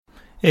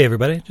Hey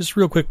everybody, just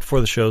real quick before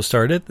the show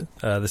started,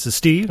 this is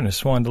Steve, and I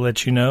just wanted to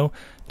let you know,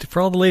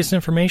 for all the latest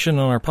information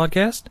on our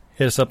podcast,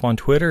 hit us up on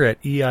Twitter at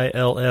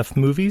EILF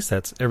Movies,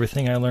 that's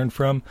everything I learned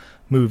from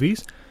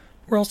movies.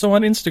 We're also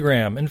on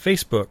Instagram and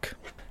Facebook.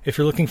 If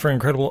you're looking for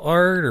incredible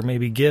art, or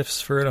maybe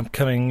gifts for an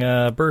upcoming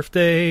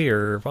birthday,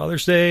 or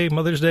Father's Day,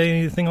 Mother's Day,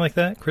 anything like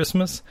that,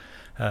 Christmas,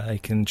 you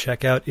can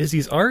check out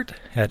Izzy's art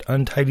at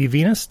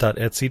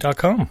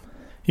untidyvenus.etsy.com.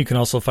 You can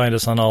also find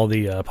us on all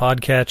the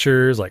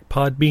podcatchers like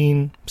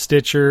Podbean,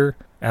 Stitcher,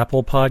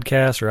 Apple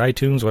Podcasts, or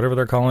iTunes, whatever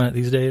they're calling it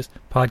these days.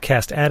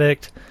 Podcast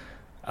Addict.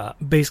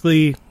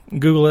 Basically,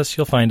 Google us,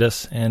 you'll find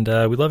us, and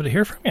we'd love to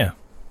hear from you.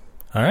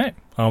 All right,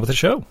 on with the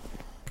show.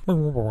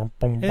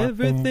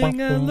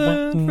 Everything I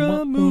learned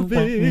from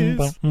movies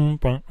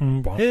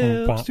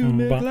helps to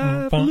make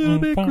life a little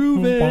bit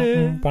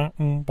groovy.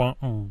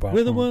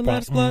 With a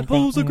one-liner plot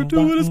holes and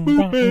gratuitous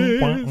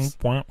movies.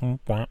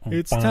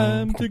 It's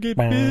time to get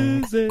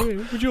busy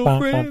with your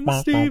friend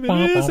Steve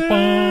and Izzy.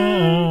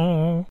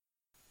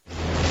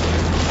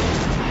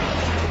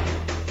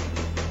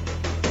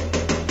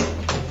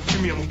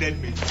 Jimmy, I'm dead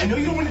man. I know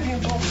you don't want to be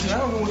involved, but I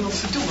don't know what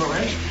else to do, all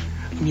right?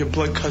 I'm your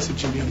blood cousin,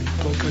 Jimmy. I'm your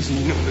blood cousin.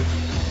 You know that.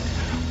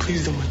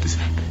 Please don't let this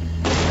happen.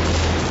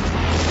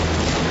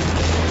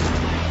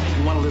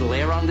 You want a little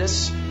air on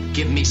this?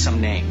 Give me some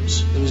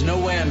names. There was no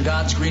way on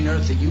God's green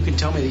earth that you can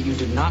tell me that you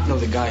did not know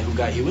the guy who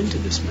got you into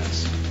this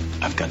mess.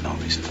 I've got no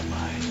reason to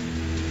lie.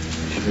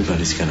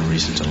 Everybody's got a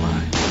reason to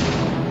lie.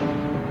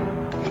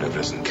 Whatever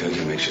doesn't kill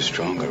you makes you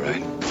stronger,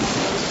 right?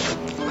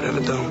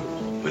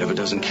 Whatever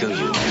doesn't kill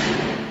you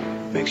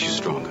makes you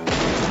stronger.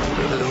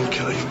 Whatever don't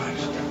kill you,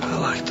 makes. I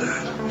like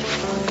that.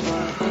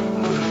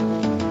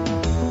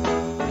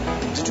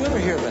 Did you ever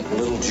hear of that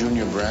Little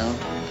Junior Brown?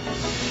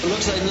 It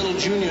looks like Little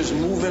Junior's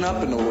moving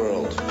up in the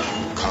world.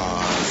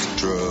 Cars,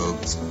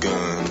 drugs,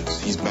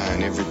 guns. He's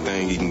buying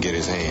everything he can get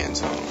his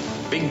hands on.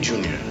 Big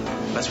Junior.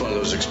 That's one of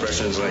those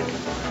expressions like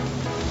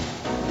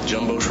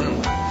jumbo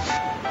shrimp.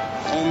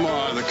 Oh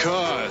my, the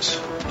cars.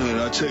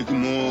 Yeah, I take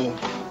them all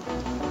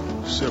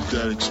except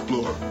that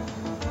Explorer.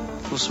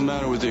 What's the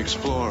matter with the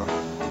Explorer?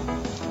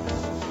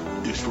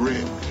 It's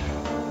red.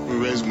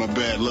 Red's my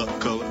bad luck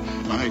color.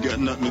 I ain't got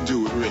nothing to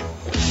do with red.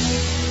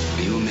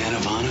 Are you a man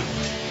of honor?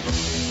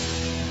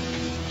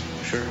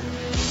 Sure.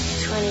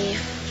 24.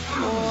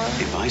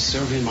 If I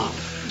serve him up,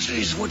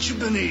 Jeez, what you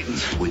been eating?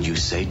 would you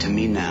say to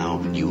me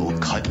now, you will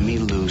cut me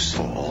loose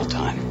for all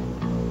time?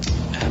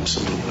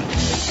 Absolutely.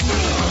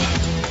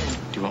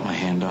 Do you want my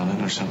hand on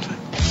it or something?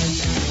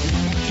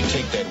 If you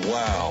take that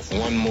wow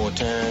one more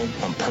time,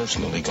 I'm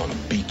personally gonna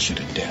beat you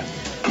to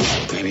death.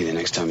 Maybe the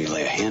next time you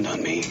lay a hand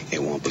on me, it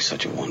won't be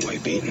such a one-way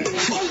beating.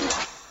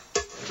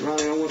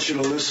 Ronnie, I want you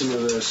to listen to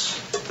this.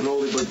 An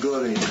oldie but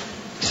goodie.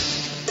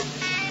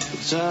 The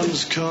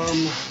time's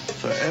come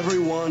for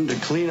everyone to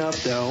clean up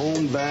their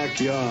own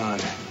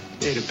backyard.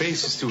 Hey, the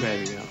bass is too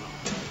heavy, yo.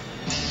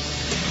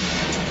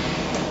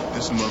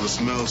 This mother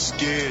smells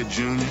scared,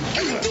 Junior. I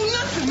didn't do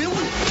nothing, man.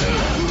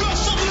 You got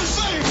something to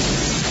say?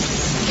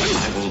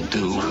 I will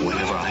do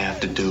whatever I have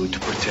to do to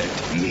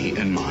protect me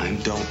and mine.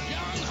 Don't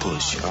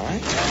push, all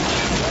right?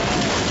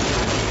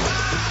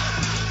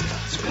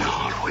 It's been a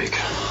hard week.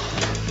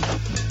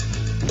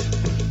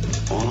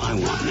 All I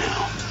want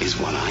now is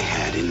what I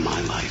had in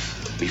my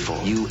life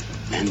before you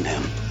and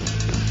them.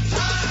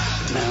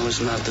 Now is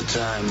not the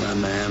time, my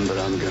man, but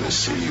I'm gonna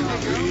see you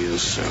real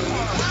soon.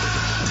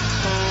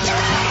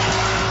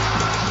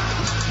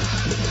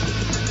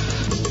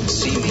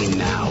 See me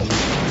now.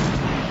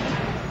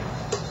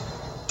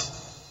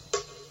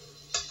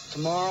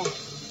 Tomorrow,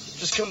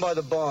 just come by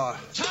the bar.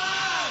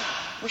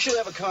 We should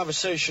have a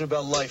conversation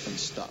about life and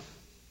stuff.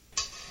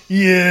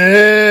 Yeah!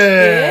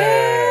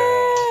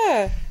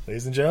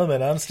 Ladies and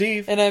gentlemen, I'm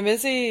Steve. And I'm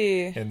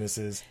Izzy. And this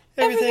is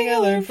Everything I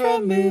Learned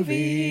from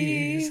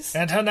Movies.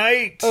 And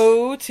tonight,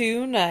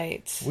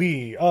 tonight,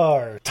 we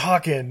are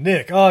talking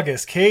Nick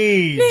August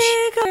Cage.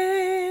 Nick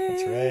Cage.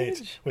 That's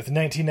right. With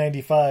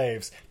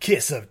 1995's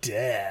Kiss of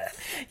Death.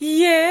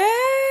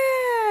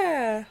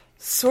 Yeah!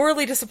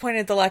 Sorely disappointed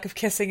at the lack of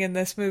kissing in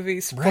this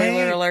movie.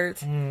 Spoiler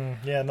alert.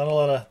 Yeah, not a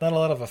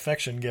lot of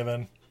affection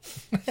given.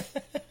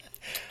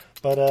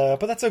 But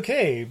that's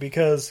okay,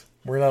 because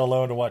we're not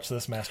alone to watch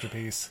this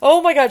masterpiece.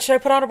 Oh my god, should I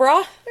put on a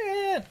bra?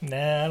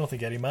 Nah, I don't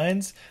think Eddie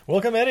minds.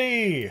 Welcome,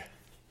 Eddie!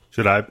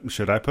 Should I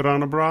put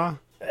on a bra?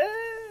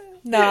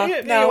 No.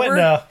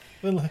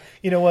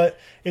 You know what?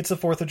 It's the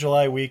 4th of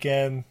July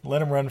weekend.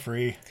 Let him run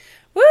free.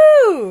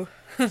 Woo!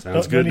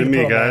 Sounds good to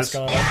me, guys.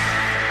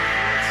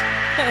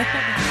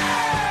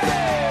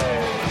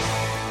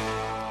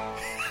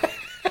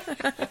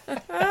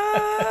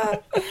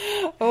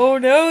 Oh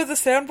no, the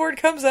soundboard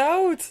comes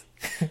out.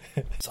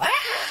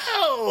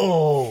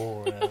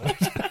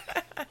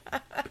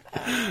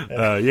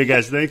 Yeah,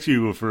 guys, thank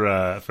you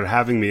for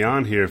having me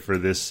on here for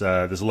this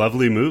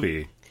lovely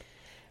movie.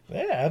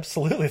 Yeah,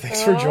 absolutely.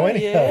 Thanks for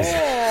joining us.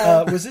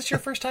 Was this your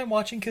first time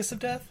watching Kiss of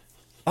Death?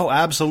 Oh,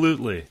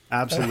 absolutely.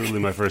 Absolutely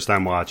my first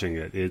time watching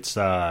it. It's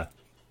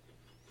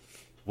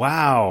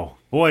Wow.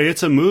 Boy,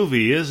 it's a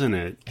movie, isn't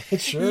it?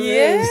 It sure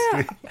is.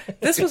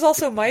 This was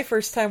also my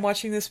first time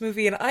watching this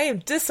movie, and I am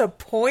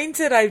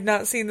disappointed I've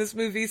not seen this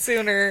movie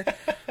sooner.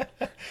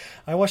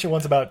 I watched it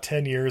once about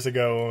 10 years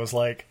ago and was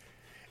like,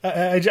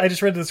 I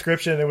just read the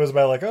description. It was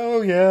about like,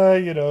 oh yeah,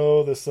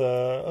 this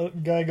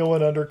guy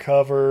going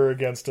undercover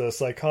against a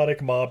psychotic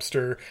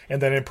mobster,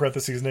 and then in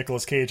parentheses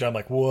Nicolas Cage. I'm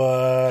like,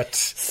 what?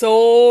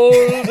 Sold.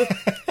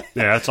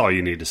 Yeah, that's all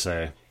you need to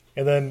say.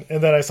 And then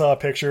I saw a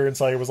picture and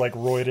saw he was like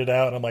roided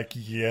out, and I'm like,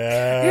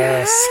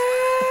 yes.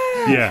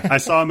 Yeah, I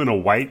saw him in a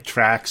white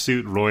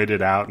tracksuit,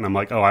 roided out, and I'm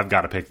like, oh, I've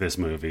got to pick this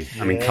movie.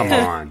 I mean, come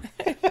on.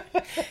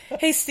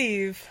 Hey,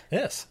 Steve.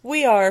 Yes.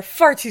 We are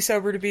far too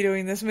sober to be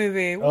doing this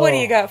movie. What do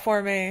you got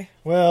for me?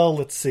 Well,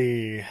 let's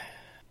see.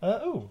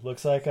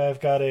 Looks like I've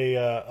got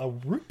a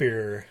root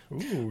beer.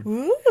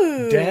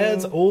 Ooh.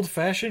 Dad's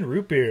old-fashioned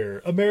root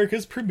beer.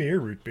 America's premier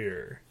root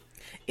beer.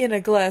 In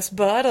a glass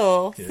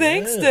bottle. Yeah.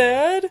 Thanks,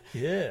 Dad.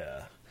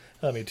 Yeah.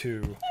 Allow me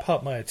to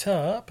pop my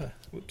top.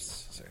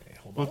 Whoops. Sorry.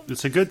 Hold on. Well,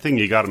 it's a good thing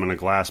you got them in a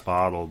glass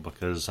bottle,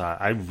 because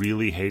I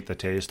really hate the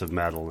taste of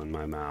metal in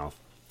my mouth.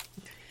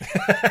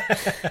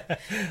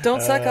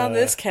 Don't suck on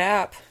this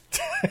cap.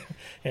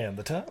 And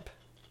the top.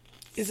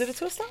 Is it a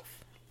twist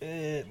off?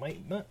 It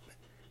might not.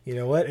 You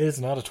know what? It's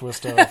not a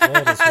twist off.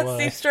 That is why.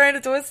 Steve's trying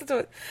to twist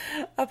it.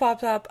 A pop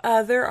top.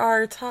 There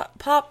are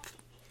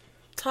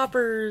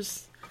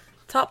toppers.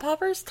 Top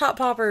poppers? Top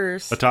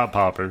poppers. A top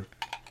popper.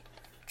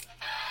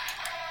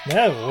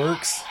 That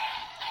works.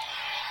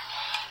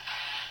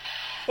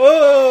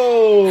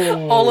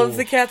 Oh! All of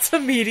the cats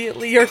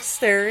immediately are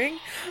staring.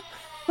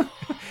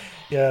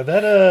 Yeah,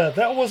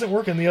 that wasn't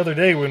working the other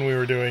day when we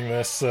were doing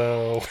this,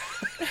 so...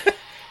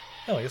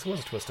 Oh, I guess it was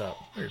a twist top.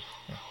 Weird.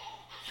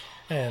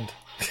 And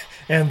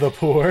the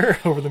pour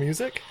over the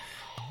music.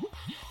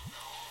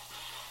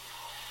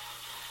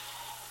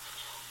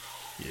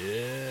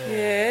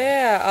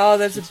 Yeah. Oh,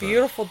 there's a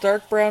beautiful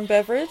dark brown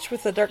beverage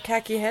with a dark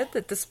khaki head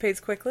that dissipates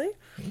quickly.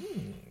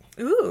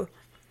 Ooh.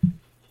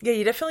 Yeah,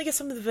 you definitely get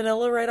some of the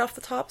vanilla right off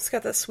the top. It's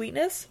got that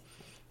sweetness.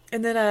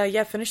 And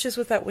then, finishes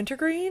with that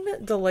wintergreen.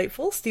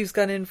 Delightful. Steve's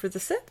gone in for the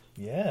sip.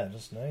 Yeah,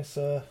 just nice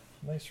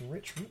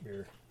rich root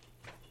beer.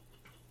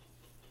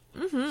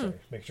 Mm-hmm. Sorry,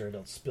 make sure I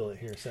don't spill it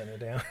here, setting it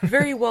down.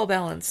 Very well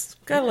balanced.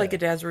 Gotta like a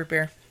Dad's root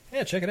beer.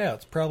 Yeah, check it out.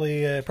 It's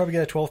probably get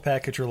a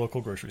 12-pack at your local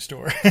grocery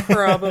store.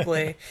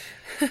 Probably.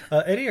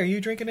 Eddie, are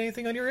you drinking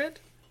anything on your end?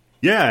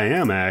 Yeah, I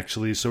am,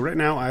 actually. So right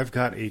now I've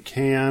got a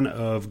can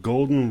of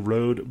Golden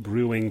Road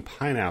Brewing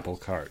Pineapple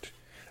Cart.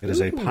 It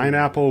is a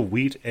pineapple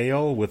wheat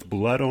ale with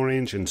blood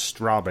orange and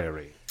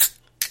strawberry.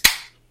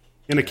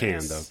 In a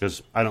can, though,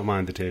 because I don't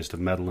mind the taste of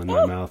metal in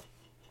my mouth.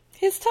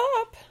 His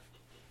top.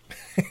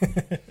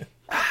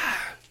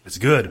 It's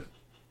good.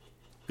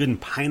 Good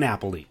and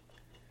pineapple-y.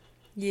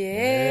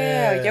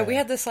 Yeah, we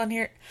had this on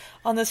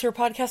this here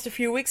podcast a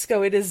few weeks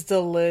ago. It is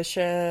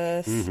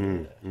delicious.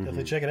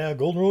 Definitely check it out.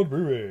 Golden Road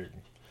Brewing.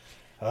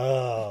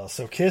 Oh,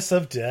 so Kiss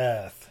of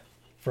Death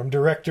from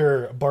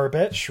director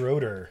Barbette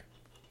Schroeder.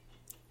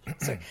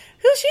 Sorry.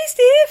 Who's she,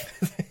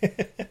 Steve?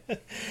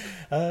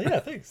 Yeah,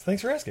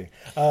 thanks for asking.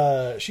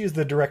 She is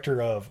the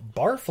director of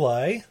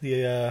Barfly.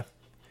 Isn't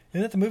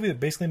that the movie that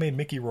basically made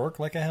Mickey Rourke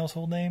like a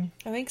household name?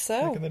 I think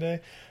so. Back in the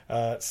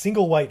day.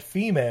 Single White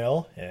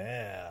Female.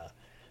 Yeah.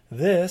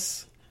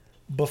 This,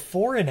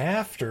 Before and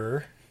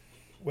After.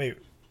 Wait,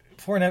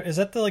 Before and After, is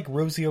that the like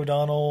Rosie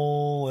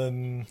O'Donnell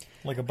and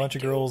like a bunch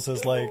of girls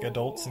as like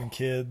adults and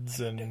kids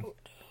and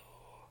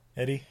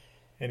Eddie?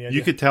 Any idea?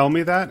 You could tell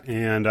me that,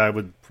 and I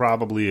would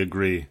probably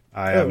agree.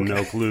 I have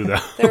no clue, though.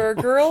 There are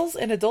girls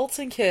and adults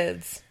and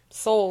kids.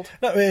 Sold.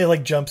 No, it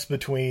like jumps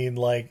between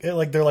like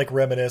they're like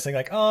reminiscing,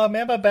 like, oh,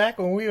 remember back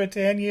when we were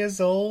 10 years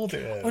old?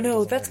 Oh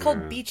no, that's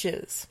called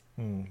Beaches.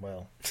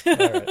 Well, all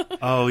right.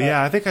 Oh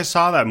yeah, I think I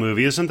saw that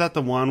movie. Isn't that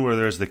the one where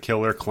there's the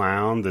killer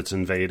clown that's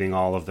invading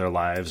all of their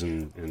lives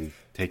and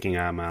taking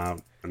them out,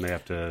 and they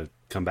have to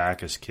come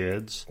back as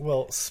kids?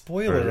 Well,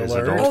 spoiler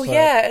alert. Oh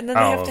yeah, and then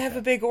they have to have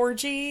a big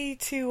orgy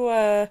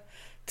to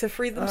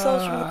free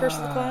themselves from the curse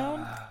of the clown.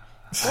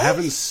 I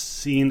haven't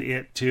seen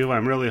it too.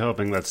 I'm really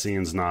hoping that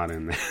scene's not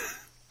in there.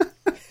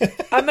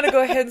 I'm gonna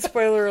go ahead and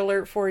spoiler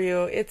alert for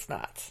you. It's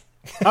not.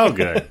 Oh,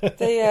 good.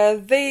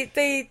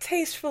 They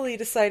tastefully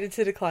decided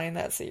to decline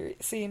that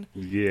scene.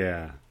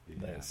 Yeah,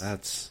 nice.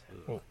 That's.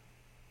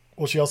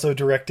 Well, she also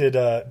directed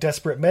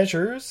Desperate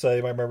Measures. You might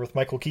remember with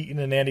Michael Keaton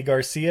and Andy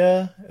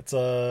Garcia. It's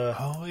a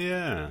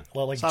a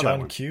lot like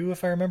John Q,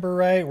 if I remember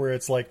right, where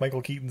it's like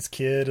Michael Keaton's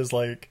kid is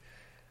like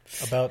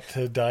about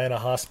to die in a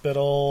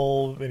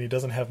hospital, and he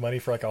doesn't have money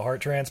for like a heart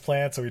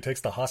transplant, so he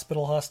takes the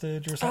hospital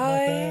hostage or something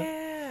like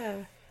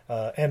that.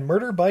 Yeah. And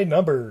Murder by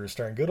Numbers,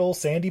 starring good old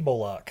Sandy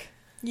Bullock.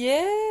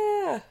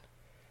 Yeah.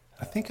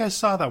 I think I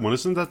saw that one.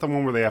 Isn't that the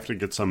one where they have to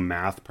get some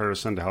math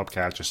person to help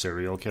catch a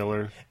serial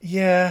killer?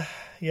 Yeah,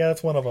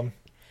 that's one of them.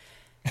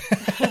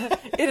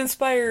 It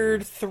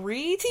inspired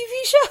 3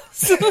 TV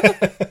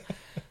shows.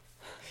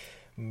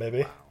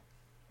 Maybe.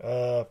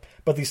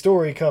 But the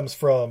story comes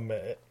from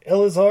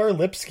Elazar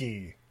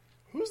Lipsky,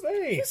 Who's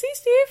they? Who's he,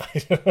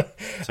 Steve?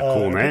 It's a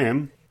cool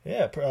name.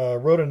 Yeah,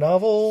 wrote a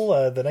novel,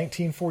 the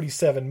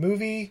 1947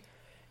 movie,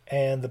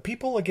 and The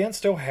People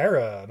Against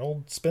O'Hara, an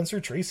old Spencer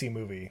Tracy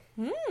movie.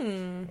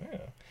 Yeah.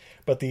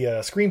 But the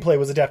screenplay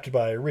was adapted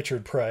by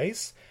Richard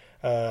Price,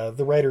 the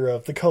writer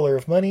of The Color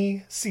of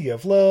Money, Sea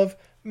of Love,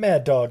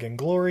 Mad Dog and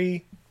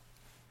Glory,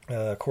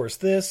 of course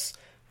this,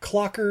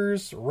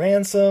 Clockers,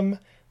 Ransom,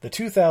 the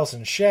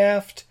 2000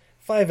 Shaft,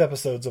 5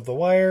 episodes of The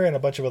Wire, and a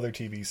bunch of other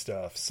TV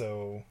stuff.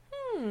 So,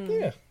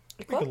 yeah,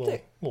 a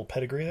little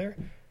pedigree there.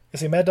 I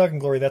say Mad Dog and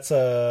Glory, that's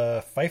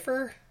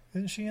Pfeiffer?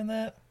 Isn't she in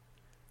that?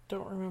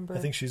 Don't remember. I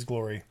think she's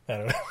Glory. I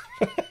don't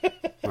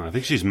know. I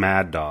think she's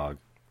Mad Dog.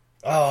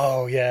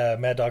 Oh, yeah,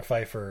 Mad Dog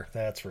Pfeiffer.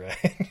 That's right.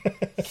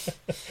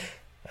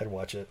 I'd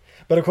watch it.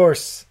 But, of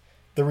course,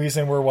 the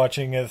reason we're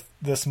watching it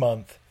this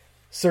month,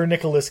 Sir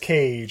Nicolas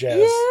Cage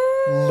as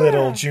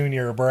Little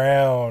Junior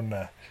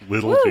Brown.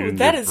 Little Junior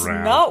That is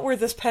Brown. not where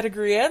this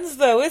pedigree ends,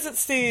 though, is it,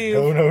 Steve?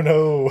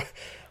 No.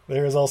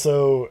 There is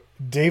also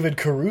David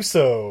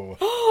Caruso,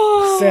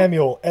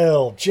 Samuel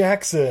L.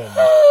 Jackson,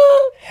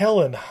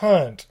 Helen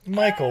Hunt,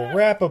 Michael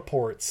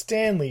Rappaport,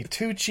 Stanley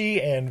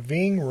Tucci, and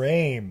Ving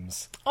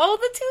Rhames. Oh,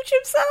 the Tooch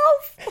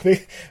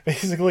himself!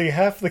 Basically,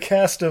 half the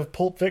cast of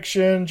Pulp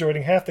Fiction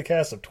joining half the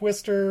cast of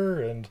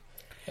Twister, and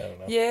I don't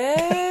know.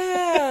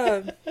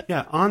 Yeah.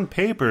 Yeah, on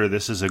paper,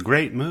 this is a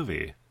great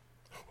movie.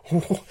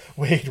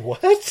 Wait,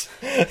 what?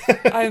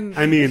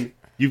 I mean,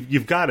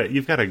 you've got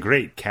a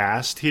great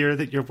cast here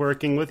that you're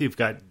working with. You've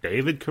got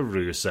David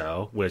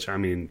Caruso, which, I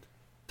mean,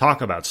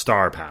 talk about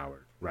star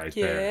power right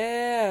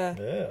there.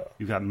 Yeah.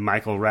 You've got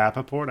Michael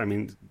Rappaport, I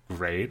mean,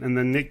 great. And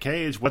then Nick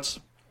Cage, what's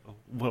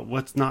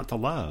not to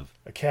love?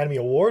 Academy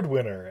Award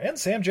winner, and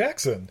Sam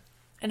Jackson.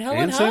 And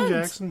Helen Hunt. Sam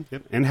Jackson.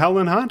 Yep. And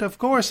Helen Hunt, of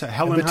course.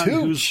 Helen Hunt,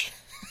 who's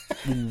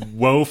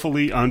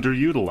woefully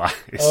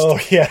underutilized. Oh,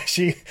 yeah,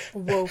 she...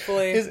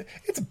 Woefully.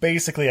 It's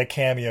basically a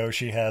cameo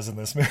she has in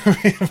this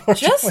movie.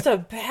 Just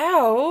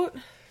about.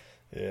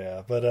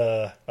 Yeah,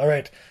 but, all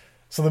right.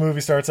 So the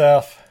movie starts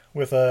off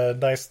with a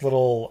nice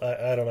little,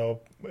 I don't know,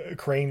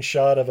 crane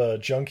shot of a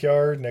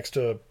junkyard next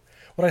to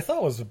what I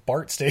thought was a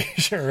BART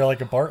station, or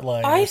like a BART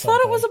line. I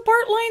thought it was a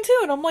BART line, too,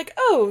 and I'm like,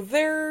 oh,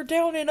 they're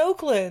down in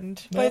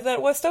Oakland, by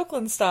that West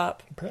Oakland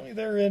stop. Apparently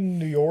they're in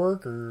New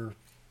York, or...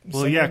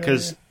 Well, yeah,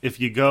 because if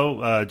you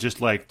go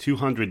just like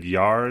 200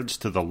 yards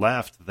to the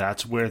left,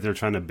 that's where they're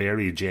trying to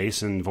bury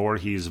Jason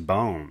Voorhees'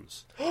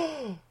 bones.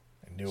 I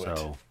knew it.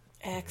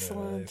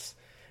 Excellent. Nice.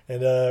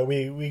 And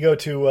we go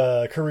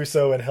to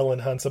Caruso and Helen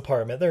Hunt's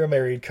apartment. They're a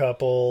married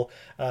couple.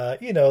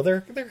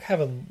 They're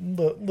having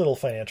little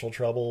financial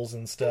troubles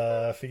and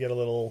stuff. You get a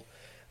little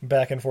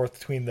back and forth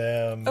between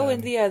them. Oh,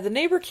 and the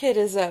neighbor kid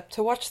is up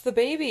to watch the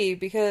baby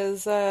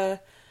because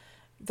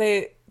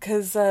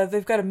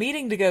they've got a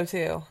meeting to go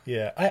to.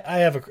 Yeah, I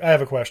have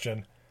a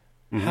question.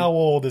 Mm-hmm. How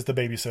old is the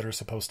babysitter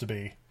supposed to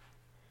be?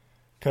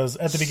 Because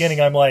at the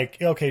beginning I'm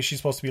like, okay, she's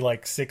supposed to be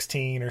like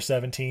 16 or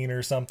 17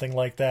 or something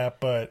like that,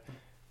 but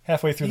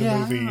halfway through the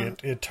movie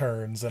it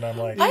turns, and I'm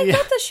like... I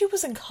thought that she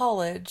was in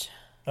college.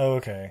 Oh,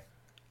 okay.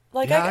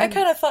 Like, yeah, I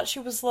kind of thought she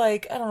was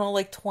like, I don't know,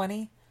 like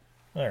 20.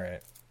 All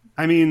right.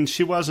 I mean,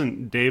 she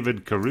wasn't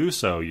David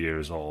Caruso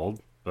years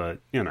old, but,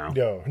 you know.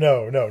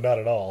 No, not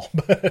at all.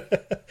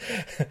 But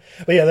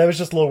yeah, that was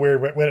just a little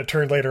weird when it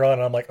turned later on,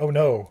 and I'm like, oh,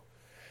 no,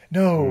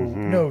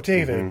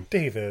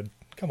 David,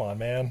 come on,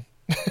 man.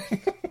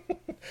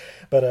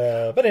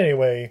 But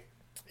anyway,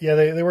 yeah,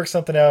 they work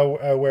something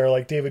out where,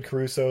 like, David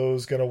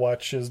Caruso's going to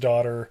watch his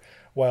daughter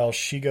while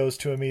she goes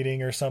to a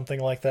meeting or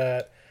something like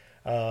that.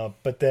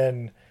 But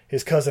then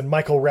his cousin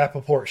Michael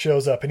Rappaport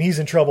shows up, and he's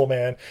in trouble,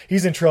 man.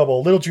 He's in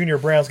trouble. Little Junior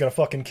Brown's going to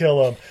fucking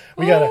kill him.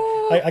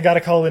 I got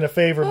to call in a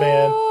favor,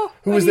 man.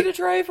 I need a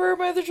driver.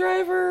 My other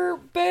driver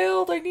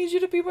bailed. I need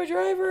you to be my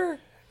driver.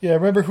 Yeah,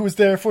 remember who was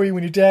there for you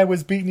when your dad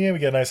was beating you? We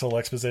get a nice little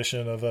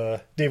exposition of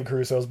David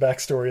Caruso's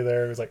backstory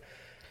there. It was like,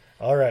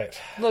 all right.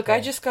 Look,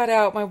 I just got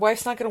out. My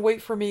wife's not going to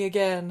wait for me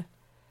again.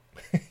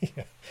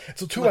 Yeah.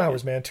 So 2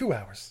 hours, man. 2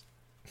 hours.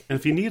 And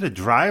if you need a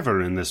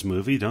driver in this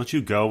movie, don't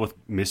you go with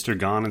Mr.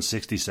 Gone in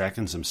 60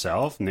 Seconds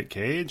himself, Nick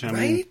Cage? I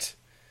mean,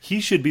 he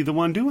should be the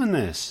one doing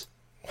this.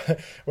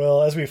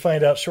 Well, as we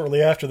find out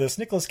shortly after this,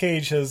 Nicolas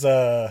Cage has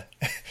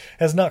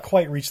not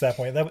quite reached that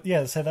point. That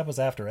was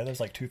after, right? That was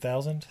like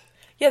 2000.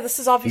 Yeah, this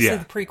is obviously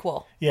the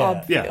prequel.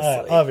 Yeah,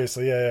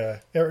 obviously, yeah.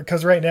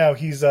 Because right now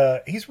he's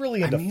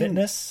really into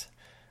fitness,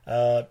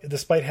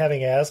 despite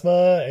having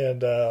asthma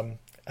and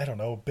I don't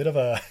know, bit of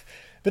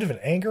an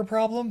anger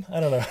problem.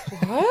 I don't know.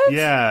 What?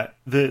 Yeah,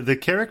 the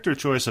character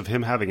choice of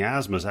him having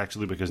asthma is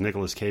actually because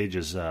Nicolas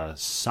Cage's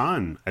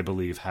son, I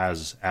believe,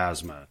 has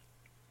asthma.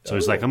 So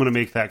he's like, I'm going to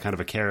make that kind of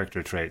a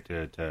character trait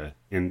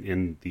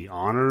in the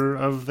honor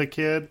of the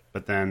kid.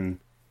 But then,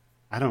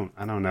 I don't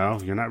know.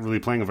 You're not really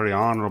playing a very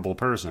honorable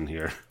person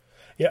here.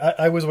 Yeah,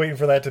 I was waiting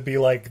for that to be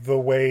like the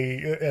way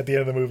at the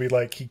end of the movie,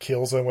 like he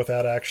kills him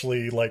without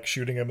actually like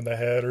shooting him in the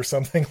head or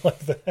something like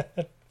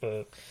that.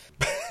 But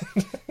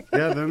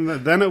yeah,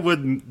 then it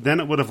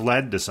would have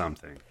led to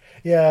something.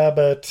 Yeah,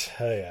 but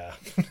yeah.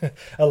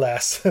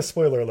 Alas,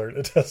 spoiler alert,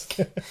 it does.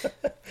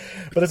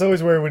 But it's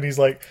always weird when he's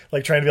like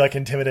trying to be like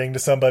intimidating to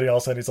somebody, all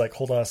of a sudden he's like,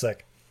 hold on a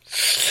sec.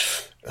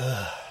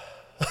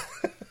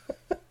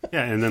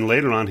 Yeah, and then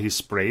later on he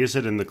sprays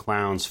it in the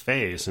clown's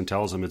face and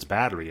tells him it's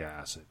battery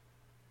acid.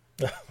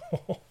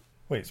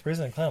 Wait, sprays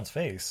it in the clown's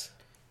face?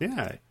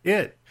 Yeah,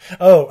 it.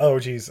 Oh,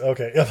 geez.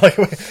 Okay. I'm like,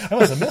 wait, I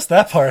must have missed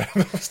that part. I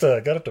must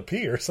have got up to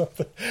pee or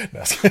something.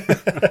 No.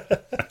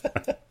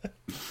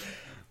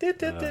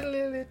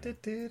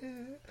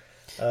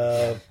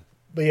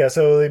 But yeah,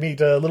 so they meet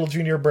Little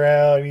Junior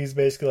Brown. And he's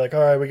basically like,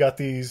 all right, we got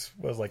these,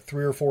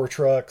 3 or 4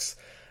 trucks.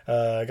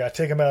 I got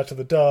to take them out to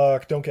the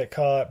dock. Don't get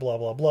caught, blah,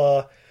 blah,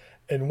 blah.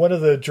 And one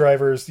of the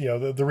drivers,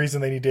 the reason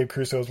they need Dave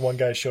Caruso is one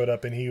guy showed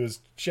up and he was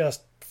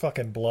just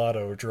fucking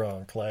blotto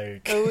drunk.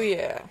 Like, oh,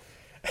 yeah.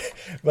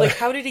 Like,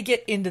 how did he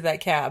get into that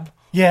cab?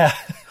 Yeah.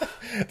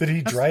 Did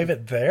he drive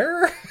it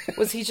there?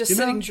 Was he just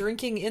sitting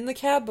drinking in the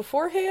cab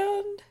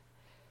beforehand?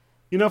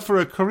 For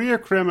a career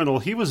criminal,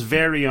 he was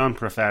very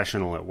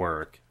unprofessional at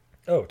work.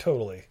 Oh,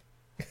 totally.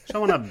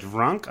 Showing up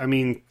drunk? I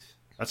mean,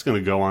 that's going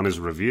to go on his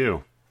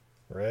review.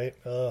 Right?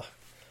 When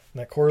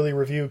that quarterly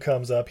review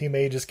comes up, he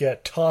may just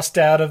get tossed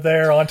out of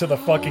there onto the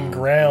fucking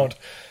ground.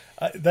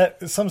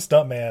 Some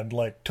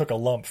stuntman, took a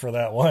lump for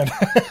that one.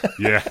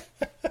 Yeah.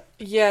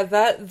 Yeah,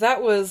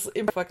 that was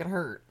fucking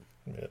hurt.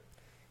 Yeah.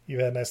 You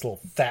had a nice little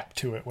thap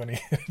to it when he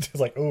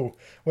was like, oh,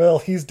 well,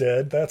 he's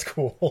dead. That's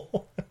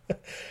cool.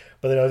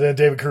 But then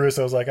David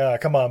Caruso was like,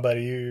 come on,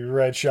 buddy, you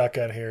ride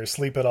shotgun here,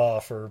 sleep it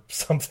off or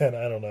something.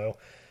 I don't know.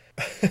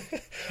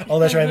 Oh,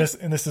 that's right.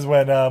 And this is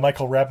when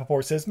Michael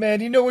Rappaport says, man,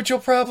 you know what your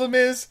problem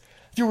is?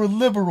 You're a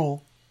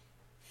liberal.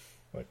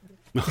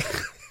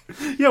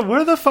 Yeah,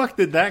 where the fuck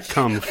did that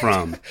come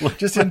from?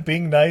 Just him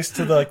being nice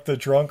to the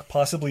drunk,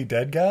 possibly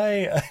dead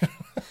guy?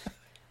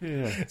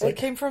 Yeah. It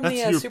came from the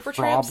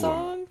Supertramp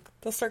song?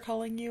 They'll start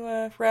calling you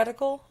a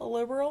radical, a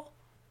liberal?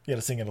 You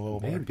gotta sing it a little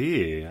more.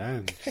 Maybe.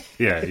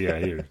 Yeah.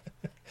 Here.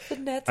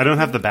 I don't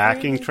have the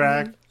backing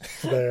track.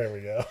 There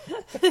we go.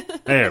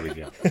 There we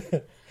go.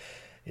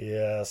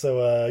 Yeah,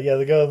 so,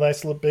 they go a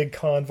nice little big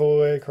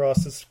convoy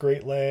across this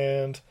great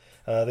land.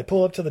 They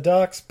pull up to the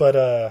docks, but...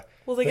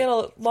 well, they got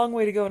a long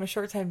way to go in a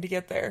short time to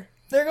get there.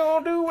 They're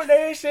gonna do what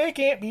they say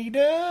can't be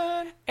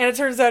done. And it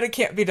turns out it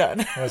can't be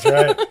done. That's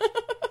right.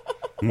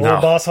 No.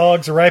 Old Boss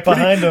Hogs are right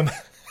behind them.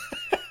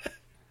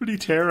 Pretty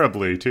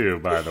terribly, too,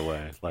 by the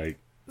way.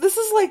 This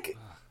is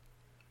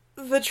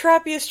the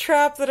trappiest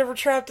trap that ever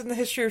trapped in the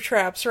history of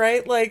traps,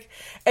 right?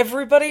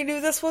 Everybody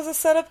knew this was a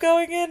setup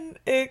going in,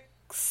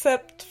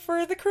 except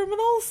for the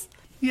criminals.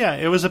 Yeah,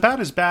 it was about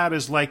as bad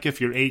as if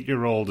your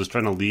 8-year-old is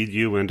trying to lead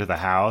you into the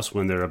house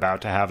when they're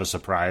about to have a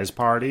surprise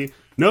party.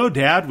 No,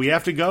 Dad, we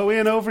have to go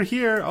in over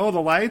here. Oh,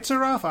 the lights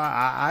are off?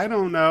 I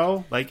don't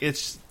know.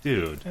 It's,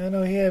 dude. I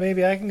know, yeah,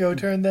 maybe I can go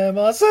turn them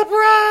on.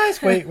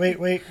 Surprise!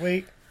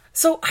 Wait.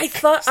 So I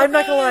thought, I'm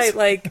not gonna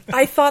lie,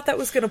 I thought that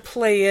was gonna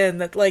play in,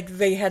 that,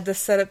 they had to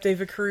set up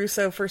David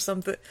Caruso for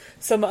some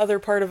other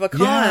part of a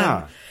con.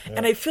 Yeah.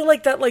 And I feel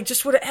like that,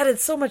 just would have added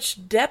so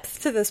much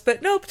depth to this,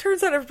 but nope,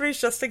 turns out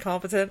everybody's just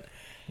incompetent.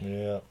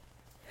 Yeah.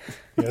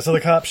 Yeah, so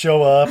the cops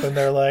show up and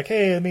they're like,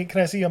 hey,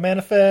 can I see your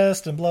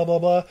manifest? And blah, blah,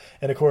 blah.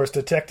 And of course,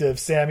 Detective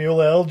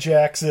Samuel L.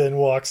 Jackson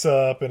walks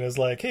up and is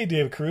like, hey,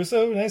 David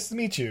Caruso, nice to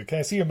meet you. Can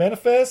I see your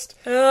manifest?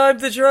 I'm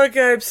the drunk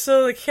guy. I'm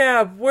still in the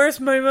cab. Where's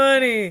my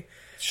money?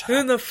 Who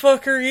in the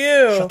fuck are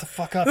you? Shut the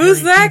fuck up.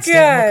 Who's that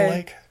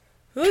guy?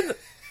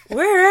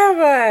 Where am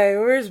I?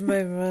 Where's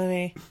my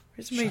money?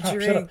 Where's my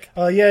drink?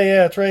 Oh,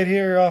 yeah, it's right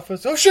here,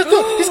 office. Oh, shit,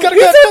 look, he's got a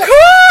gun. He's a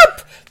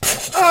cop!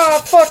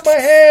 Ah, fuck my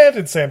head!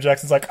 And Sam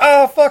Jackson's like,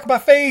 fuck my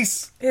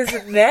face!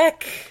 His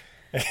neck.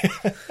 I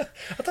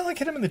thought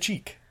hit him in the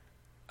cheek.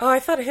 Oh, I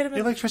thought it hit him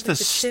in the tries to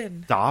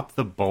chin. Stop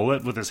the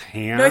bullet with his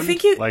hand. No, I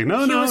think he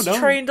was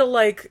trying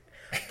to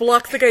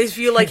block the guy's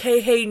view.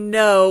 Hey,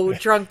 no,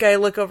 drunk guy,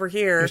 look over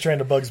here. He's trying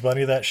to Bugs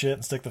Bunny that shit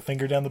and stick the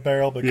finger down the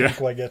barrel, but couldn't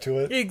quite get to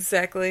it.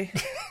 Exactly.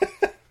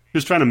 He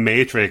was trying to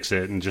Matrix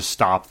it and just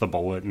stop the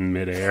bullet in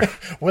midair.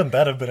 Wouldn't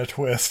that have been a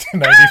twist in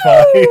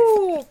 95?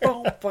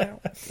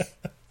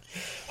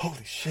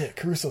 Holy shit,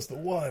 Caruso's the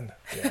one.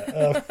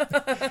 Yeah,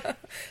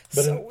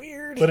 but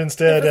weird. But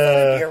instead, be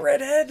a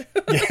redhead.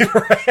 Yeah,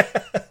 right.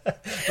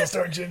 They'll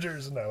start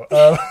gingers. No.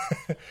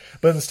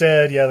 But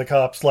instead, the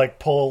cops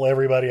pull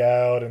everybody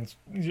out and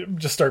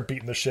just start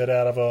beating the shit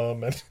out of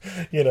them, and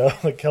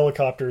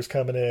helicopters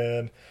coming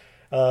in.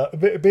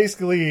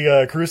 Basically,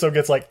 Caruso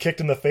gets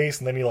kicked in the face,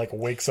 and then he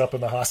wakes up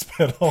in the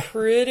hospital.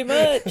 Pretty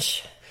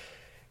much.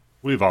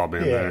 We've all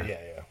been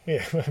there.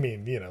 Yeah. I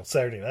mean,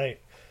 Saturday night.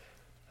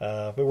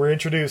 But we're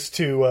introduced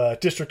to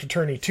District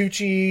Attorney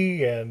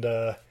Tucci,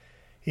 and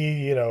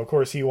he, of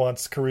course, he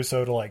wants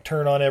Caruso to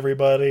turn on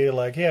everybody.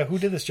 Who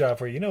did this job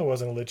for you? It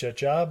wasn't a legit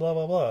job. Blah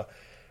blah blah.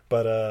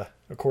 But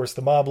of course,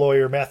 the mob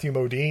lawyer Matthew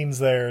Modine's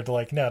there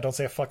to no, don't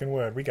say a fucking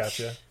word. We got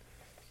you.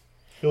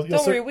 Don't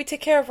worry, we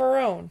take care of our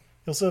own.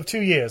 He'll serve 2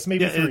 years,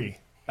 maybe 3.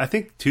 I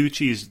think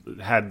Tucci's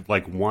had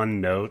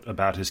one note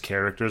about his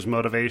character's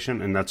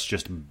motivation, and that's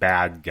just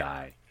bad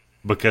guy.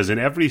 because in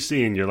every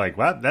scene you're like,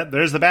 "What?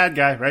 There's the bad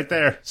guy right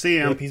there. See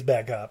him? Yep, he's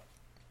bad cop."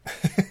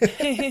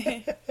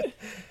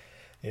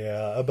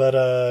 Yeah,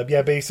 but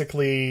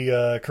basically,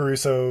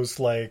 Caruso's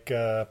like,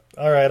 "All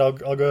right, I'll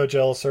go to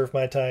jail, serve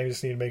my time.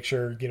 Just need to make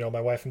sure my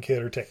wife and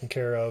kid are taken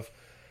care of."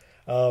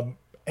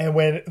 And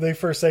when they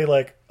first say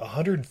like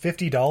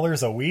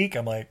 $150 a week,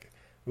 I'm like,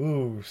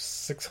 "Ooh,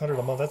 $600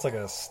 a month. That's like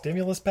a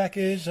stimulus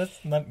package. That's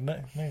not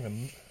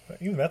even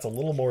that's a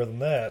little more than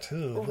that,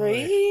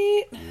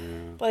 right?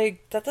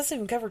 Like that doesn't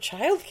even cover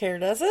childcare,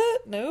 does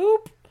it?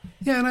 Nope."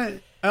 Yeah,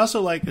 and I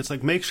also it's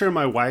like, make sure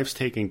my wife's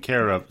taken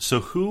care of. So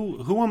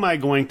who am I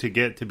going to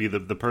get to be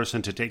the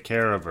person to take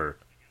care of her?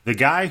 The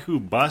guy who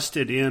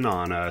busted in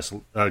on us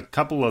a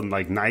couple of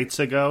nights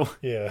ago?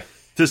 Yeah.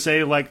 To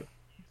say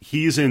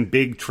he's in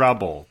big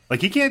trouble.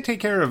 He can't take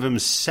care of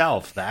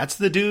himself. That's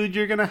the dude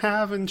you're going to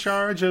have in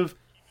charge of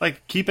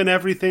keeping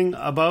everything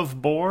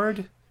above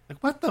board?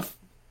 What the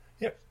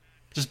Yep.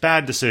 Just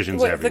bad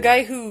decisions everywhere. The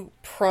guy who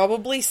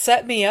probably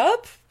set me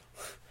up?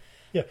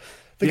 Yeah.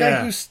 The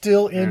guy who's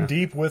still in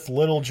deep with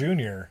Little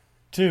Junior,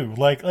 too.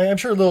 I'm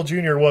sure Little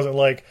Junior wasn't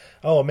like,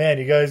 "Oh, man,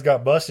 you guys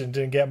got busted and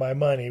didn't get my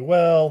money."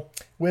 Well,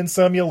 win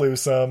some, you lose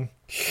some.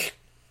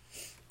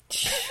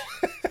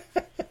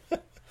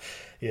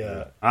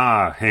 Yeah.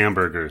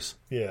 Hamburgers.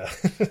 Yeah.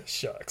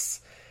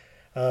 Shucks.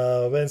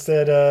 But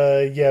instead,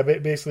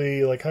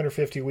 basically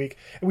 150 a week.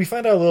 And we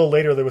found out a little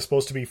later there was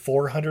supposed to be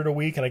 400 a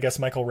week, and I guess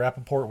Michael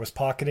Rappaport was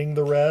pocketing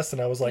the rest,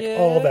 and I was like,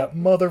 "Oh, that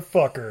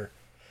motherfucker."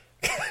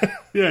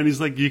 Yeah, and he's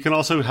like, "You can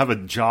also have a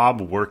job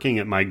working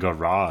at my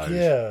garage."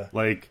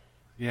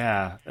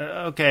 Yeah.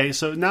 Okay,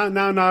 so now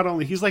not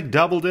only he's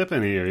double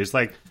dipping here. He's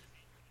like,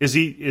 is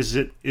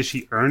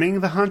she earning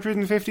the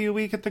 150 a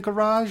week at the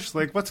garage?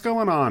 What's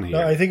going on here?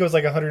 No, I think it was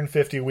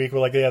 150 a week.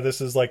 We're this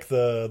is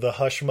the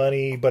hush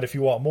money, but if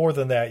you want more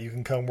than that, you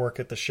can come work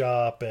at the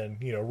shop and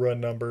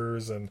run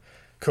numbers and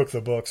cook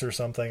the books or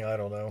something. I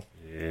don't know.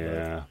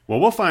 Yeah.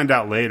 Well, we'll find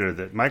out later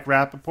that Mike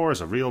Rappaport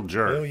is a real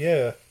jerk. Oh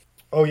yeah.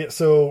 Oh yeah.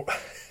 So.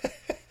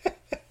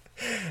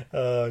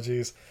 Oh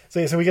jeez.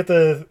 So we get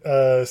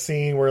the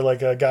scene where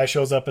a guy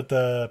shows up at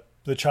the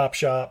chop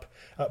shop.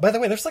 By the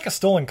way, there's a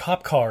stolen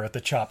cop car at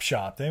the chop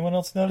shop. Did anyone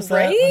else notice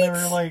that when they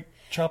were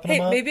chopping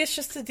them up? Maybe it's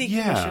just a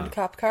decommissioned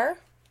cop car.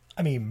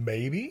 I mean,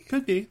 maybe.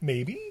 Could be.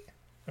 Maybe.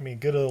 I mean,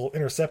 good little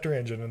interceptor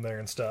engine in there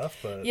and stuff.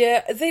 But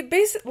yeah, they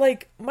basically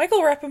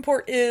Michael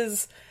Rappaport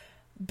is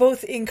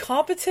both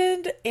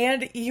incompetent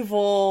and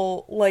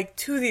evil,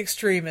 to the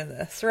extreme in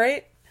this,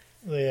 right?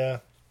 Yeah.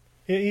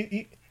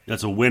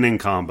 That's a winning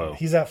combo.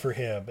 He's out for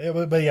him.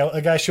 But yeah,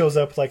 a guy shows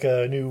up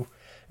a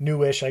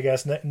newish, I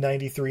guess,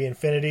 93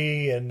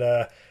 Infinity, and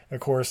of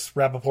course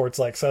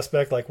Rappaport's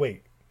suspect.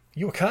 Wait,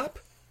 you a cop?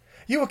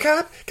 You a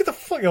cop? Get the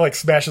fuck!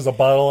 Smashes a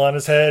bottle on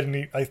his head,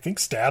 and I think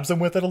stabs him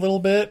with it a little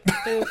bit.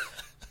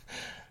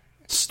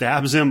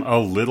 Stabs him a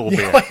little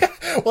bit.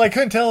 Well, I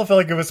couldn't tell if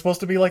it was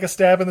supposed to be a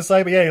stab in the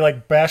side, but yeah, he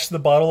bashed the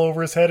bottle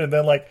over his head and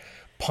then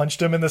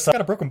punched him in the side.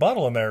 Got a broken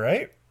bottle in there,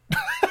 right?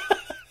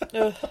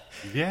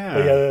 Yeah.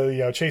 But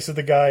yeah, chases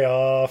the guy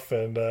off,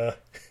 and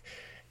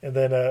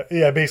then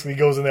basically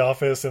goes in the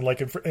office and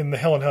and the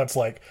Helen Hunt's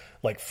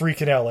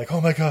freaking out,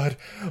 "Oh my god,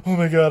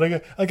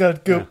 I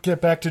gotta go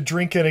get back to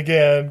drinking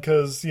again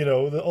because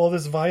all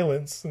this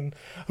violence, and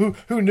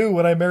who knew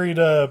when I married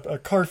a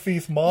car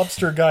thief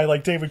mobster guy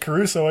like David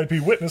Caruso I'd be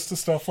witness to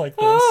stuff like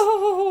this."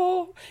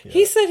 Oh, yeah.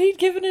 He said he'd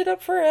given it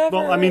up forever.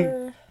 Well, I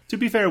mean, to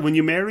be fair, when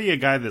you marry a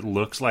guy that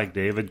looks like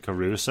David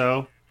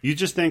Caruso, you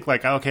just think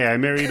okay, I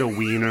married a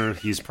wiener.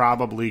 He's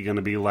probably going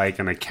to be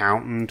an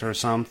accountant or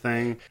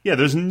something. Yeah,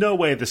 there's no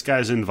way this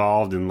guy's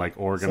involved in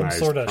organized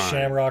some sort of crime.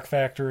 Shamrock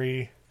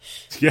Factory.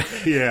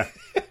 Yeah.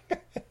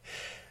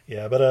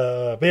 Yeah,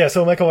 but yeah.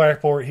 So Michael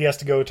Rappaport, he has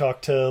to go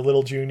talk to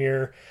Little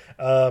Junior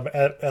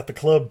at the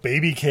club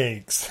Baby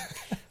Cakes.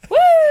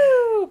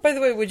 Woo! By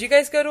the way, would you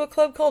guys go to a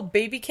club called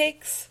Baby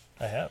Cakes?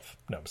 I have.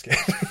 No, I'm just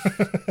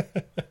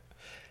kidding.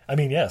 I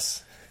mean,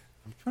 yes.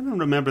 I'm trying to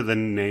remember the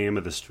name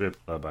of the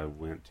strip club I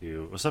went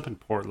to. It was up in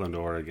Portland,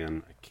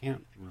 Oregon. I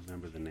can't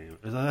remember the name.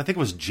 I think it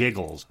was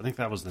Jiggles. I think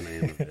that was the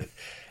name of it.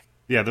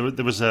 Yeah,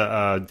 there was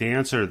a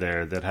dancer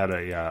there that had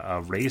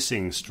a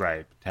racing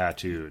stripe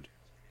tattooed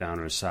down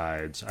her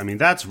sides. I mean,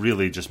 that's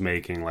really just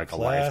making a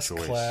life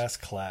choice.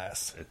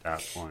 Class. At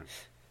that point.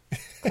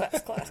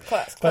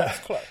 Class.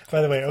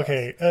 By the way,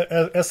 okay,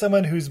 as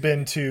someone who's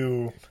been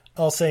to,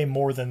 I'll say,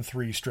 more than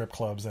 3 strip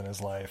clubs in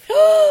his life.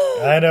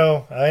 I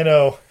know.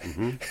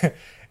 Mm-hmm.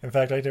 In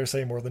fact, I dare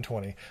say more than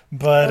 20.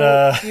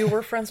 But you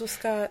were friends with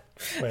Scott.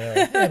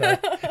 Well,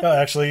 No,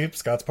 actually,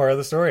 Scott's part of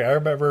the story. I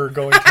remember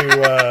going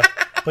to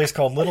a place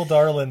called Little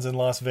Darlings in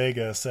Las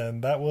Vegas,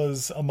 and that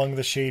was among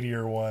the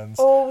shadier ones.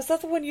 Oh, was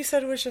that the one you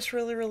said was just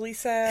really, really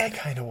sad? It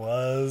kind of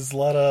was. A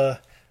lot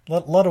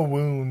of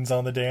wounds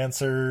on the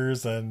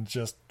dancers, and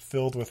just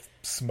filled with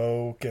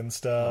smoke and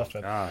stuff.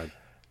 Oh, God.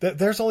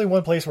 There's only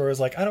one place where I was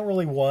like, I don't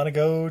really want to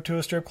go to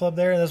a strip club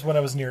there, and that's when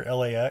I was near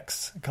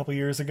LAX a couple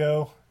years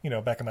ago.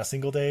 Back in my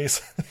single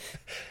days.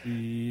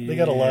 They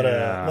got a lot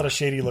of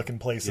shady looking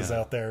places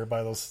out there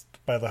by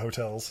the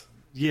hotels.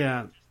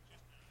 Yeah.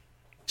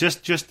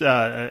 just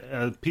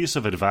a piece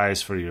of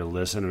advice for your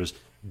listeners: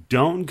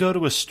 don't go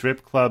to a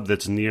strip club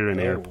that's near an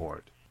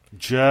airport.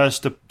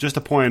 Just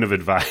a point of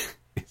advice,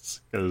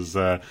 because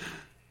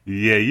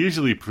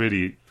usually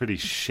pretty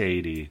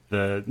shady.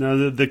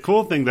 The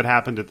cool thing that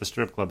happened at the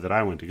strip club that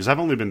I went to, because I've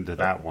only been to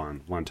that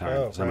one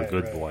time, because I'm a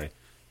good boy,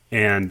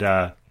 and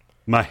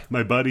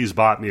my buddies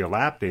bought me a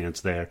lap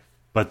dance there,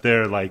 but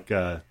they're like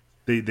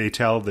they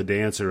tell the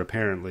dancer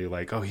apparently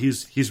like, oh,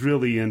 he's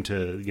really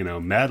into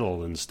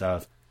metal and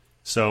stuff.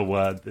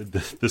 So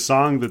the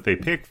song that they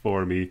picked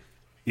for me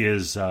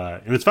is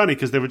and it's funny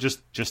because they were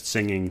just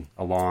singing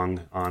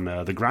along on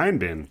the Grind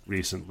Bin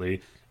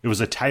recently. It was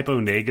a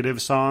Typo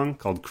Negative song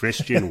called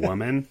Christian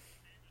Woman,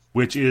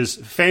 which is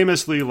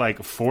famously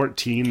like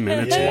 14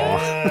 minutes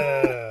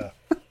long.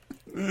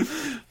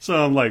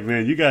 So I'm like,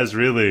 man, you guys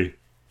really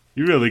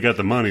got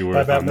the money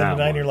worth on that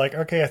one. You're like,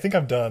 okay, I think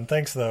I'm done.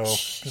 Thanks, though.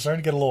 It's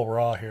starting to get a little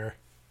raw here.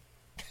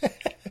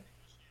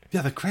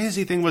 Yeah, the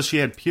crazy thing was she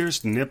had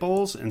pierced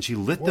nipples, and she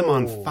lit them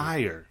on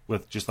fire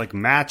with just like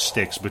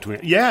matchsticks between.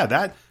 Yeah,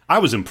 that I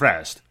was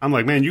impressed. I'm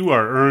like, man, you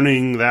are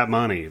earning that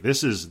money.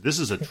 This is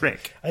a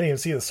trick. I didn't even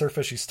see the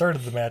surface she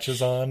started the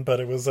matches on,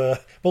 but it was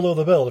below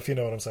the belt, if you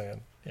know what I'm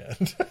saying. Yeah.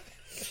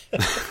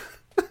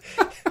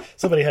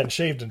 Somebody hadn't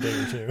shaved in a day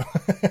or two.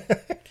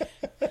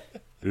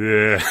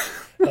 Yeah.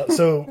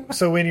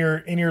 So in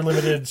your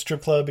limited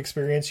strip club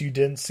experience, you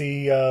didn't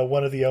see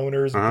one of the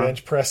owners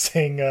bench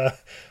pressing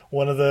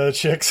one of the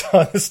chicks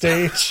on the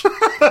stage?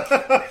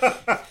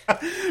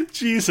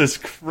 Jesus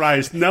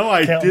Christ. No,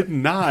 I did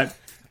not.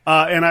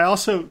 And I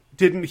also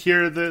didn't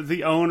hear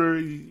the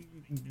owner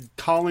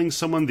calling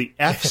someone the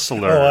F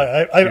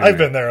slur. I've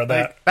been there on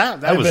that.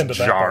 Like, that was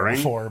jarring.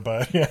 Before,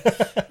 but yeah.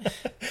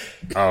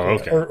 Oh,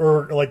 okay.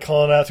 Or like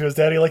calling out to his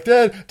daddy, like,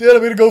 Dad, I'm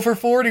going to go for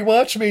 40.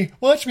 Watch me,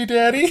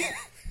 Daddy.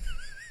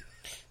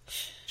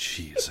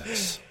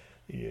 Jesus.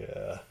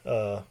 Yeah.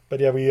 But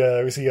yeah,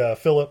 we see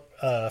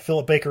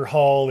Philip Baker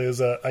Hall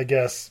is I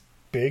guess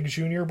Big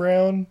Junior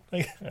Brown.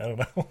 I don't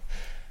know.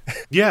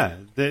 Yeah,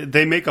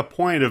 they make a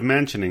point of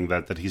mentioning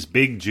that he's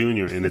Big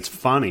Junior, and it's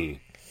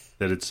funny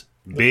that it's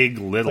Big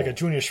Little. Like a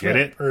junior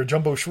shrimp or a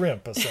jumbo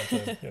shrimp or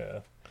something.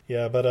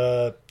 Yeah, but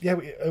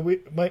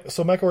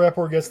so Michael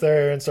Rappaport gets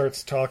there and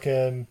starts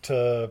talking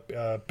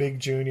to Big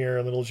Junior,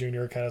 and Little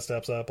Junior kind of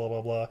steps up, blah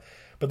blah blah.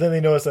 But then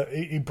they notice that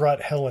he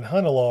brought Helen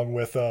Hunt along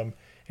with him.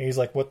 And he's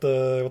like, what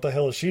the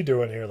hell is she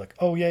doing here? Like,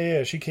 oh,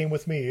 yeah, she came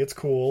with me. It's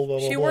cool. Blah,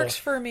 blah, she works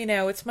for me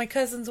now. It's my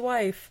cousin's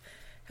wife.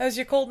 How's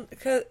your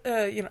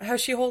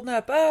how's she holding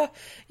up? I'm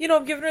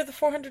giving her the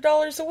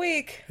 $400 a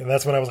week. And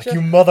that's when I was like,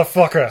 you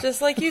motherfucker.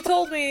 Just like you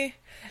told me.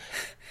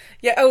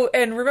 Yeah, oh,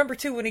 and remember,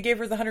 too, when he gave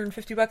her the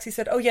 $150, he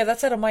said, oh, yeah,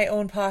 that's out of my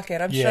own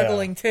pocket. I'm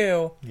struggling,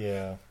 too.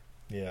 Yeah,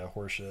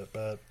 horseshit,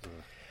 but...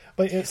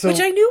 Which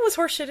I knew was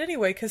horseshit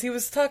anyway, because he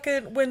was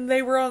talking when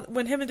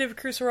him and David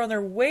Cruz were on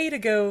their way to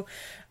go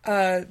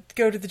to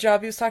the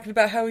job. He was talking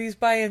about how he's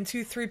buying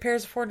 2-3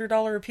 pairs of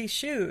 $400 a piece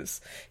shoes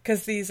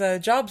because these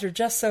jobs are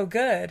just so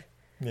good.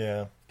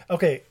 Yeah.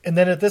 Okay, and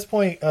then at this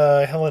point,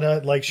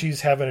 Helena, like, she's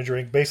having a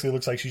drink. Basically,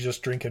 looks like she's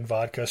just drinking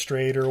vodka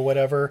straight or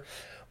whatever.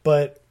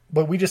 But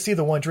we just see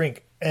the one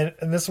drink, and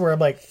this is where I'm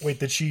like,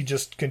 wait, did she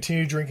just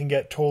continue drinking,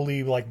 get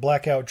totally like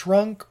blackout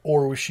drunk,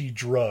 or was she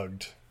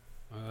drugged?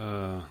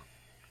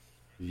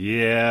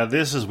 Yeah,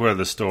 this is where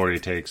the story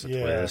takes a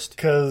twist.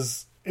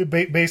 Because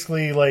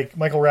basically, like,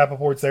 Michael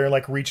Rappaport's there,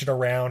 like, reaching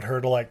around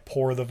her to, like,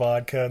 pour the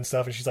vodka and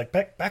stuff, and she's like,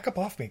 back up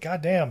off me,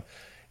 goddamn.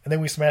 And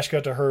then we smash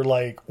cut to her,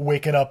 like,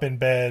 waking up in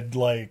bed,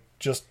 like,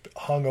 just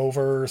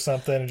hungover or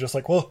something, and just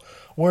like, well,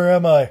 where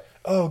am I?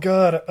 Oh,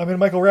 God, I'm in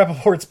Michael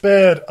Rappaport's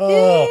bed.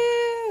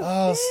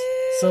 So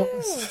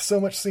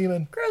much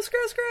semen. Gross.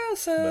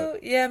 So,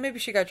 yeah, maybe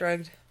she got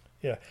drugged.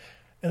 Yeah.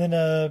 And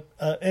then,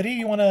 Eddie,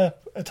 you want to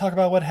talk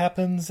about what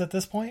happens at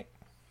this point?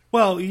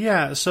 Well,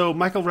 yeah. So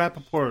Michael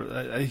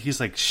Rappaport, he's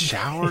like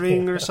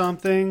showering or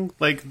something.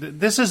 Like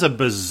this is a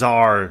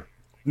bizarre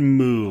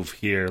move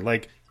here.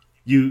 Like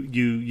you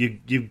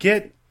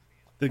get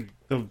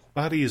the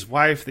buddy's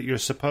wife that you're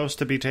supposed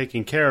to be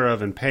taking care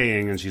of and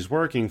paying, and she's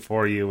working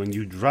for you, and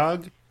you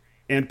drug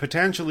and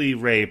potentially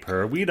rape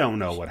her. We don't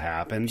know what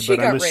happened,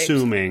 but I'm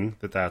assuming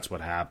that that's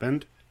what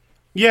happened.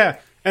 Yeah,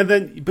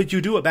 but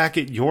you do it back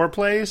at your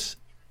place.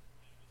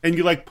 And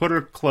you, like, put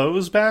her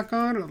clothes back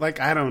on? Like,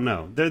 I don't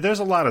know. There's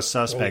a lot of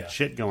suspect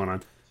shit going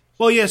on.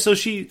 Well, yeah, so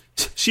she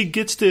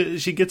gets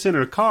in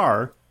her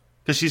car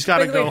because she's got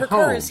to go home,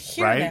 car is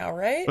here now,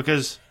 right?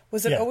 Because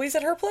was it always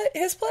at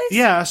his place?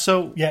 Yeah,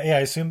 so yeah.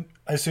 I assume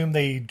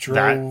they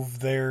drove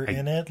there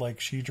in it. Like,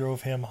 she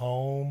drove him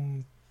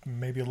home,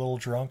 maybe a little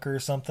drunk or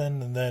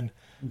something, and then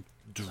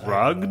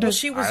drugged. Well,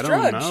 she was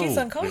drugged. She's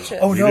unconscious.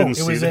 Oh no,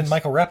 it was in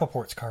Michael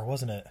Rappaport's car,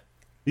 wasn't it?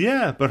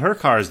 Yeah, but her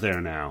car's there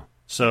now.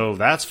 So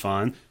that's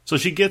fun. So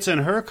she gets in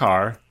her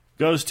car,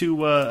 goes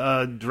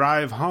to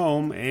drive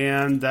home,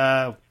 and,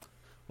 well,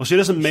 Well, she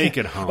doesn't make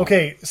it home.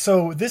 Okay,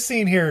 so this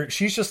scene here,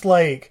 she's just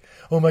like,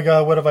 oh my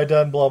god, what have I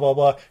done, blah, blah,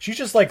 blah. She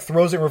just like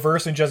throws it in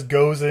reverse and just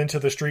goes into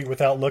the street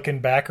without looking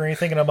back or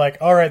anything. And I'm like,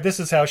 all right, this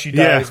is how she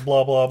dies,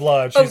 blah, blah,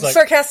 blah. And she's like,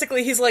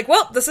 sarcastically, he's like,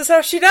 well, this is how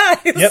she dies.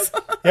 Yep.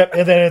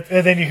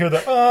 And then you hear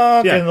the,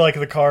 and like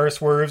the car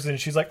swerves and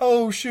she's like,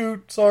 oh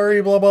shoot,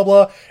 sorry, blah, blah,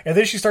 blah. And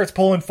then she starts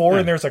pulling forward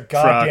and there's a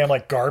goddamn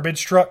like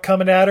garbage truck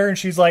coming at her. And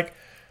she's like,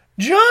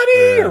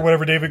 Johnny, or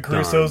whatever David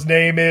Caruso's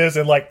name is,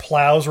 and like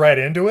plows right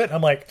into it.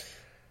 I'm like,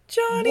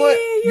 Johnny,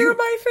 you're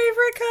my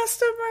favorite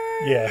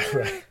customer. Yeah,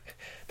 right.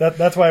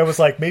 That's why I was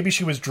like, maybe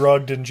she was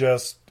drugged and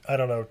just, I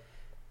don't know,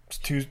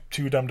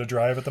 too dumb to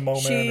drive at the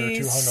moment, or too hungover.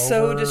 She's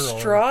so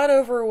distraught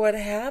over what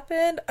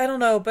happened. I don't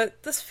know,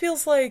 but this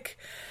feels like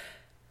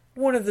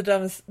one of the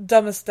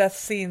dumbest death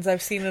scenes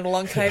I've seen in a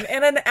long time,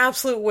 and an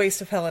absolute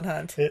waste of Helen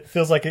Hunt. It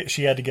feels like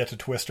she had to get to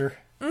Twister.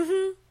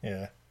 Mm-hmm.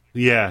 Yeah.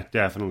 Yeah,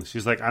 definitely.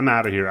 She's like, I'm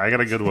out of here. I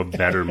gotta go to a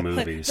better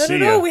movie.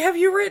 No, we have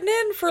you written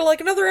in for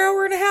like another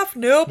hour and a half.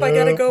 Nope. I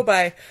gotta go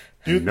by.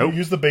 Dude,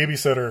 use the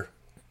babysitter.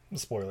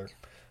 Spoiler.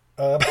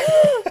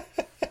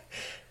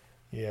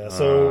 Yeah,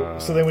 so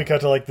then we cut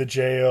to like the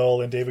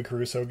jail, and David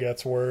Caruso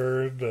gets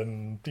word,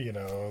 and we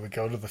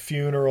go to the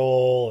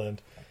funeral,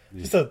 and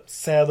just a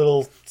sad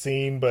little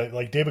scene. But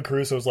like David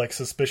Caruso's like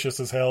suspicious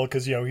as hell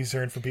because he's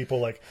hearing from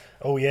people like,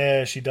 oh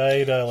yeah, she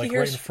died right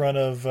in front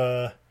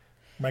of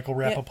Michael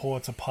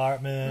Rappaport's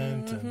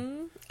apartment,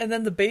 and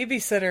then the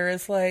babysitter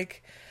is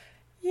like,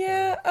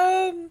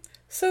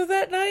 so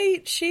that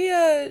night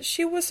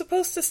she was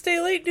supposed to stay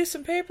late and do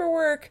some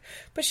paperwork,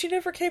 but she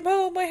never came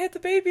home. I had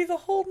the baby the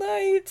whole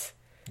night.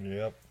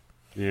 Yep.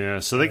 Yeah,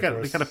 so they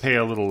got to pay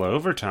a little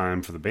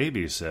overtime for the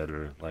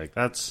babysitter. Like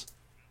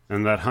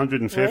and that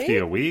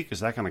 $150 a week, is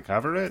that going to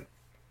cover it?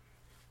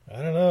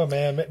 I don't know,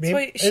 man.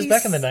 Maybe it was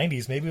back in the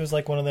 90s. Maybe it was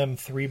like one of them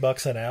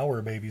 $3 an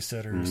hour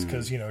babysitters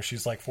because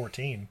she's like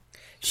 14.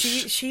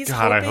 She's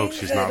God, I hope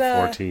she's not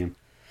 14.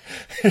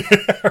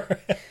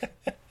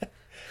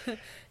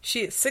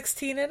 She is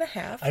 16 and a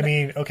half. I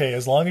mean, okay,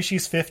 as long as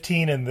she's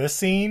 15 in this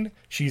scene,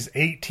 she's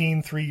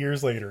 18 3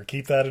 years later.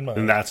 Keep that in mind.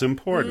 And that's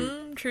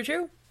important.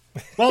 True.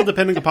 Well,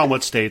 depending upon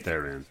what state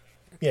they're in.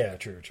 Yeah,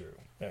 true.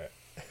 All right.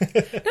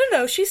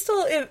 No, she's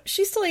still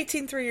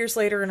 18 3 years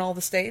later in all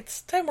the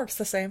states. Time works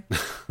the same.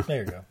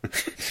 There you go.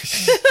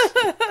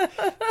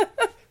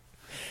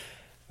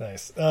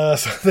 Nice.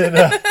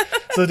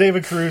 So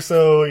David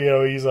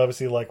Caruso, he's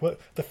obviously like, what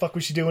the fuck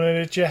was she doing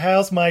at your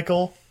house,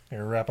 Michael?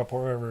 Or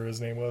Rappaport, whatever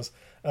his name was.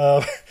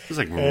 It's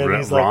like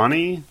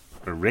Ronnie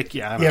or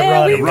Ricky. I don't know.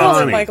 Ronnie. We can call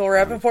him Michael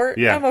Rappaport.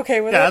 Yeah. I'm okay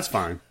with it. Yeah, that's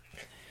fine.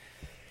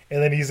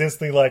 And then he's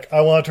instantly like,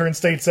 I want to turn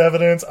state's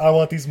evidence. I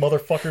want these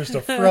motherfuckers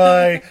to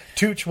fry.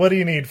 Tooch, what do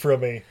you need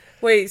from me?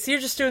 Wait, so you're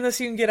just doing this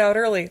so you can get out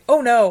early?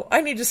 Oh no,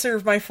 I need to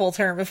serve my full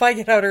term. If I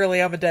get out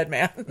early, I'm a dead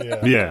man.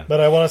 Yeah. But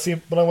I want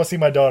to see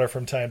my daughter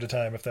from time to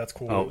time, if that's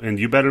cool. Oh, and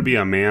you better be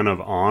a man of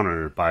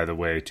honor, by the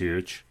way,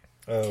 Tooch.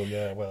 Oh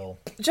yeah, well.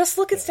 Just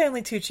look at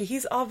Stanley Tucci.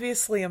 He's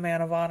obviously a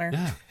man of honor.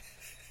 Yeah.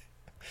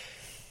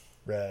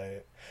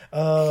 Right.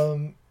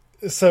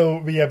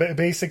 So yeah,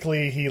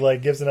 basically he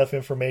like gives enough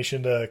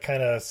information to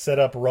kind of set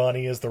up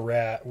Ronnie as the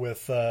rat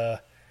with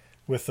the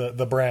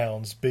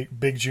Browns,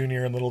 Big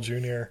Junior and Little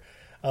Junior.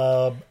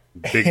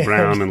 Big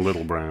Brown and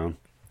Little Brown.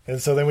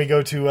 And so then we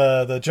go to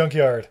the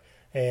junkyard,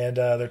 and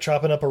they're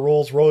chopping up a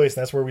Rolls Royce,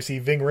 and that's where we see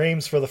Ving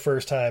Rhames for the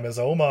first time as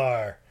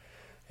Omar.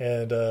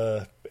 And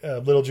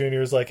Little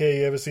Junior's like, hey,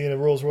 you ever seen a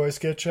Rolls Royce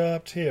get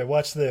chopped? Here,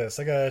 watch this.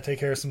 I gotta take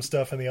care of some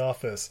stuff in the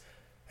office.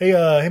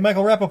 Hey,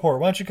 Michael Rappaport,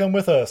 why don't you come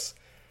with us?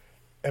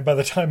 And by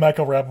the time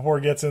Michael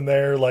Rappaport gets in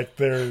there, like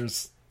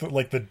there's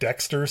like the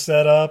Dexter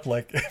setup,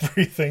 like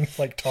everything's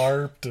like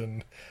tarped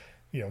and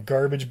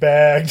garbage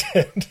bagged.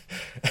 And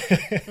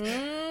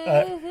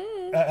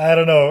I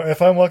don't know,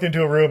 if I'm walking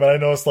into a room and I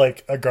notice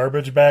like a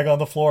garbage bag on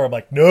the floor, I'm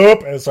like,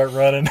 nope, and start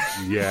running.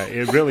 Yeah,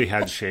 it really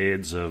had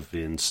shades of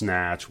in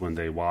Snatch when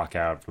they walk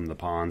out from the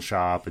pawn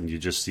shop and you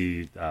just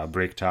see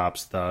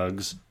Bricktop's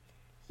thugs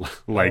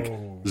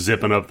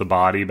zipping up the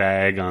body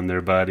bag on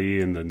their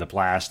buddy and then the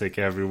plastic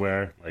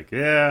everywhere. Like,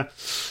 yeah.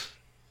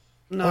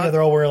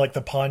 They're all wearing like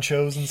the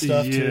ponchos and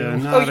stuff too. Yeah,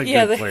 not a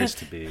good place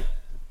to be.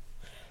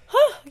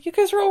 Huh, you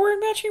guys are all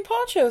wearing matching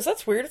ponchos.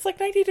 That's weird. It's like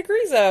 90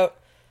 degrees out.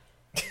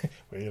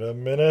 Wait a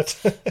minute.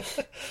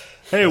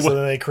 Hey,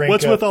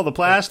 what's with all the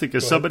plastic?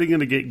 Is somebody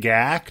going to get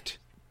gacked?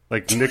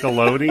 Like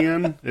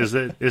Nickelodeon? Is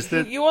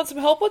that? You want some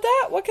help with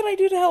that? What can I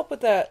do to help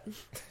with that?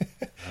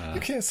 You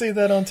can't say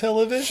that on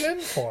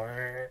television.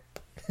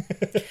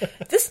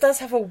 This does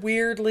have a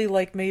weirdly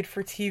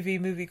made-for-TV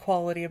movie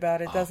quality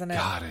about it, doesn't it?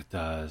 God, it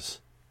does.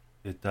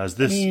 It does.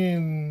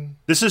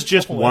 This is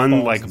just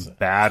one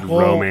bad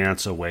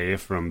romance away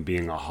from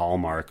being a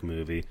Hallmark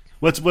movie.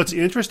 What's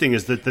interesting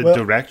is that the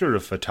director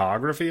of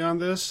photography on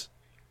this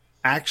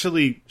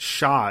actually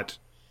shot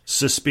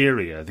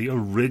Suspiria, the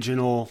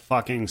original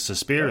fucking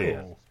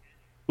Suspiria,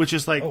 which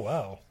is like, oh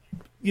wow,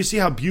 you see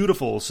how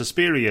beautiful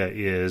Suspiria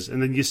is,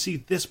 and then you see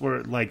this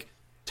where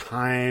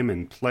time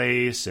and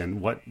place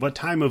and what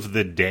time of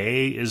the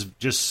day is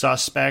just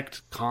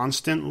suspect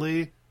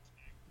constantly.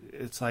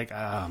 it's like,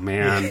 oh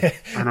man,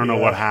 I don't know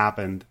what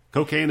happened.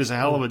 Cocaine is a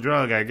hell of a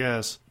drug, I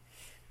guess.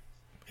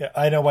 Yeah,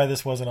 I know why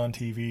this wasn't on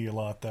TV a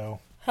lot, though.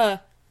 Huh.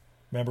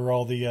 Remember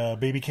all the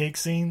baby cake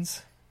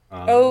scenes?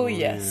 Oh,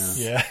 yes.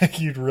 Yeah,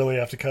 you'd really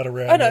have to cut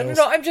around. Oh,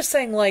 no, I'm just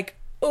saying, like,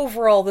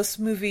 overall, this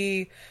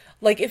movie,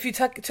 like, if you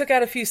took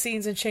out a few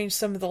scenes and changed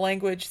some of the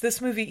language,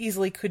 this movie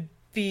easily could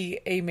be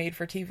a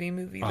made-for-TV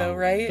movie, though,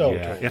 right? Oh,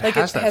 yeah. Like,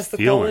 it has the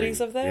qualities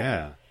of that?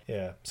 Yeah.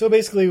 Yeah. So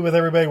basically, with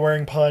everybody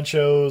wearing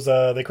ponchos,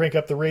 they crank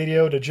up the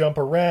radio to jump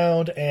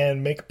around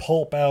and make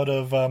pulp out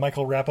of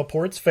Michael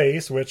Rappaport's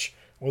face, which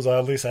was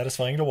oddly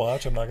satisfying to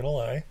watch, I'm not going to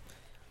lie.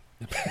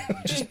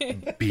 Just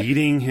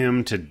beating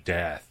him to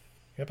death.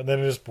 Yep, and then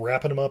just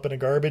wrapping him up in a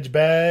garbage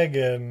bag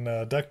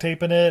and duct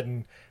taping it,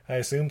 and I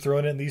assume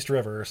throwing it in the East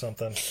River or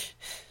something.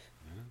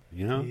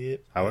 You know,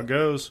 Yep. how it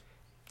goes.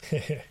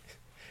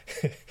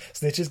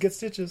 Snitches get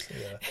stitches.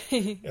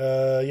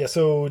 Yeah.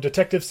 So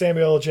Detective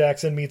Samuel L.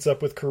 Jackson meets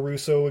up with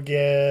Caruso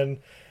again.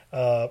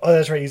 Oh,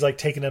 that's right. He's like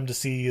taking him to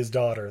see his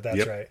daughter.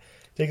 That's right.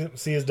 Taking him to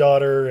see his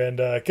daughter and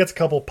gets a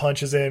couple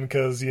punches in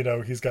because, you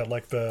know, he's got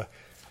like the...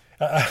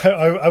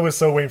 I was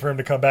so waiting for him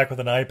to come back with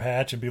an eye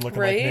patch and be looking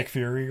like Nick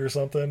Fury or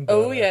something. But,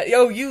 oh, yeah.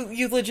 Oh,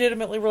 you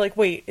legitimately were like,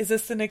 wait, is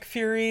this the Nick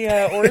Fury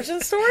origin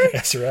story?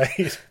 That's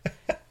right.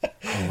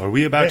 Are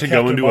we about to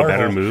go into a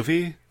better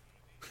movie?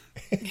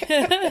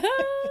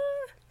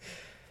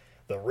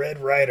 The Red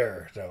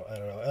Rider. No, I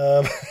don't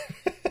know.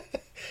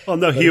 Well,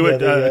 no, he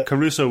would.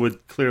 Caruso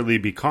would clearly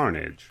be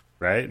Carnage,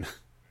 right?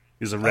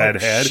 He's a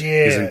redhead.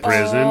 He's in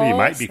prison. He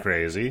might be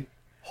crazy.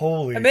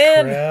 Holy I'm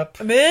in. crap.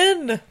 I'm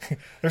in.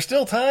 There's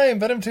still time.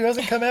 Venom 2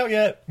 hasn't come out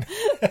yet.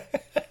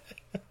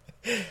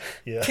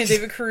 Yeah. Can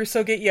David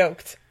Caruso get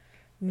yoked?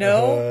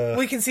 No.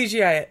 We can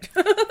CGI it.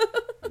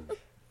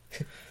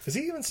 Is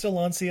he even still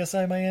on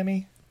CSI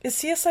Miami? Is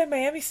CSI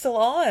Miami still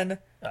on?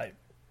 I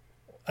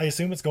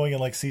assume it's going in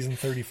like season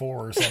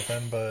 34 or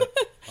something, but...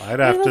 I'd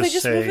have to they say...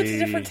 just move it to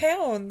different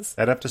towns.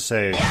 I'd have to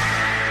say...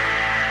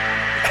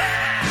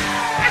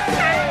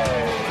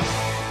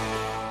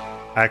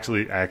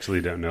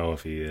 Actually don't know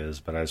if he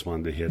is, but I just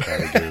wanted to hit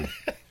that again.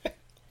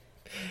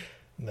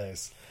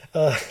 Nice.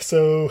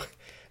 So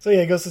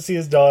yeah, he goes to see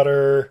his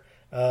daughter,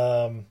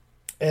 and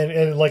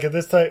like at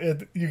this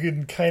time, you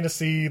can kind of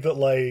see that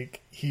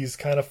like he's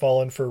kind of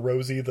fallen for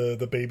Rosie, the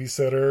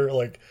babysitter.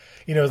 Like,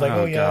 you know, it's like,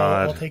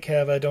 I'll take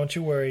care of her, don't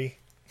you worry.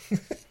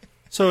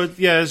 So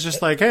it's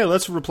just like, hey,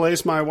 let's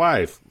replace my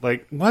wife.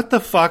 Like, what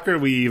the fuck are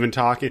we even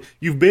talking?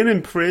 You've been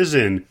in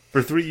prison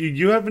for 3.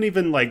 You haven't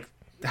even like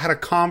had a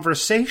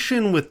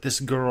conversation with this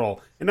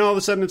girl, and all of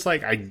a sudden it's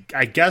like,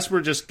 I guess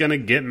we're just gonna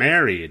get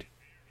married.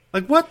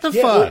 Like, what the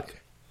fuck?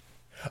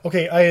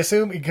 Okay, I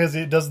assume because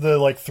it does the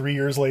like 3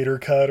 years later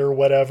cut or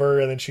whatever,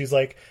 and then she's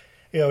like,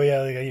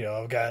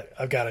 I've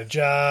got a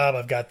job,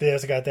 I've got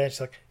this, I got that.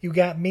 She's like, you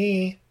got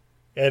me,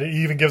 and it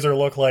even gives her a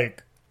look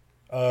like,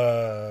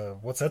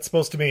 what's that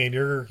supposed to mean?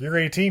 You're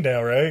 18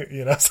 now, right?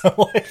 You know, so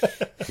like,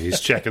 he's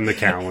checking the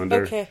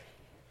calendar. Okay.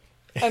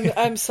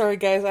 I'm sorry,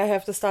 guys. I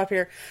have to stop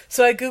here.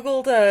 So I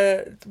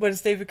googled what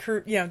is David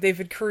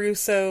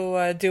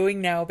Caruso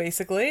doing now,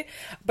 basically.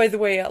 By the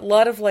way, a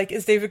lot of like,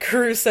 is David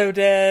Caruso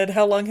dead?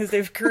 How long has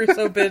David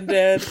Caruso been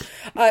dead?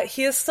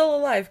 He is still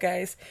alive,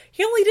 guys.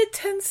 He only did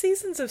 10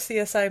 seasons of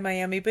CSI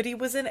Miami, but he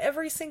was in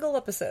every single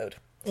episode.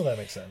 Well, that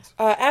makes sense.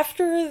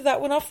 After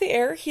that went off the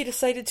air, he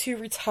decided to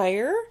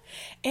retire,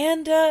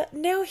 and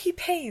now he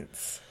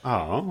paints.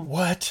 Oh,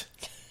 what?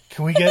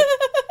 Can we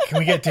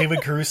get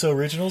David Caruso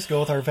originals?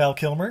 Go with our Val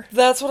Kilmer?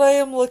 That's what I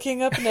am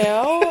looking up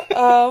now.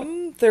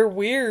 They're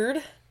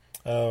weird.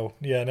 Oh,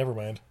 yeah, never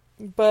mind.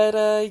 But,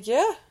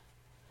 yeah.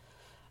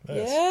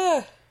 Nice.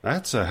 Yeah.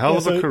 That's a hell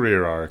of a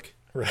career arc.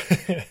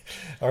 Right.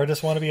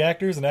 Artists want to be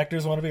actors, and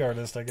actors want to be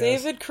artists, I guess.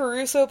 David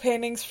Caruso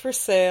paintings for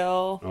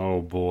sale. Oh,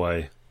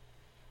 boy.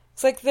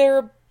 It's like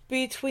they're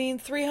between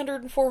 $300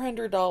 and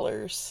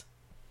 $400.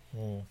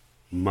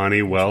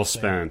 Money well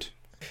spent.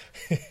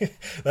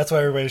 That's why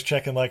everybody's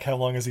checking like how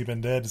long has he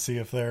been dead to see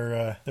if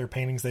their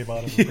paintings they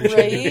bought him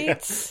appreciated.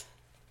 Right?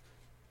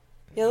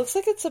 Yeah, it looks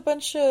like it's a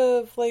bunch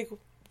of like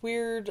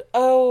weird.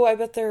 Oh, I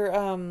bet they're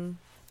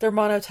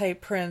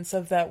monotype prints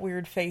of that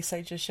weird face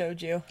I just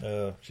showed you.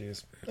 Oh,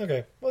 jeez.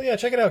 Okay. Well, yeah,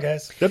 check it out,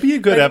 guys. That'd be a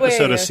good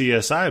episode of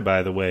CSI,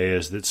 by the way,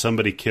 is that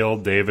somebody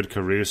killed David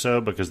Caruso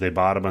because they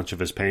bought a bunch of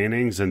his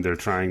paintings and they're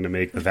trying to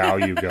make the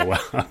value go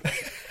up.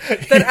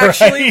 That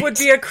actually would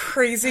be a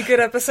crazy good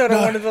episode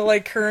on one of the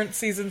like current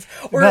seasons.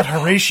 Or not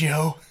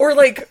Horatio. Or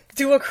like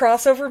do a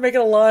crossover, make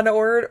it a Law and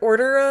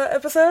Order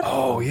episode.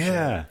 Oh,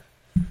 yeah.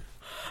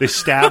 They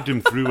stabbed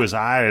him through his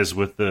eyes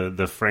with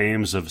the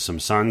frames of some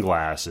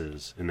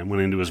sunglasses, and it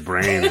went into his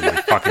brain and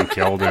they fucking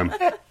killed him.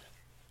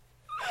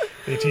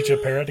 They teach a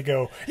parent to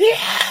go, yeah!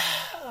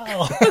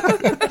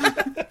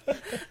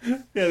 Yeah,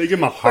 they give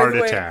him a heart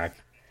attack.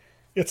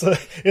 It's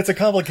a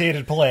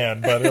complicated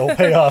plan, but it'll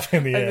pay off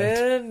in the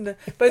end. And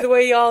by the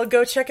way, y'all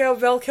go check out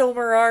Val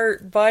Kilmer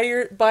art.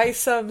 Buy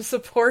some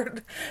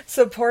support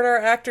our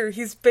actor.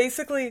 He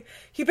basically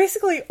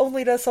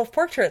only does self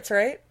portraits,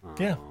 right?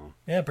 Yeah.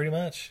 Yeah, pretty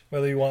much.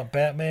 Whether you want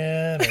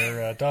Batman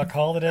or Doc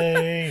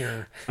Holliday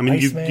or I mean,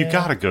 Iceman. you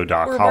gotta go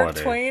Doc or Holliday.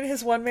 Mark Twain,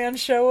 his one-man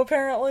show,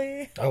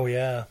 apparently. Oh,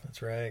 yeah,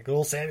 that's right. Good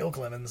old Samuel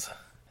Clemens.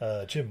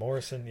 Jim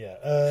Morrison,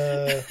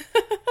 yeah.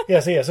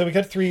 So we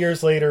cut 3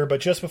 years later, but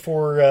just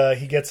before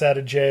he gets out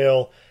of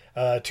jail,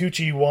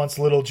 Tucci wants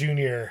Little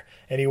Junior,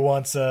 and he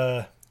wants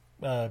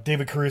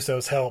David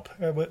Caruso's help.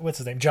 What's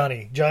his name?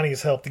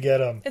 Johnny's help to get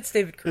him. It's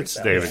David Caruso.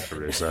 It's David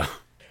Caruso.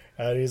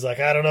 And he's like,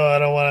 I don't know, I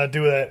don't want to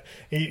do that.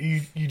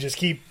 You just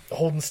keep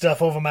holding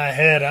stuff over my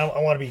head. I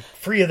want to be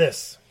free of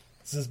this.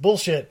 This is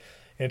bullshit.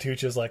 And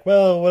Tucci's like,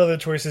 well, what other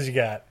choices you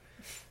got?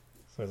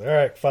 So he's like, all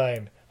right,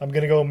 fine. I'm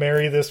going to go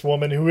marry this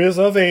woman who is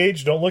of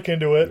age. Don't look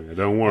into it. Yeah,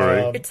 don't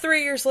worry. It's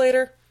 3 years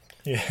later.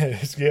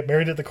 Yeah, get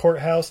married at the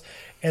courthouse.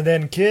 And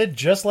then kid,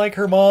 just like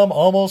her mom,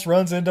 almost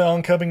runs into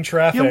oncoming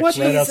traffic what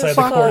right outside the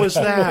fuck courthouse. was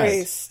that?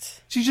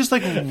 Christ. She just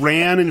like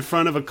ran in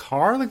front of a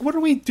car? Like, what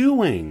are we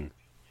doing?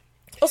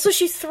 Also,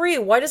 she's 3.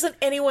 Why doesn't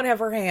anyone have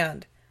her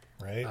hand?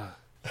 Right?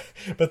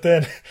 But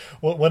then,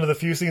 one of the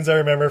few scenes I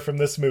remember from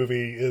this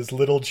movie is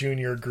Little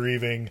Junior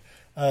grieving.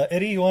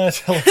 Eddie, you want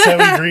to tell us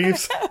how he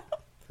grieves?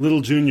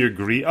 Little Junior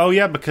grieve. Oh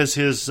yeah, because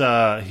his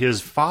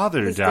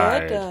father His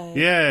died. dad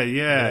died.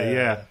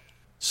 Yeah.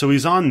 So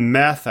he's on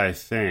meth, I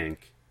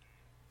think.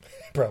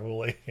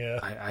 Probably, yeah.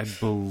 I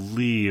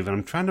believe, and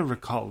I'm trying to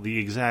recall the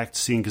exact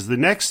scene, because the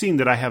next scene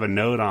that I have a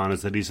note on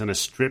is that he's in a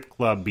strip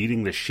club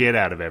beating the shit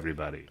out of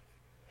everybody.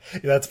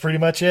 Yeah, that's pretty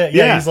much it.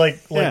 Yeah,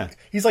 Yeah.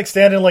 he's like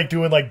standing like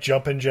doing like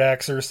jumping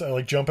jacks or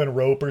like jumping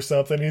rope or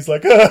something. He's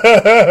like, my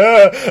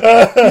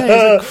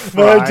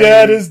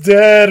dad is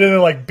dead, and then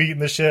like beating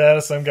the shit out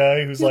of some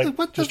guy who's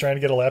just trying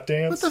to get a lap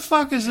dance. What the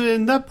fuck is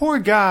in that poor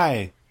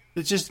guy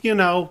that just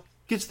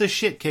gets the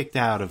shit kicked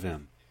out of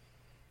him?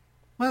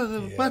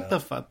 What the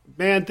fuck,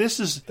 man? This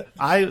is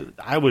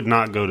I would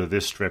not go to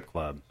this strip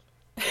club.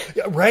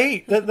 Yeah,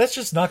 right? That's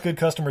just not good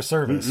customer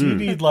service. You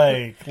need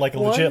like a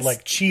legit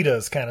like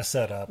Cheetah's kind of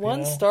setup.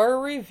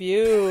 1-star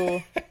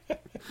review.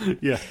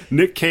 Yeah,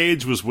 Nick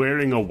Cage was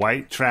wearing a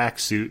white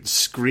tracksuit,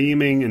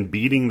 screaming and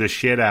beating the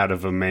shit out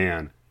of a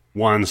man.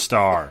 1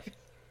 star.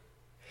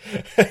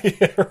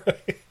 Yeah,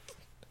 right.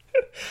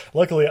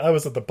 Luckily, I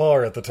was at the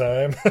bar at the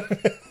time.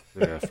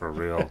 Yeah, for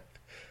real.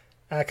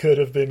 I could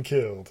have been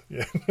killed.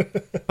 Yeah.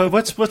 But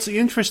what's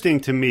interesting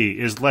to me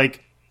is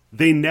like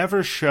they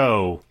never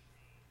show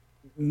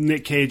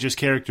Nick Cage's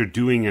character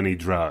doing any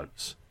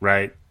drugs,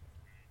 right?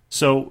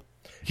 So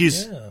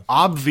he's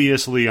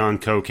obviously on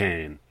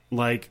cocaine,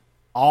 like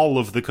all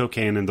of the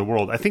cocaine in the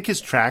world. I think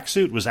his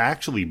tracksuit was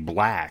actually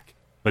black,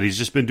 but he's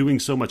just been doing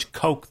so much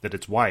coke that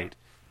it's white.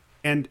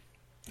 And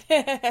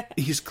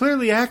he's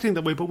clearly acting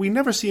that way, but we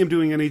never see him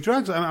doing any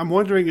drugs. I'm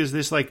wondering, is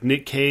this like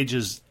Nick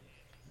Cage's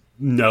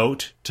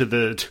note to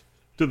the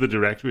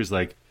director? He's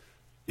like,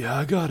 yeah,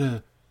 I'm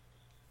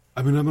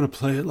going to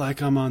play it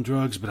like I'm on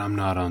drugs, but I'm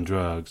not on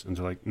drugs. And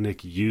they're like,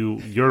 Nick,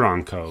 you're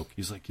on coke.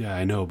 He's like, yeah,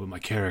 I know, but my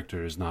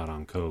character is not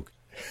on coke.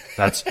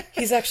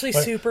 He's actually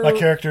super... My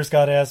character's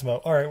got asthma.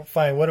 All right,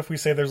 fine. What if we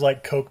say there's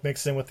like coke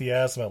mixed in with the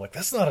asthma? Like,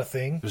 that's not a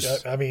thing.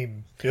 I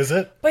mean, is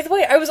it? By the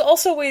way, I was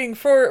also waiting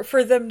for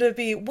them to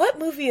be... What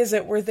movie is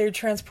it where they're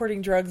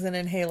transporting drugs in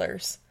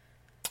inhalers?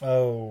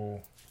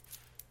 Oh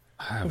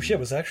shit,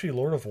 was it actually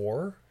Lord of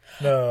War?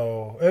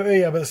 No.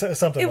 Yeah, but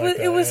something like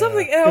that. It was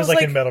something... It was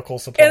like in medical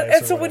supplies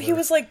And so or when he whatever.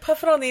 was like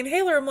puffing on the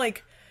inhaler, I'm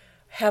like,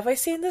 have I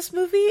seen this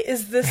movie?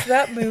 Is this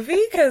that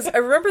movie? Because I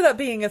remember that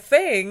being a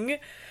thing.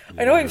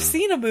 I know I've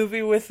seen a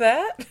movie with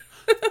that.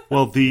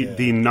 Well,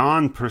 the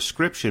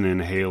non-prescription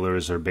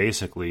inhalers are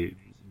basically,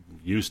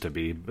 used to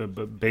be,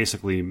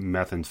 basically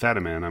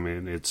methamphetamine. I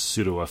mean, it's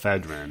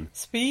pseudoephedrine.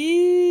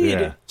 Speed.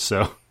 Yeah,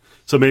 so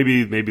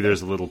maybe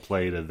there's a little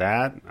play to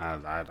that. I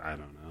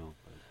don't know.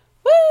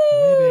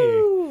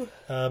 Woo!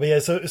 But yeah,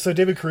 so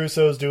David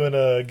Caruso's doing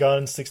a Gone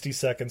in 60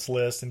 Seconds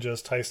list and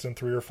just heisting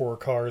 3 or 4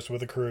 cars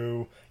with a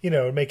crew,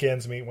 make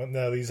ends meet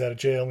now that he's out of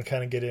jail and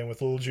kind of get in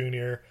with Little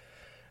Junior.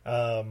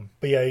 But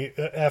yeah,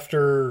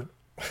 after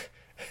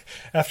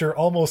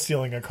almost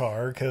stealing a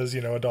car, because,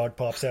 a dog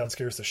pops out and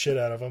scares the shit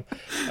out of him,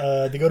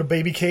 they go to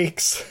Baby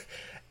Cakes,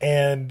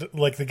 and,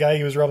 like, the guy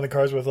he was robbing the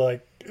cars with,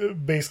 like,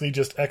 basically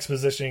just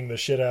expositioning the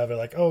shit out of it.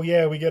 Like, oh,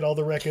 yeah, we get all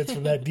the records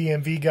from that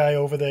DMV guy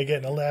over there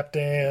getting a lap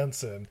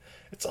dance, and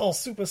it's all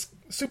super,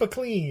 super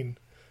clean.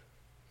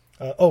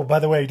 By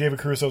the way, David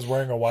Caruso's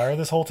wearing a wire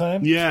this whole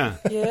time? Yeah.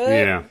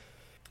 Yeah.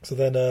 So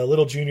then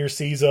Little Junior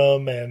sees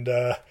him, and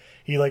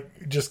he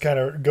like just kind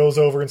of goes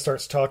over and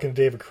starts talking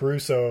to David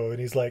Caruso,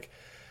 and he's like,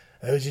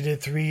 I heard you did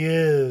 3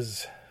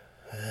 years.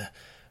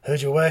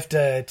 Heard your wife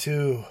died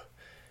too.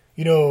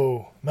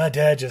 My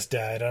dad just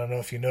died. I don't know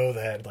if you know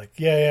that. Like,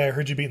 yeah, I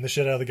heard you beating the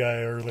shit out of the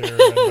guy earlier.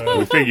 And,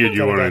 we figured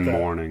you were in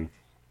mourning.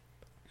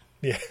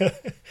 Yeah.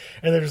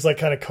 And they're just like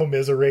kind of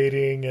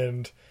commiserating,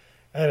 and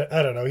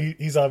I don't know.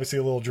 He's obviously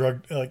a little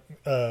drugged, like,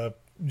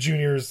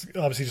 Junior's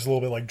obviously just a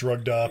little bit like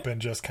drugged up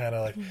and just kind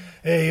of like,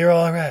 hey, you're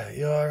all right,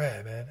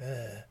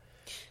 man.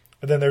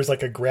 And then there's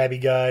like a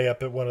grabby guy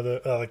up at one of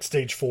the like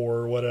stage 4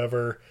 or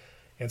whatever,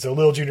 and so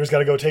Little Junior's got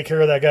to go take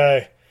care of that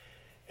guy,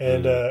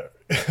 And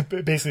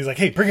basically he's like,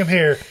 hey, bring him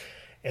here.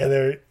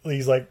 And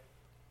he's like,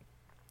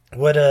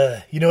 what,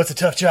 it's a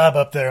tough job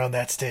up there on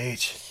that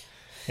stage.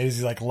 And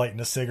he's like lighting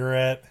a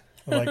cigarette,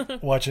 and,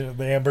 like watching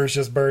the embers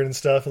just burn and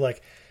stuff. And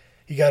like,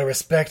 you got to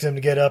respect him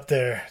to get up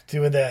there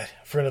doing that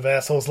in front of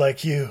assholes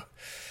like you.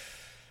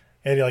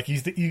 And you're like,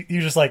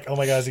 you're just like, oh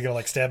my God, is he going to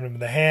like stab him in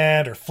the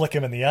hand or flick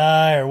him in the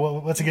eye?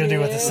 Or what's he going to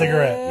do with the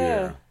cigarette?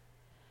 Yeah.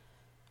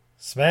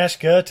 Smash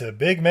cut to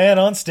big man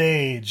on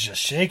stage, just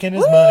shaking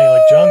his money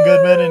like John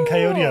Goodman and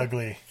Coyote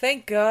Ugly.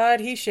 Thank God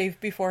he shaved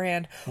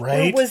beforehand.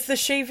 Right? Or was the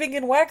shaving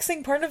and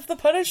waxing part of the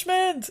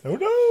punishment? Oh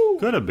no!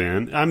 Could have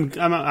been.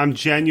 I'm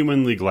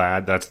genuinely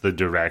glad that's the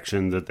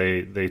direction that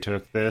they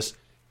took this.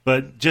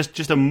 But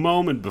just a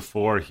moment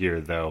before here,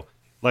 though,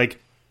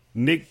 like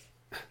Nick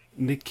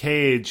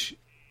Cage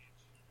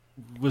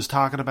was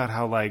talking about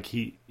how like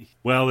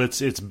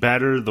it's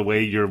better the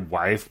way your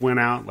wife went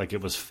out, like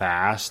it was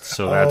fast,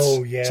 so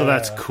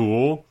that's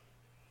cool.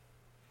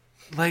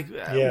 Like,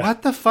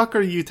 what the fuck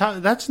are you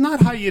talking? That's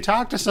not how you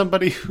talk to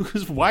somebody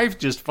whose wife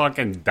just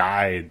fucking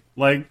died.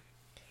 Like,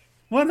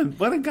 what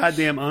a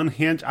goddamn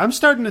unhinged. I'm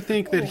starting to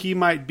think that he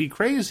might be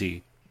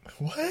crazy.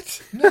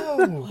 What?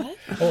 No. What?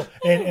 Oh,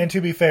 and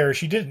to be fair,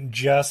 she didn't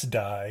just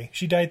die.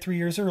 She died 3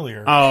 years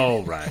earlier.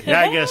 Oh, right.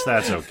 Yeah, I guess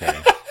that's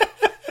okay.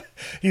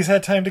 He's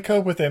had time to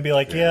cope with it and be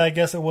like, I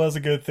guess it was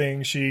a good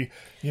thing she,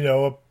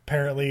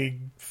 apparently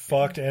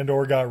fucked and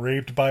or got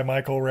raped by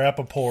Michael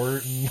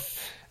Rappaport and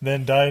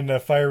then died in a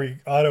fiery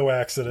auto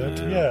accident.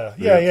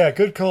 Yeah.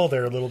 Good call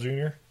there, Little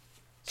Junior.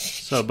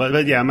 So,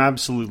 but yeah, I'm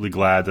absolutely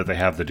glad that they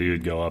have the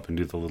dude go up and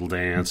do the little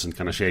dance and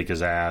kind of shake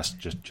his ass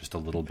just a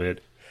little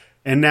bit.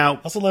 And now, I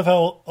also love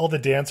how all the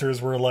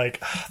dancers were like,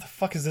 the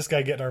fuck is this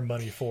guy getting our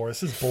money for?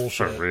 This is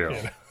bullshit. For real.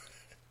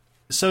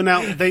 So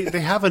now they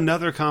have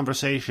another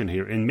conversation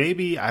here, and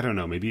maybe, I don't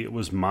know, maybe it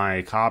was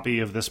my copy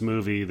of this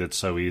movie that's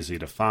so easy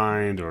to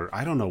find, or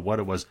I don't know what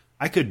it was.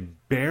 I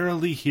could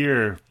barely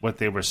hear what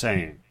they were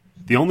saying.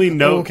 The only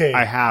note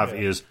I have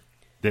is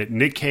that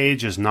Nick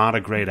Cage is not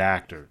a great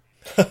actor.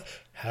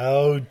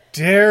 How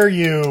dare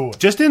you?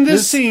 Just in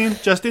this scene.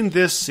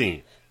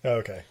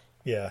 Okay,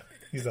 yeah.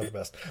 He's not the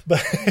best.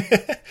 But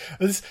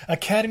this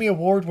Academy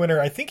Award winner,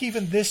 I think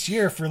even this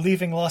year, for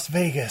Leaving Las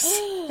Vegas.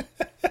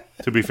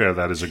 To be fair,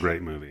 that is a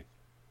great movie.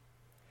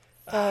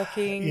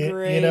 Fucking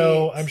great.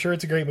 I'm sure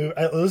it's a great movie.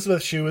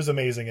 Elizabeth Shue is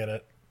amazing in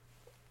it.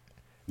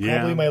 Yeah.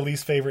 Probably my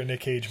least favorite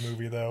Nick Cage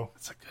movie, though.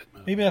 It's a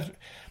good movie.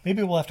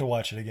 Maybe we'll have to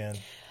watch it again.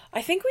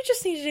 I think we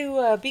just need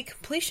to be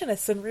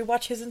completionists and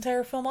rewatch his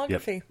entire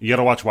filmography. Yep. You got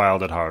to watch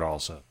Wild at Heart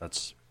also.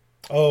 That's...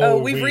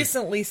 we've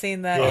recently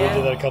seen that. Yeah, we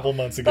did that a couple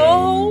months ago. The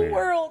whole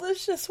world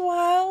is just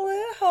wild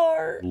at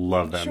heart.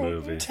 Love that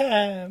movie.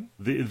 Time.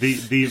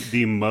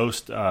 The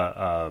most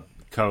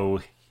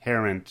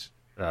coherent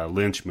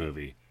Lynch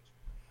movie,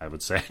 I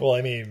would say. Well,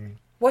 I mean,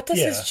 what does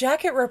his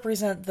jacket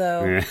represent,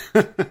 though?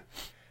 Yeah.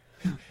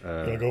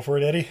 Gonna go for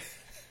it, Eddie?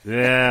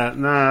 Yeah,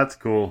 that's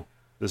cool.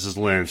 This is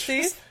Lynch.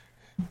 Steve?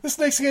 This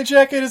snakeskin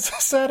jacket is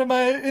a sign of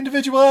my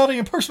individuality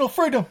and personal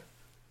freedom.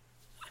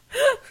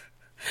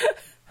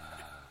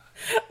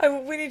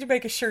 We need to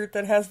make a shirt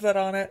that has that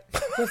on it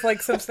with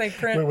like some snake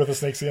print. With a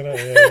snakeskin on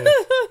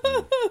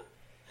it.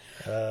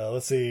 Yeah.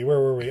 Let's see, where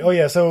were we? Oh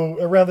yeah, so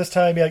around this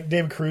time,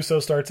 David Caruso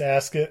starts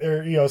asking,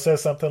 or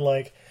says something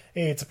like,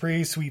 "Hey, it's a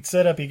pretty sweet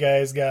setup you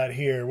guys got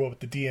here. What with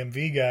the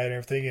DMV guy and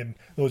everything?" And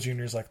Little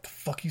Junior's like, "The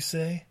fuck you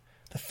say?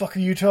 The fuck are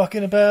you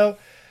talking about?"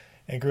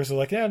 And Caruso's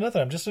like, "Yeah,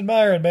 nothing. I'm just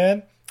admiring,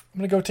 man. I'm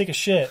gonna go take a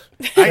shit."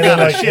 I got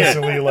a shit.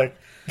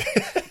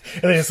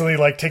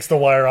 Instantly, takes the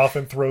wire off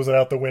and throws it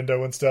out the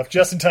window and stuff,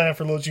 just in time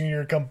for Little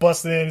Junior to come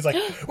busting in. He's like,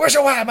 "Where's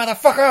your wire,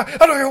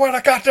 motherfucker? I don't hear where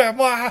I got that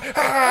wire."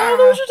 I don't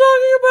know what you're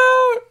talking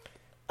about.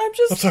 I'm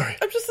sorry.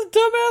 I'm just a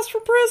dumbass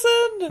from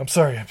prison. I'm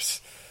sorry. I'm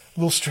just a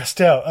little stressed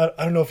out.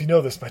 I don't know if you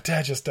know this. My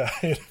dad just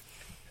died.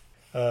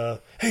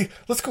 Hey,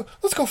 let's go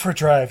for a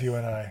drive, you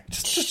and I.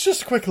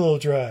 Just a quick little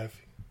drive.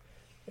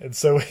 And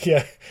so,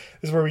 this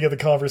is where we get the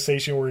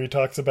conversation where he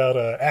talks about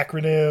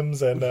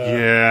acronyms and...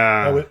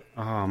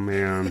 oh,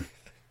 man.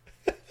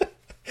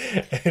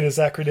 And his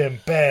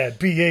acronym, BAD,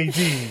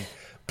 B-A-D,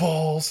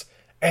 balls,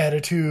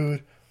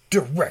 attitude,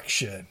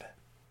 direction.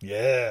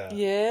 Yeah.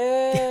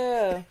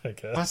 Yeah. I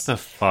guess. What the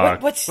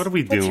fuck? What are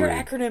we doing? What's your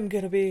acronym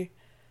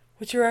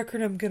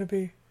gonna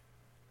be?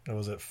 What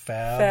was it,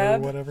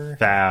 Fab or whatever?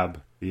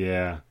 Fab,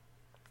 yeah.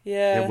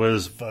 Yeah. It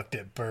was... Fucked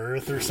at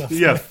birth or something?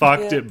 Yeah,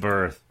 fucked at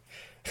birth.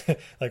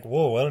 Like,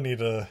 whoa, I don't need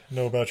to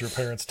know about your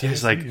parents' taste.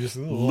 He's like,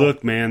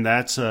 look, man,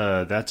 that's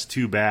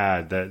too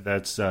bad.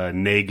 That's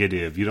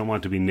negative. You don't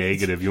want it to be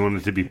negative. You want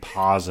it to be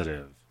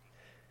positive.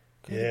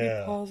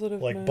 Yeah,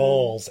 positive, like man.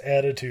 balls,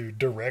 attitude,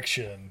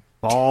 direction.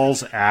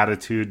 Balls,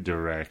 attitude,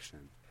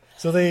 direction.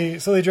 So they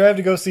drive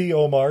to go see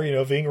Omar,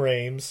 Ving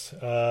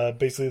Rhames.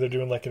 Basically, they're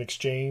doing like an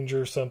exchange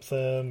or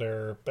something,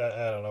 or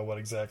I don't know what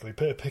exactly.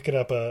 Picking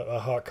up a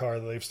hot car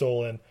that they've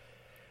stolen.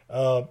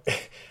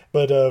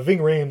 But Ving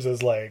Rhames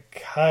is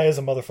like high as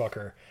a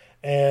motherfucker,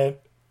 and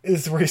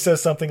is where he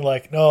says something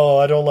like, "No,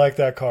 I don't like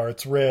that car.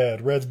 It's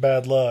red. Red's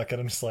bad luck."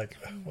 And I'm just like,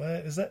 "What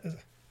is that?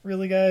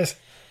 Really, guys?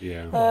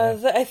 Yeah.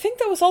 I think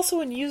that was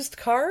also in Used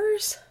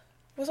Cars.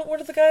 Didn't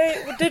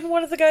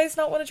one of the guys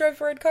not want to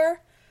drive a red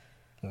car?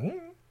 Well,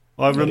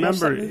 I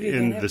remember movie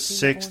in again, The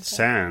Sixth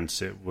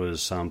Sense, it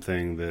was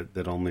something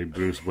that only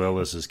Bruce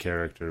Willis's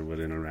character would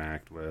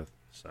interact with.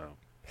 So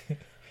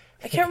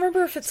I can't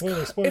remember if it's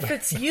Spoiler. if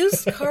it's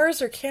Used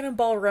Cars or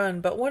Cannonball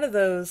Run, but one of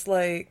those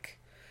like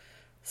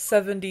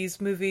 70s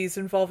movies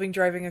involving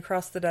driving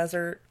across the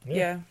desert.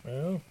 Yeah.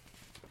 Well,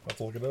 I'll have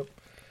to look it up.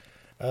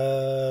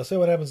 So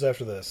what happens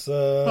after this?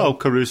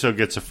 Caruso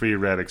gets a free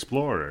Red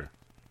Explorer.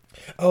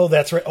 Oh,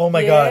 that's right. Oh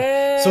my God.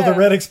 So the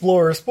Red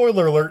Explorer,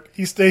 spoiler alert,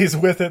 he stays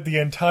with it the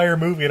entire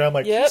movie, and I'm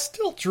like, he's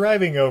still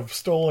driving a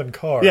stolen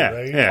car,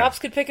 right? Yeah. Cops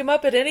could pick him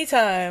up at any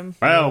time.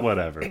 Well,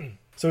 whatever.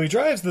 So he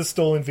drives this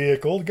stolen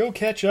vehicle to go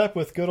catch up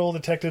with good old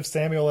Detective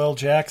Samuel L.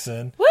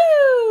 Jackson. Woo!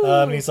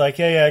 And he's like,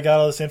 yeah, I got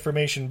all this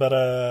information, but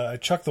I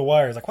chucked the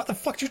wire. He's like, what the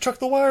fuck did you chuck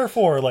the wire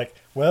for? Like,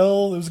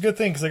 well, it was a good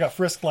thing because I got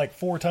frisked like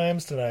 4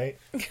 times tonight.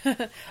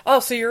 Oh,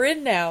 so you're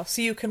in now,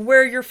 so you can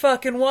wear your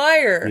fucking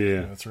wire.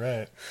 Yeah. That's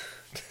right.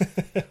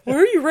 Why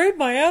are you raiding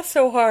my ass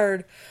so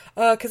hard?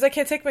 Because I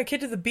can't take my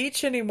kid to the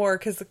beach anymore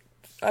because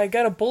I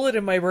got a bullet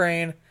in my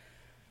brain.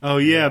 Oh,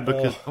 yeah,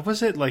 because what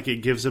was it? Like, it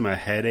gives him a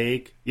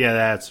headache?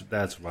 Yeah,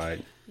 that's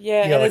right.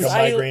 Yeah, and, like his, a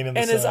migraine in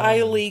the his sun.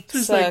 eye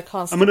leaks I'm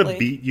constantly. going to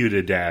beat you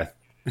to death.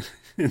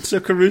 And so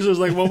Caruso's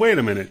like, well, wait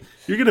a minute.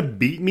 You're going to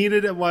beat me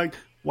to death? Like,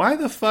 why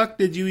the fuck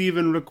did you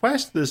even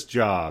request this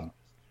job?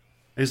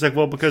 And he's like,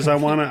 well, because I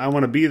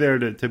want to be there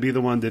to be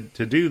the one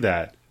to do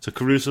that. So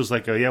Caruso's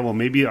like, oh, yeah, well,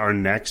 maybe our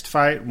next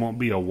fight won't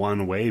be a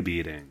one-way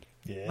beating.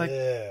 Yeah. Like,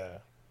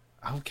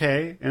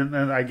 okay. And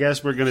then I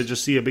guess we're going to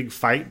just see a big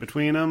fight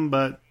between them,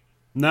 but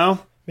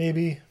no.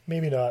 Maybe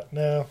not.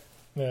 No.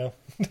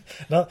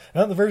 not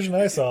the version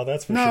I saw,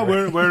 that's for sure.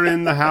 No, we're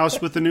in the house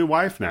with the new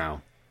wife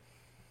now.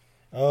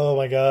 Oh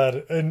my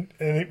God. And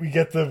we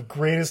get the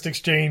greatest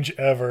exchange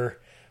ever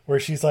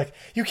where she's like,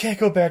 you can't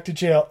go back to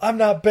jail. I'm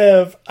not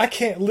Bev. I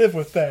can't live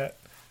with that.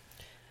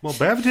 Well,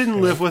 Bev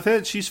didn't live with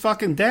it. She's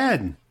fucking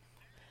dead.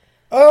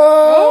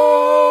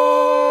 Oh!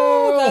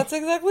 That's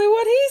exactly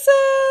what he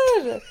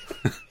said.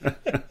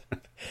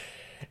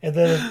 And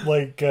then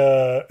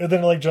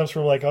it jumps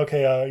from like,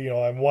 okay,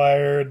 I'm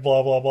wired,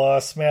 blah, blah, blah,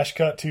 smash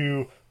cut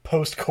to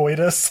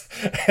post-coitus.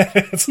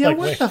 It's Yeah, like,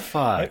 what the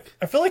fuck?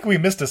 I feel like we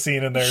missed a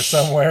scene in there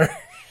somewhere.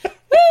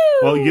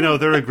 Well,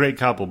 they're a great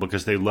couple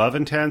because they love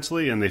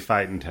intensely and they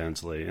fight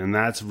intensely. And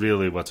that's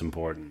really what's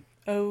important.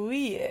 Oh,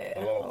 yeah.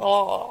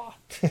 Oh.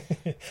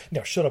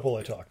 No, shut up while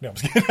I talk. No, I'm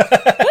just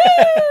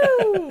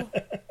kidding.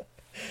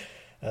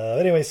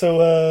 Anyway, so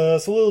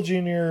Little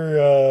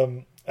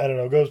Junior, I don't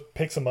know,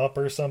 picks him up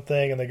or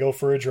something, and they go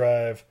for a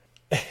drive.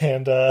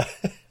 And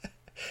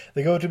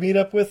they go to meet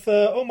up with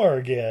Omar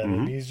again. Mm-hmm.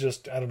 And he's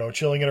just, I don't know,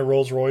 chilling in a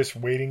Rolls Royce,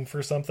 waiting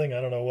for something.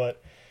 I don't know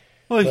what.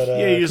 Well,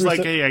 But, he's like,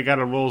 Caruso- hey, I got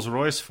a Rolls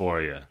Royce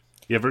for you.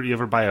 You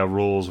ever buy a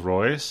Rolls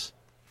Royce?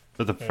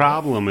 But the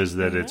problem is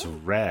that it's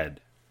red.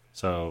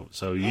 So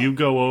you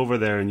go over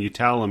there and you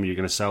tell them you're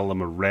going to sell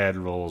them a red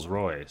Rolls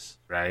Royce,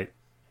 right?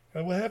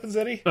 What happens,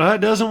 Eddie?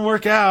 It doesn't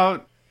work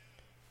out.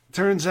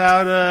 Turns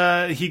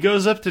out he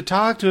goes up to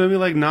talk to him.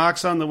 He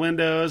knocks on the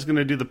window. Is going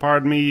to do the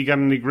pardon me, you got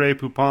any Grey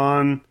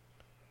Poupon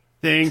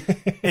thing.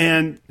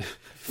 And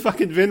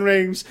fucking Vin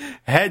Ring's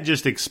head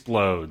just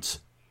explodes.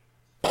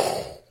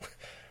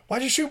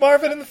 Why'd you shoot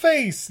Marvin in the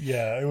face?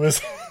 Yeah, it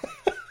was...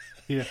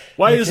 Yeah.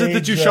 Why is it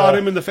that you shot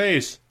him in the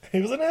face?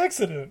 It was an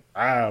accident.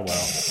 Ah,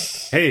 well.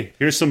 Hey,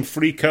 here's some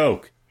free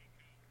Coke.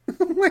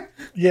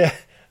 Yeah,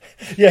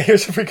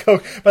 here's some free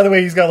Coke. By the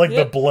way, he's got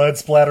the blood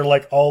splatter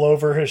all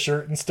over his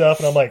shirt and stuff,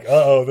 and I'm like,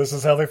 uh-oh, this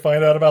is how they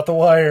find out about the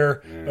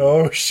wire. Yeah.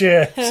 Oh,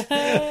 shit.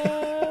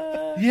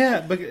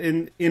 Yeah, but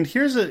and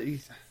here's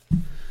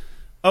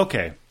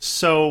okay,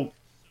 so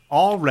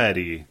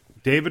already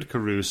David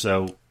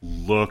Caruso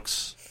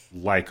looks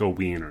like a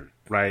wiener,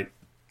 right?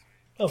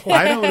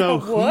 I don't know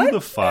who the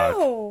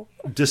fuck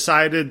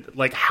decided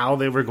how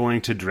they were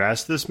going to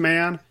dress this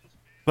man,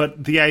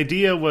 but the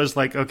idea was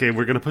okay,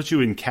 we're going to put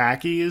you in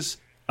khakis,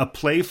 a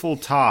playful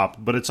top,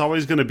 but it's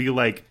always going to be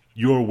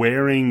you're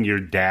wearing your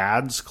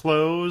dad's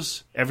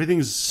clothes.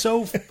 Everything's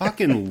so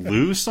fucking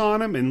loose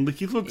on him, and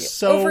he looks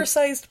so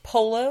oversized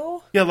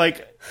polo. Yeah,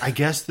 I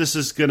guess this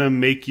is going to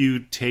make you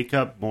take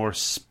up more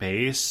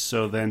space,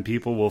 so then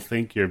people will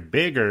think you're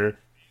bigger.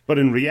 But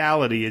in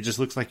reality, it just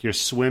looks like you're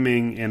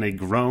swimming in a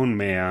grown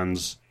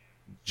man's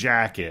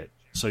jacket.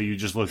 So you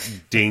just look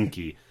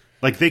dinky.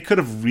 They could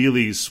have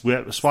really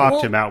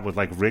swapped him out with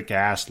Rick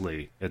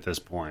Astley at this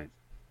point.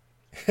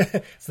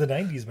 It's the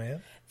 90s,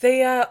 man.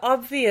 They,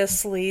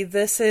 obviously,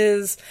 this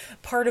is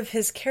part of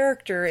his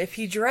character. If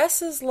he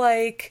dresses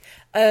like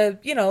a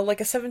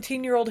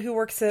 17-year-old who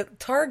works at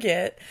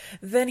Target,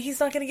 then he's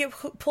not going to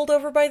get pulled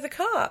over by the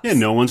cops. Yeah,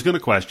 no one's going to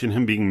question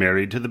him being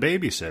married to the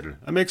babysitter.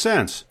 That makes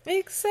sense.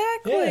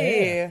 Exactly.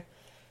 Yeah.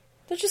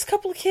 They're just a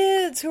couple of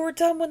kids who were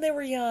dumb when they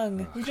were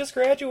young. We just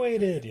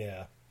graduated,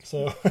 yeah.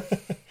 So,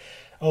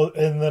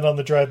 and then on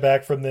the drive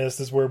back from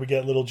this is where we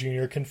get Little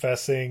Junior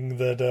confessing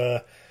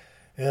that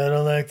I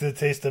don't like the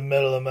taste of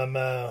metal in my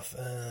mouth.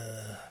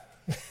 I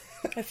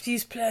have to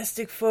use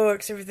plastic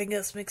forks. Everything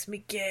else makes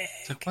me gag.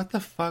 It's like, what the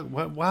fuck?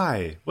 What?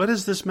 Why? What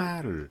does this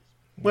matter?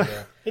 What?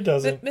 Yeah, it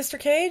doesn't. Mr.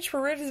 Cage,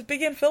 we're ready to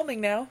begin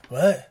filming now.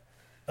 What?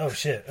 Oh,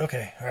 shit.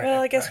 Okay. All right.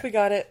 Well, I guess we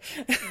got it.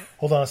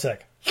 Hold on a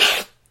sec.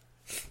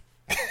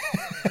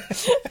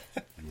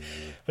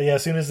 But yeah,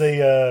 as soon as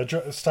they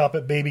stop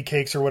at Baby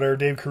Cakes or whatever,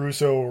 Dave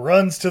Caruso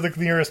runs to the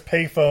nearest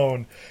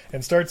payphone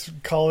and starts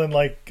calling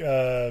like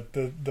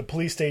the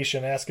police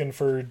station, asking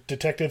for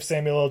Detective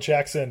Samuel L.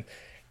 Jackson.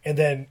 And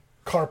then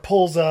car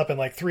pulls up and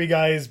like three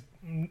guys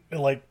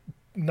like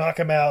knock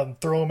him out and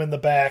throw him in the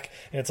back.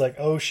 And it's like,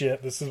 oh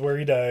shit, this is where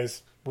he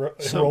dies.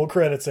 Roll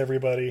credits,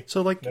 everybody.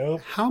 So, like,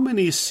 nope. How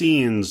many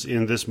scenes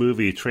in this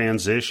movie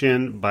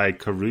transition by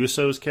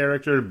Caruso's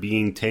character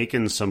being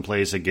taken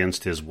someplace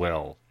against his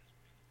will?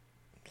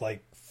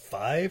 Like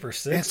 5 or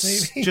 6,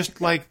 It's maybe?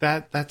 just like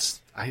that.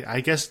 That's, I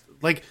guess,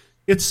 like,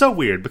 it's so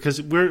weird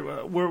because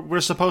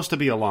we're supposed to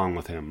be along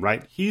with him,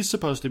 right? He's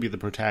supposed to be the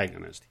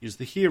protagonist. He's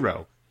the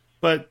hero.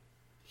 But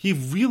he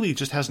really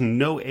just has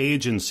no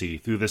agency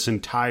through this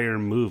entire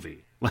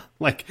movie.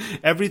 Like,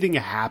 everything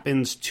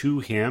happens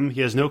to him.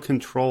 He has no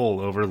control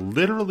over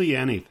literally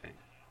anything.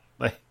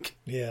 Like,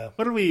 yeah.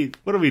 What are we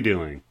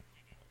doing?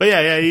 But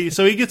yeah.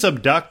 So he gets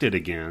abducted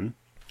again.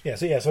 Yeah,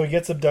 so he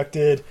gets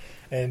abducted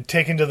and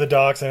taken to the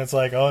docks, and it's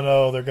like, oh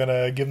no, they're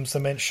gonna give him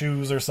cement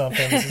shoes or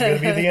something. This is gonna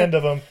be the end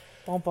of him.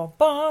 Bum, bum,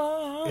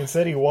 bum.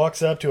 Instead, he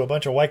walks up to a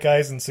bunch of white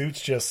guys in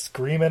suits just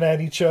screaming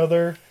at each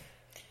other.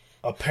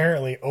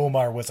 Apparently,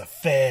 Omar was a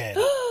Fed.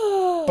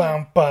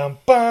 Bum, bum,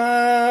 bum.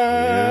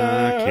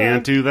 Yeah,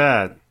 can't do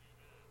that.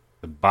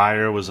 The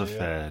buyer was a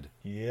Fed.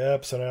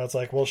 Yep, so now it's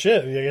like, well,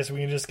 shit, I guess we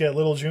can just get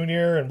Little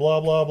Junior and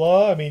blah, blah,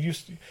 blah. I mean,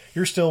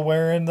 you're still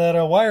wearing that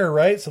wire,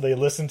 right? So they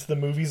listen to the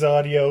movie's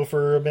audio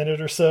for a minute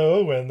or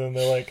so, and then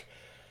they're like,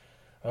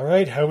 all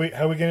right, how we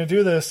going to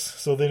do this?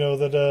 So they know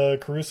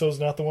that Caruso's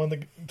not the one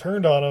that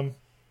turned on him.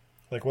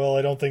 Like, well,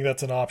 I don't think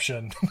that's an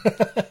option.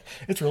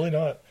 It's really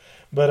not.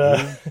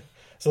 But,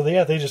 so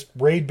they just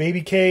raid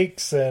Baby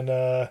Cakes,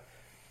 and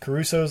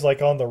Caruso's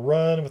like on the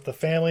run with the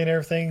family and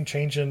everything,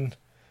 changing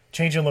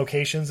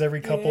locations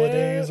every couple of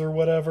days or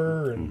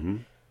whatever,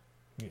 and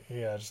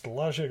yeah, just a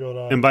lot of shit going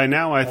on. And by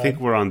now, I think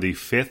we're on the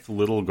 5th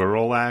little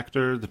girl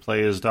actor to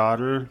play his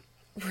daughter.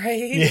 Right?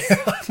 Yeah,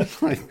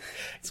 Like,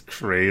 it's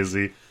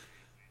crazy.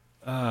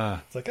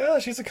 It's like, oh,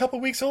 she's a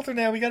couple weeks older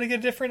now. We got to get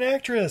a different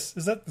actress.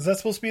 Is that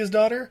supposed to be his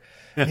daughter?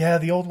 Yeah,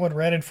 the old one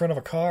ran in front of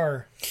a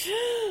car.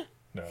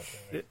 No.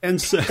 And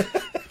so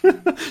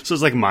it's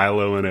like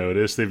Milo and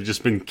Otis. They've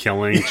just been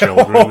killing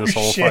children this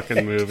whole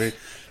fucking movie.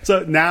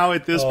 So now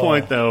at this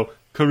point, though,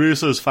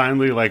 Caruso's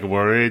finally like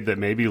worried that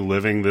maybe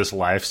living this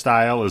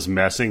lifestyle is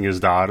messing his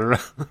daughter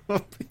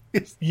up.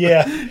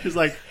 He's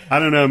like, I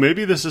don't know,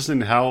 maybe this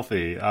isn't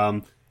healthy.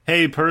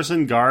 Hey,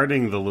 person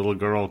guarding the little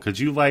girl, could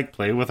you like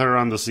play with her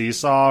on the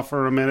seesaw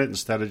for a minute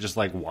instead of just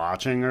like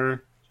watching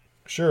her?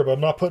 Sure, but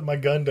I'm not putting my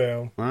gun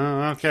down.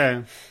 Oh,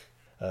 okay.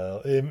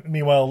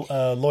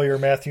 Meanwhile, lawyer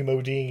Matthew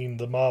Modine,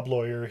 the mob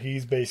lawyer,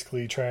 he's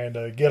basically trying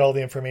to get all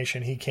the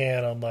information he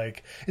can on,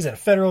 like, is it a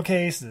federal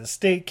case? Is it a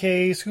state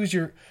case? Who's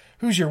your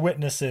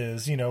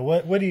witnesses? You know,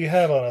 what do you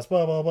have on us?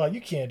 Blah, blah, blah.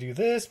 You can't do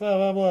this, blah,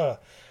 blah, blah.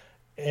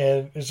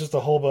 And it's just a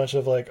whole bunch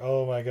of like,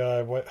 oh my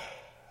God, what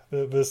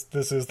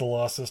this is the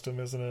law system,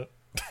 isn't it?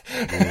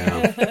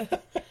 Yeah.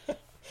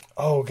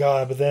 Oh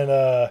God, but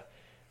then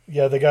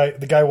yeah,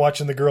 the guy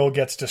watching the girl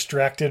gets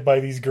distracted by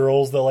these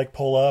girls that like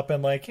pull up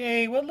and like,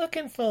 hey, we're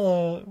looking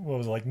for what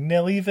was it, like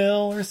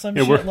Nellyville or some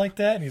shit like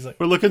that, and he's like,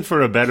 we're looking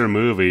for a better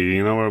movie.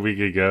 You know where we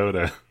could go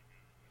to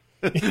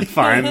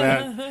find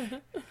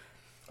that?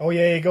 Oh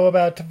yeah, you go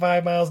about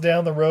 5 miles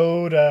down the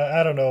road.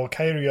 I don't know,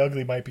 Coyote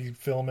Ugly might be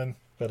filming,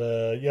 but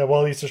yeah,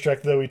 while he's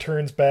distracted though, he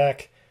turns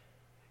back,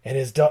 and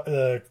his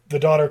the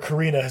daughter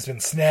Karina has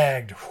been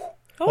snagged.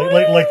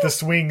 Like the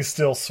swing's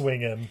still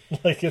swinging,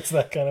 like it's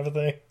that kind of a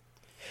thing.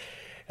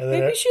 And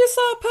then maybe she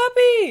saw a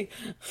puppy.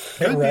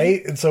 Yeah,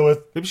 right? And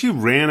so maybe she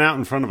ran out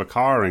in front of a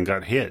car and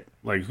got hit.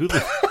 Like who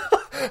the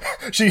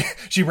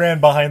she ran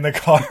behind the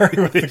car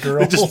with the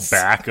girls. They just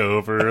back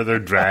over. They're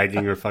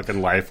dragging her fucking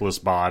lifeless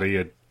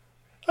body.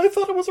 I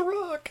thought it was a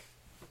rock.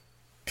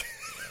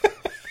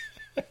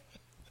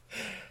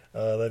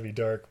 That'd be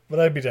dark, but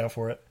I'd be down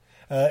for it.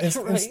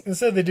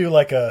 Instead, they do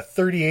like a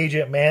 30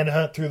 agent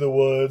manhunt through the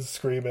woods,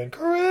 screaming,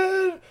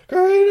 Karina,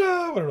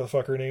 whatever the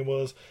fuck her name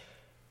was.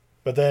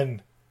 But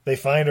then they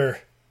find her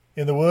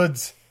in the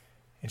woods,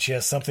 and she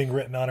has something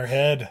written on her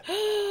head.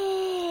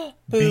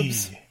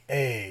 Boobs.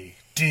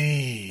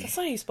 B-A-D. That's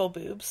not how you spell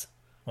boobs.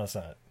 Well, it's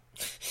not.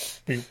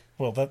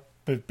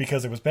 But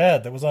because it was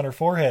bad. That was on her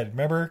forehead.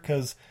 Remember?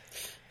 Because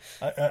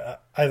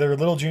either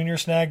Little Junior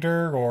snagged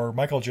her or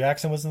Michael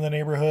Jackson was in the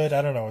neighborhood.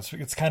 I don't know.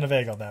 It's kind of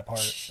vague on that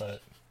part.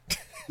 But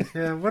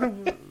yeah,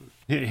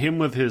 him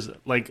with his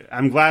like.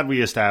 I'm glad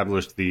we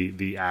established the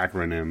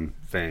acronym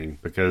thing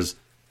because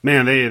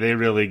man, they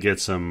really get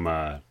some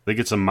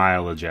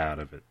mileage out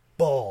of it.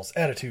 Balls,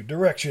 attitude,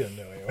 direction.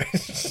 No,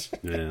 anyways.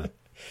 Yeah.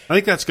 I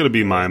think that's going to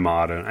be my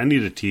motto. I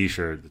need a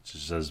T-shirt that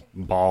just says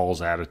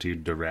 "Balls,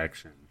 Attitude,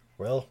 Direction."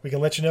 Well, we can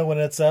let you know when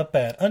it's up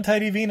at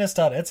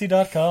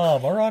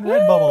untidyvenus.etsy.com or on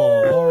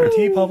Redbubble or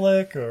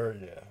TeePublic or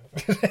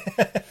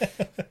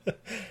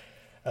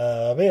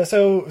but yeah,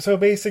 so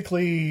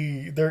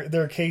basically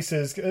their case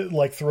is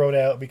like thrown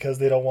out because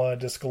they don't want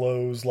to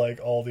disclose like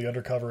all the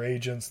undercover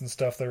agents and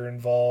stuff that are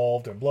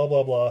involved and blah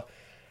blah blah.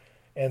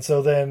 And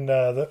so then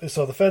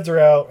so the feds are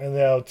out, and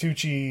now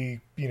Tucci,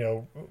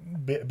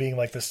 being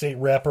like the state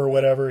rep or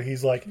whatever,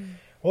 he's like,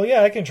 well,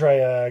 yeah, I can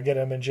try get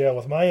him in jail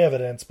with my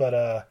evidence,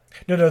 but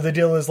no, the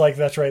deal is like,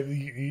 that's right,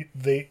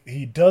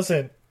 he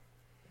doesn't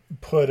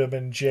put him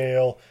in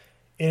jail.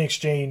 In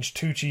exchange,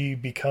 Tucci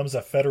becomes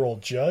a federal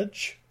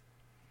judge.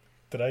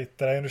 Did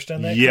I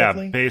understand that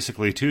correctly? Yeah,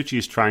 basically,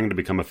 Tucci's trying to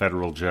become a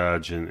federal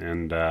judge,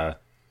 and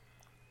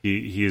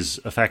he's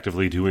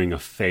effectively doing a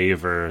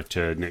favor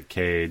to Nick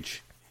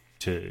Cage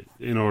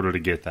in order to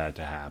get that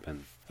to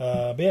happen.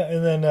 But yeah,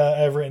 and then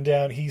I've written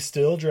down he's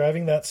still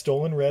driving that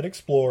stolen red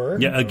Explorer.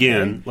 Yeah,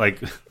 again,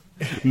 like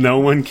no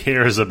one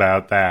cares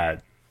about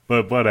that,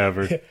 but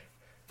whatever.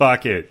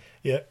 Fuck it.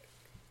 Yep.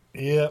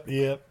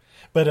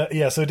 But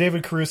yeah, so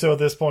David Caruso at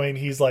this point,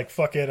 he's like,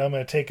 fuck it, I'm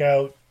going to take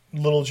out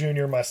Little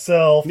Junior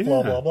myself,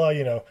 blah, blah, blah,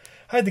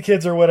 hide the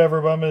kids or whatever,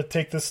 but I'm going to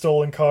take this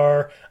stolen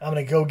car. I'm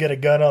going to go get a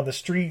gun on the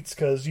streets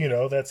because,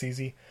 that's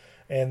easy.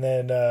 And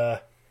then,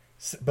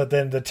 but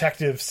then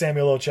Detective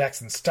Samuel L.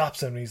 Jackson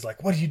stops him and he's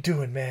like, what are you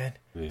doing, man?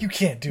 Yeah. You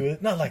can't do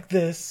it. Not like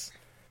this.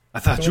 I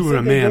thought you were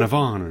a man of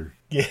honor.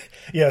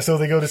 Yeah, so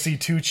they go to see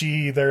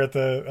Tucci there at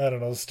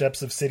the,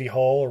 steps of City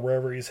Hall or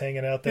wherever he's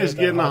hanging out there. He's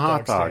getting a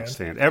hot dog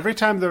stand. Every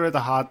time they're at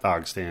the hot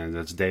dog stand,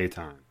 it's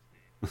daytime.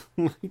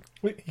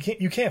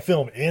 You can't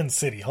film in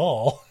City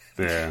Hall.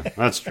 Yeah,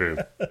 that's true.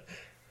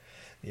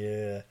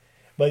 Yeah.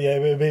 But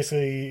yeah,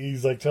 basically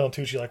he's like telling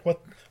Tucci like,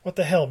 what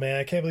the hell, man?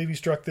 I can't believe you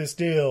struck this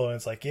deal. And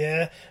it's like,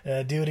 yeah,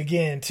 do it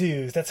again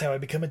too. That's how I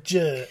become a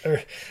judge.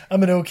 Or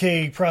I'm an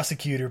okay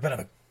prosecutor, but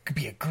I'm could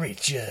be a great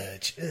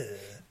judge.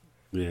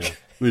 Yeah.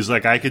 He's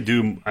like, I could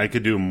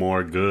do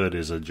more good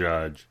as a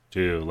judge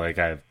too,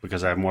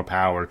 because I have more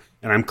power,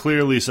 and I'm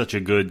clearly such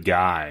a good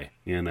guy,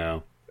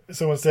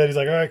 So instead, he's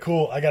like, all right,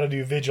 cool, I got to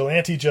do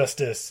vigilante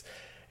justice,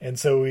 and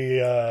so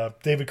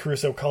David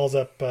Caruso calls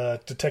up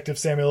Detective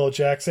Samuel L.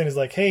 Jackson. He's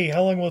like, hey,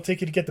 how long will it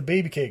take you to get the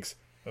baby cakes?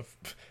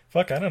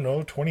 Fuck, I don't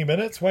know, 20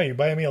 minutes? Why, you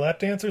buying me a lap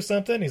dance or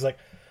something? He's like,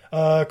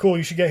 cool,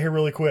 you should get here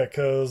really quick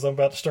because I'm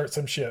about to start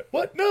some shit.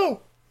 What?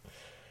 No.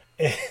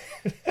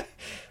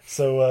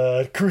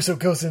 So Caruso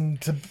goes in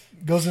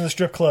the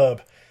strip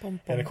club,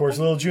 and of course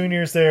Little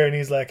Junior's there, and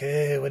he's like,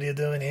 "Hey, what are you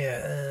doing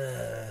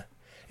here?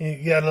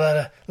 You got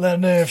a lot of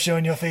nerve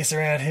showing your face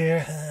around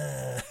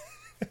here."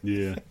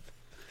 Yeah.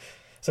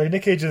 So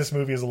Nick Cage in this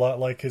movie is a lot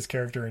like his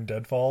character in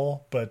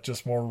Deadfall, but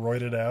just more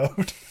roided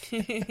out.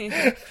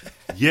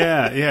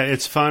 Yeah,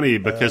 it's funny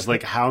because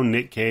how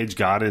Nick Cage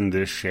got in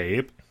this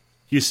shape.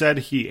 He said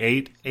he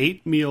ate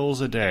 8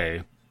 meals a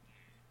day,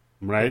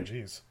 right? Oh,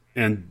 jeez.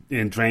 And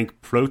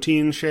drank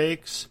protein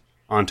shakes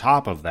on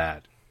top of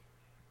that,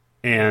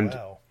 and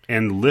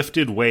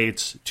lifted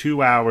weights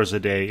 2 hours a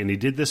day, and he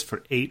did this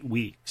for 8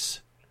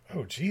 weeks.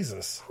 Oh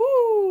Jesus!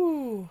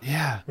 Woo!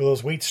 Yeah, were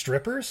those weight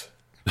strippers?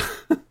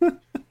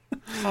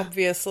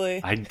 Obviously,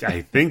 I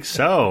think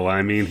so.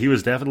 I mean, he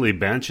was definitely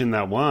benching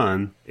that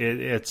one.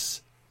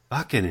 It's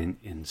fucking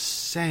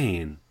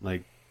insane.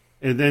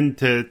 And then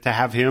to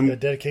have him... The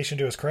dedication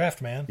to his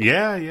craft, man.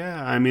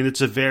 Yeah. I mean,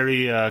 it's a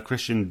very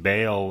Christian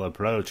Bale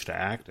approach to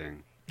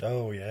acting.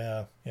 Oh,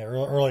 yeah.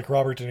 Or like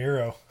Robert De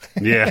Niro.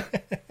 Yeah.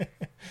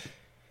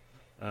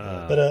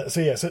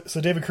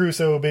 So David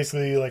Caruso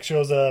basically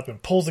shows up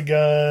and pulls a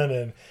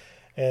gun,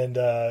 and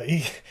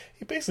he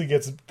basically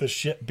gets the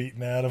shit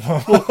beaten out of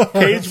him. Well,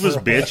 Cage was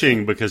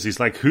bitching because he's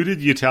like, who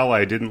did you tell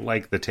I didn't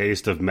like the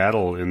taste of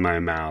metal in my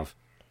mouth?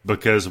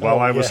 Because while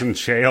I was in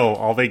jail,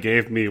 all they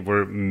gave me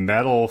were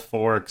metal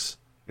forks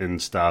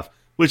and stuff,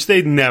 which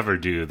they'd never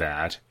do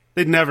that.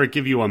 They'd never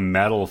give you a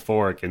metal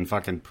fork in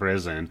fucking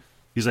prison.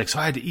 He's like, so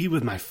I had to eat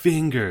with my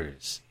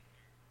fingers.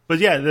 But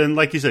yeah, then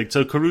like you said,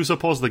 so Caruso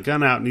pulls the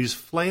gun out and he's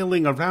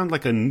flailing around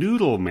like a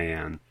noodle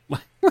man.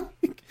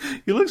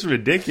 He looks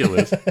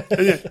ridiculous.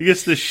 He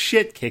gets the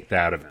shit kicked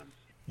out of him.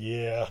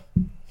 Yeah.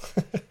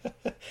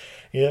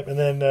 Yep, and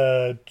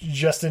then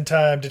just in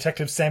time,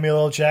 Detective Samuel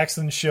L.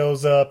 Jackson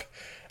shows up.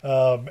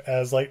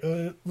 As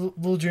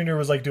Little Junior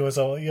was doing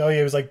something,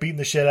 he was beating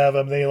the shit out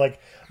of him. They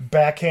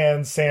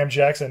backhand Sam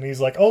Jackson. And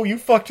he's like, "Oh, you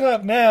fucked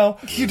up now.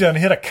 You done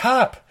hit a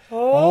cop.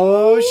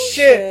 Oh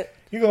shit.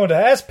 You're going to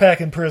ass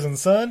packing prison,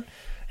 son."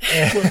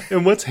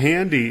 And what's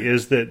handy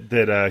is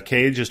that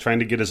Cage is trying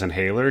to get his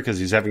inhaler because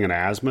he's having an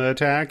asthma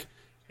attack,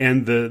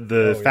 and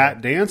the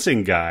fat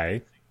dancing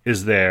guy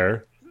is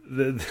there.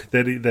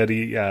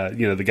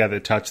 The guy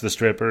that touched the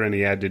stripper and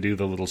he had to do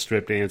the little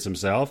strip dance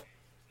himself.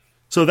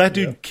 So that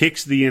dude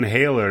kicks the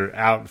inhaler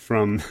out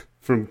from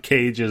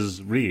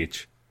Cage's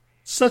reach.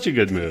 Such a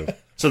good move.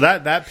 So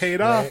that paid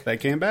off. That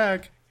came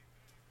back.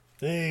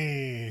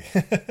 Hey.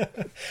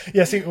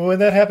 Yeah, see, when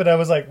that happened, I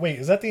was like, wait,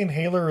 is that the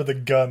inhaler or the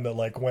gun that,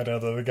 like, went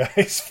out of the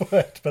guy's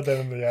foot? But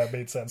then, yeah, it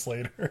made sense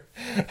later.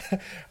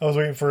 I was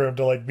waiting for him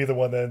to, like, be the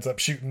one that ends up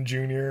shooting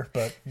Junior,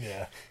 but,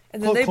 yeah.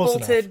 And then they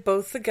bolted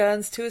both the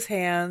guns to his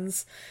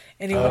hands,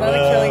 and he went on a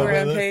killing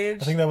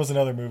rampage. I think that was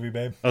another movie,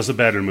 babe. That was a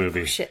better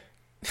movie. Oh, shit.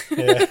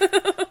 Yeah.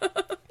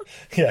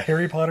 Yeah,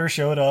 Harry Potter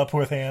showed up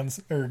with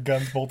guns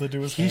bolted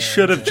to his hands. He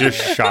should have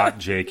just shot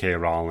J.K.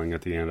 Rowling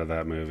at the end of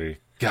that movie.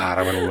 God,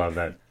 I would have loved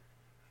that.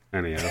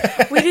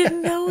 Anyhow. We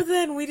didn't know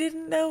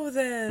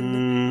then.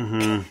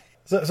 Mm-hmm.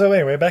 So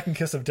anyway, back in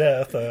Kiss of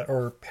Death,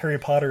 or Harry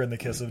Potter and the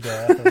Kiss of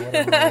Death, or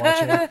whatever we're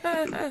watching.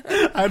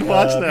 I'd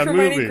watch that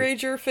Hermione movie.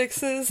 Granger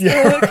fixes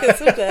the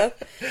Kiss of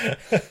Death.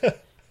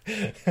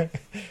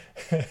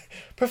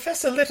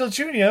 Professor Little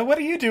Jr., what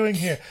are you doing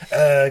here?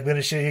 I'm going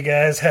to show you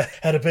guys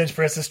how to bench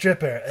press a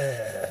stripper.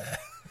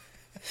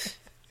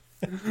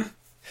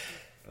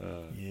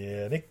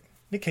 Yeah,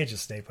 Nick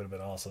Cage's Snape would have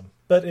been awesome.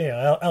 But,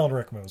 yeah, Alan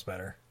Rickman was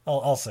better.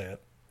 I'll say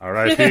it.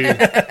 R.I.P.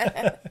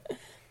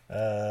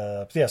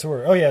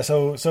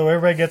 So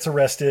everybody gets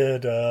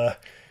arrested.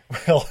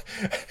 Well,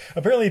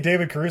 apparently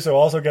David Caruso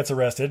also gets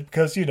arrested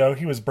because,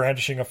 he was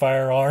brandishing a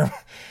firearm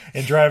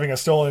and driving a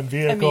stolen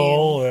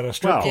vehicle at a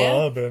strip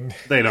club. And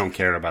they don't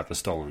care about the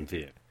stolen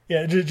vehicle.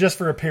 Yeah, just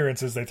for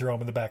appearances, they throw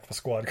him in the back of a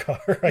squad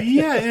car.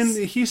 Yeah, and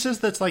he says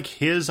that's like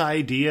his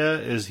idea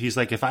is he's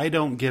like, if I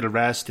don't get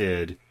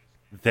arrested,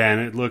 then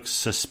it looks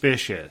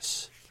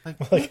suspicious.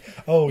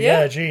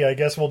 Gee, I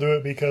guess we'll do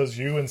it because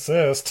you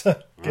insist. All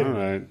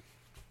right.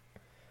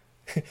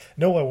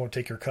 No one won't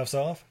take your cuffs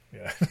off.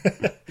 Yeah.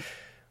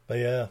 But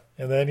yeah,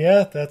 and then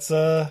that's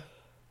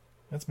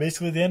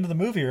basically the end of the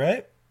movie,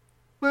 right?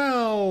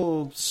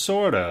 Well,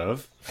 sort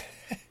of.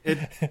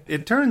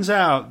 It turns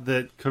out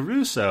that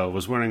Caruso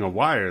was wearing a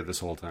wire this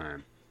whole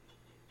time.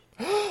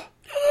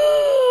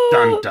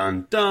 Dun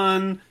dun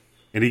dun!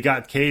 And he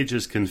got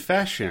Cage's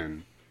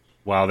confession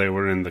while they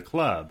were in the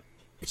club.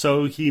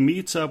 So he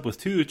meets up with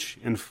Tooch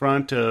in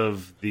front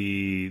of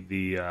the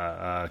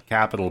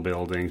Capitol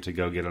building to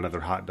go get another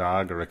hot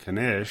dog or a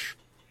Knish.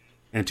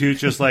 And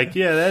Tooch is like,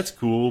 yeah, that's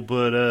cool,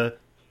 but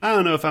I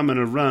don't know if I'm going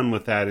to run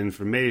with that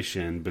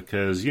information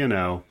because, it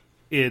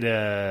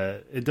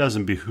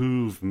doesn't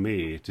behoove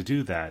me to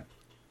do that.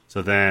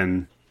 So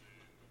then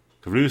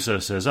Caruso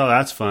says, oh,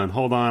 that's fun.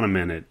 Hold on a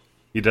minute.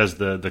 He does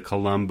the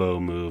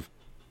Columbo move,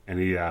 and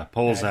he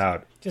pulls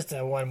out... Just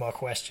one more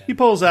question. He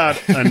pulls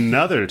out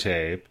another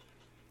tape,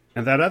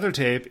 and that other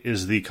tape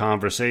is the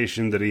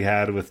conversation that he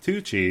had with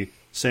Tucci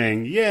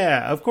saying,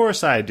 yeah, of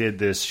course I did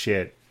this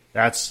shit.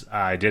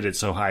 I did it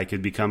so I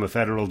could become a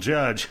federal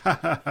judge.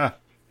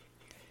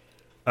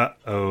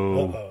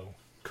 Uh-oh.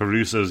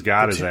 Caruso's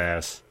got his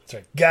ass. That's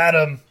right. Got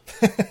him.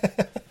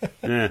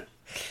 Yeah.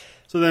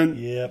 So then,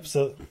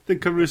 then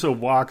Caruso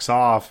walks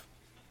off,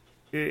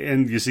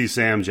 and you see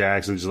Sam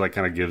Jackson just like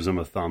kind of gives him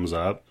a thumbs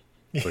up.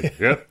 It's like,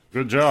 yep,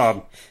 good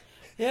job.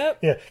 Yep.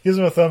 Yeah, gives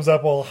him a thumbs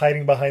up while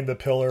hiding behind the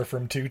pillar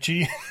from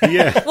Tucci.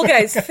 Yeah. Well,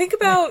 guys, think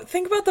about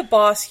the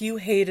boss you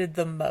hated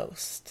the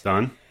most.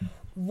 Done.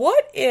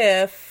 What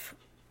if,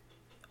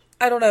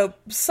 I don't know,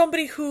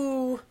 somebody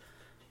who,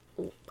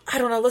 I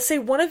don't know, let's say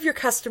one of your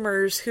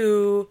customers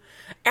who,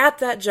 at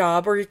that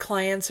job, or your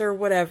clients or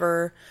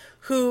whatever,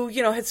 who,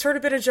 had sort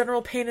of been a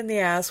general pain in the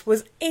ass,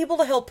 was able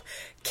to help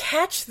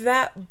catch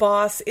that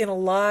boss in a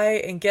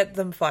lie and get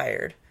them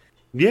fired.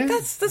 Yeah.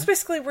 That's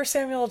basically where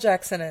Samuel L.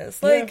 Jackson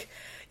is. Like,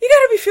 you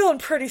gotta be feeling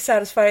pretty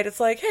satisfied. It's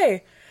like,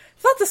 hey,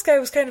 I thought this guy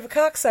was kind of a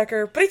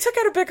cocksucker, but he took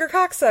out a bigger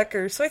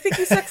cocksucker, so I think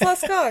he sucks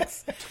less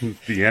cocks.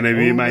 The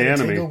enemy, my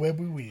enemy. Tangle web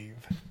we weave.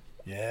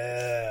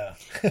 Yeah.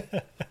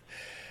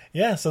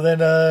 Yeah, so then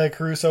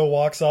Caruso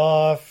walks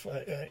off.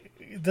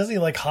 Doesn't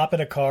he, hop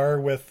in a car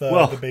with the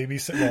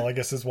babysitter? Well, I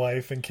guess his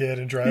wife and kid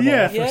and drive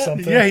off or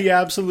something? Yeah, he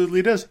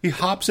absolutely does. He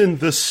hops in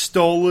the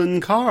stolen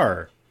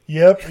car.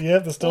 Yep,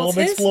 the stolen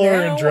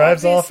Explorer and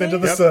drives off into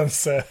the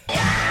sunset.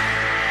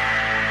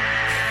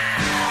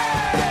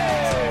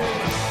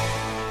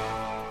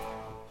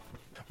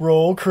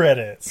 Roll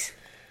credits.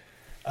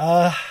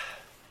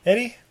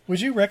 Eddie,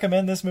 would you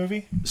recommend this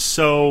movie?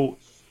 So,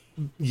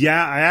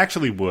 yeah, I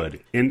actually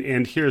would.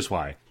 And here's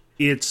why.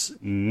 It's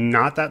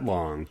not that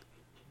long.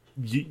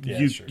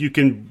 You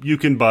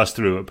can bust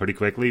through it pretty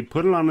quickly.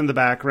 Put it on in the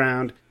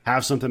background.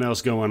 Have something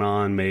else going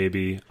on,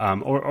 maybe.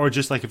 Or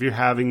just like if you're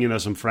having,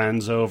 some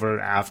friends over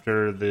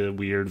after the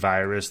weird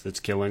virus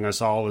that's killing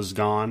us all is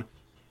gone.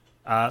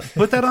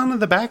 Put that on in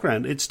the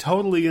background. It's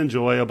totally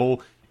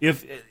enjoyable.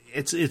 If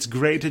it's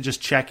great to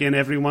just check in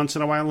every once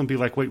in a while and be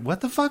like, wait, what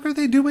the fuck are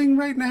they doing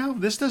right now?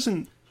 This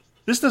doesn't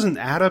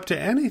add up to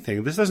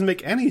anything. This doesn't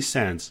make any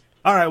sense.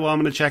 All right, well, I'm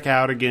going to check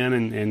out again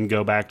and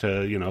go back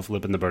to,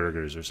 flipping the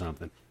burgers or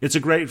something. It's a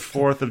great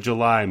 4th of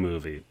July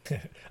movie.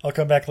 I'll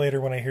come back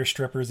later when I hear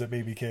strippers at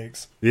Baby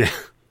Cakes. Yeah,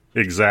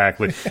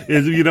 exactly.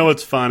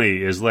 What's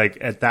funny is,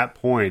 at that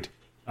point,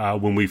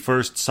 when we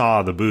first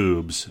saw the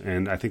boobs,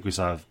 and I think we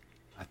saw,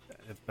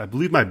 I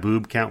believe my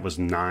boob count was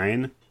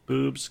 9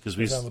 boobs because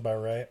That sounds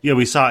about right. Yeah,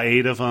 we saw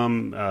 8 of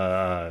them,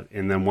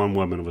 and then one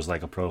woman was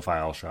like a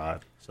profile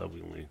shot, so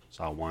we only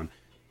saw one.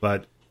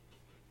 But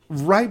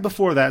right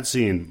before that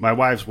scene, my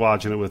wife's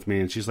watching it with me,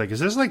 and she's like, "Is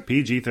this like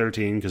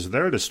PG-13? Because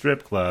they're at a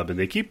strip club and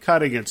they keep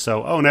cutting it."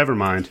 So, oh, never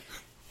mind.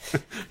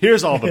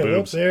 Here's all the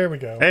boobs. There we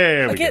go.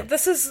 Hey, Again,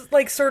 this is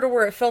like sort of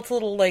where it felt a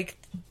little like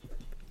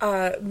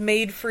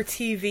made for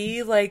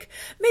TV, like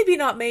maybe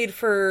not made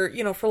for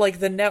for like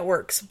the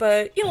networks,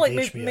 but like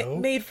Like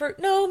made for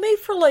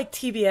like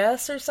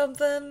TBS or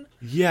something.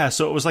 Yeah,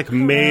 so it was like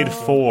made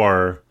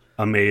for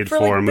a like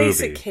movie.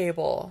 Basic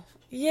cable.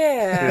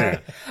 Yeah.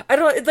 I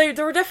don't.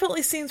 There were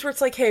definitely scenes where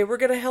it's like, hey, we're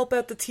gonna help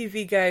out the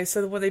TV guys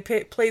so that when they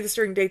play this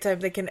during daytime,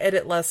 they can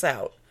edit less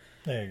out.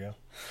 There you go.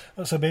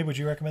 Oh, so, babe, would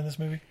you recommend this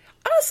movie?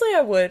 Honestly,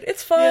 I would.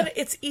 It's fun. Yeah.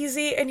 It's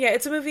easy, and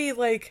it's a movie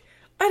like,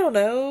 I don't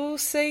know,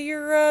 say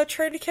you're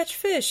trying to catch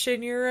fish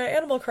in your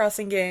Animal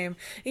Crossing game.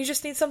 You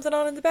just need something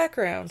on in the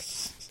background.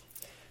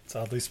 It's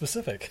oddly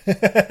specific.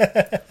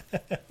 I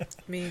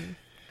mean...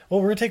 Well,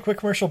 we're going to take a quick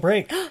commercial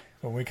break.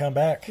 When we come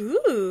back,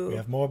 ooh, we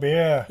have more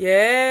beer.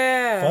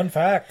 Yeah. Fun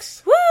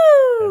facts.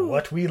 Woo! And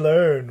what we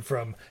learned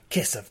from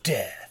Kiss of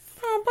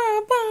Death. Ba,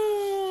 ba,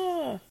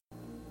 ba.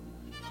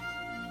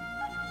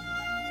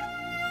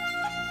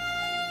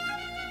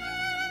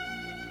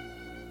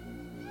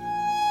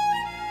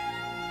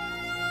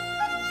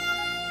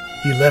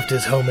 He left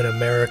his home in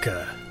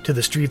America to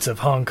the streets of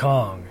Hong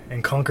Kong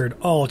and conquered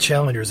all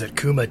challengers at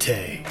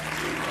Kumite.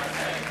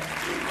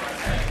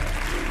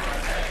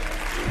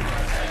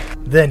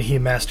 Then he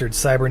mastered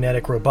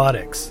cybernetic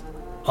robotics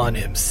on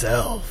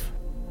himself.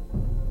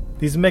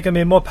 These make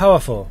me more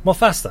powerful, more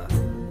faster.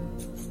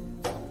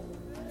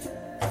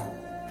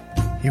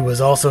 He was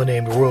also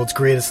named world's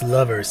greatest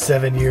lover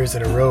 7 years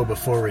in a row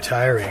before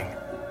retiring,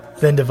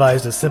 then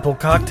devised a simple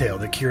cocktail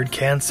that cured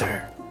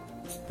cancer.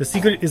 The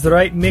secret is the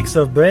right mix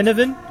of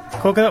Brennivin,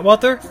 coconut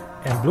water,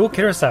 and blue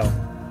curacao.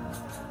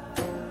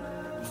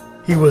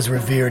 He was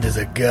revered as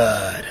a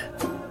god,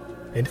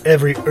 and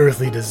every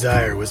earthly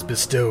desire was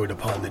bestowed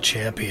upon the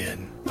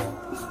champion.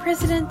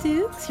 President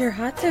Dukes, your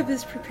hot tub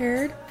is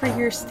prepared for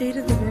your State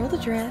of the World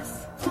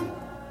address.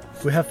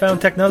 We have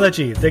found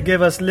technology that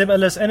gave us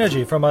limitless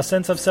energy from our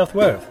sense of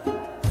self-worth.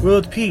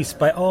 World peace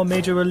by all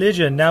major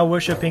religion now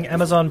worshipping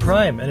Amazon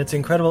Prime and its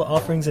incredible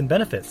offerings and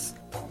benefits.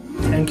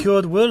 And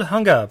cured world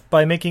hunger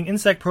by making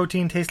insect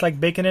protein taste like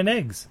bacon and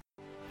eggs.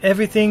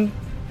 Everything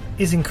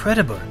is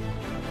incredible.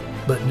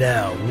 But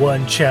now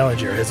one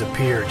challenger has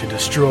appeared to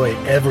destroy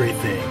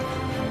everything.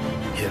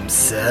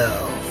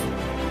 Himself.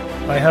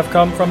 I have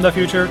come from the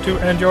future to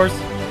end yours.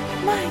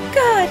 My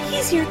god,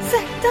 he's your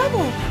exact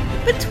double,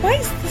 but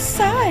twice the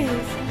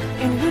size.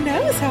 And who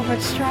knows how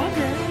much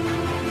stronger.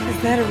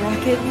 Is that a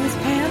rocket in his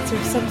pants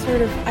or some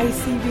sort of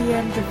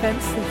ICBM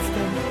defense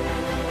system?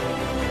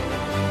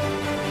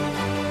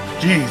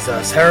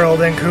 Jesus,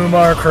 Harold and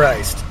Kumar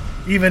Christ.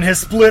 Even his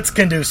splits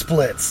can do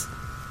splits.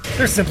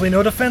 There's simply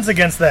no defense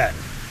against that.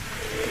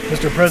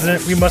 Mr.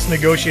 President, we must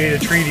negotiate a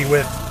treaty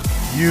with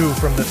you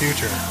from the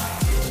future.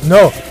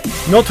 No.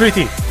 No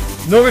treaty.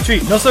 No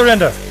retreat. No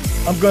surrender.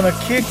 I'm gonna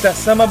kick that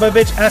son of a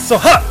bitch ass so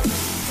hot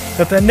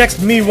that the next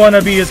me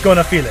wannabe is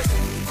gonna feel it.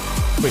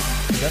 Wait,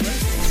 is that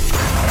right?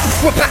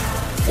 Whoop-a!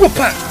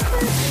 Whoop-a!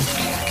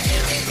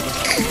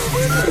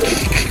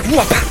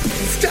 Whoop-a!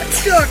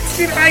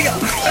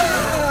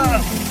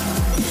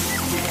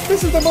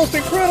 This is the most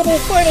incredible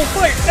final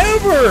fight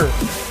ever!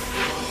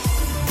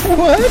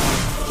 What?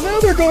 Now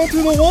they're going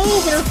through the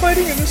walls and are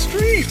fighting in the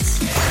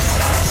streets!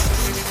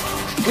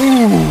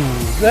 Ooh,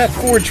 that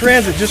Ford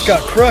Transit just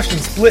got crushed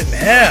and split in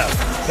half.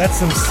 That's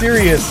some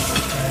serious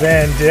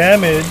Van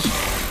Damage.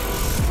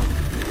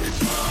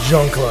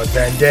 Jean-Claude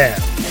Van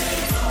Damme.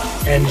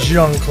 And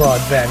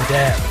Jean-Claude Van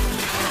Damme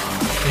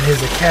in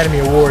his Academy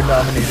Award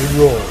nominated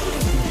role.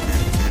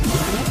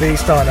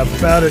 Based on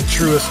about as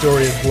true a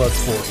story as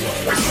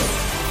Bloodsport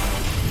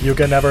was. You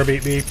can never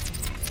beat me.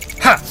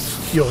 Ha!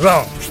 You're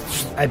wrong.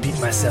 I beat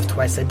myself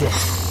twice a day.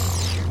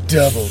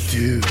 Double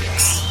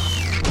Dukes.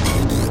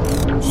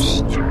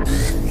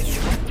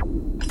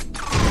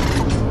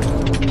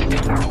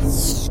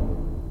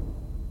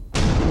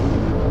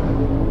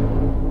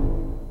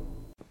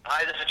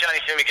 Hi, this is Johnny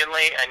C.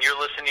 McGinley, and you're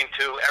listening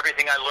to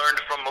Everything I Learned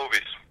from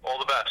Movies. All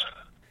the best.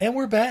 And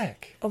we're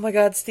back. Oh my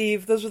god,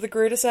 Steve, those were the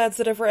greatest ads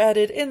that ever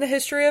added in the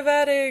history of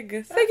adding. They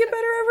get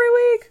better every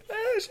week.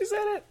 She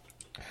said it.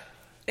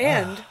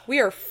 And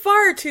we are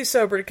far too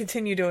sober to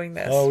continue doing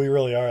this. Oh, we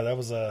really are. That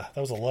was a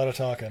lot of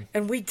talking.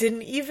 And we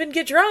didn't even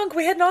get drunk.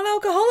 We had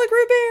non-alcoholic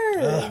root beer.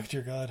 Oh,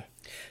 dear God.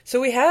 So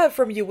we have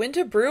from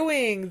Uinta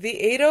Brewing, the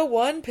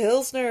 801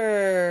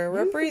 Pilsner,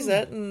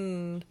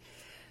 representing.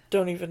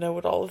 Don't even know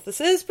what all of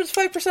this is, but it's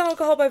 5%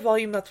 alcohol by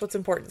volume. That's what's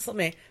important. So let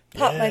me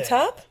pop my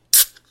top.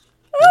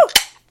 Oh,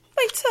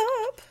 my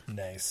top.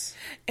 Nice.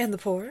 And the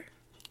pour.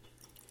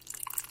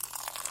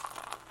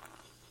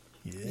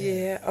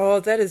 Yeah. Oh,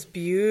 that is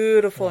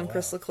beautiful and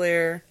crystal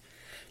clear.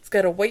 It's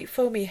got a white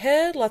foamy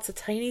head, lots of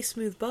tiny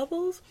smooth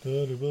bubbles.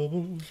 Tiny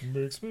bubbles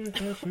makes me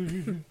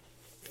happy.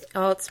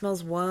 Oh, it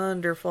smells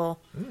wonderful.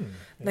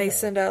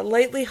 Nice and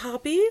lightly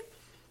hoppy,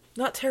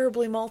 not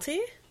terribly malty.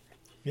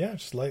 Yeah,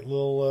 just light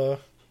little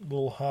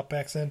hop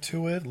accent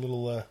to it,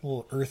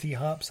 little earthy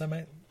hops.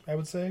 I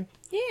would say.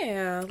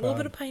 Yeah, a little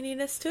bit of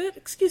pininess to it.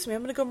 Excuse me,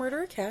 I'm gonna go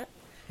murder a cat.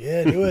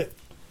 Yeah, do it.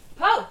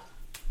 Poe!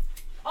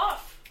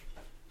 Off!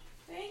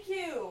 Thank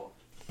you!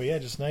 But yeah,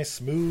 just nice,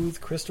 smooth,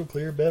 crystal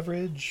clear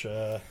beverage.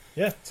 Yeah,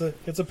 it's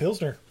a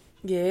Pilsner.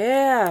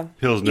 Yeah.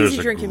 Pilsners Easy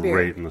are drinking great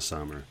beer. in the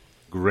summer.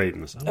 Great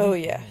in the summer. Oh,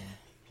 yeah.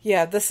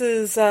 Yeah, this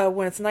is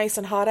when it's nice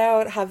and hot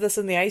out. Have this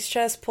in the ice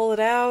chest, pull it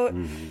out,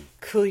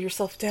 cool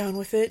yourself down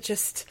with it.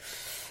 Just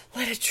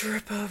let it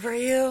drip over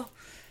you.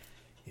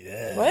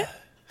 Yeah. What?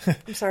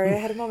 I'm sorry, I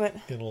had a moment.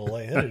 Getting a little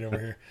lightheaded over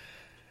here.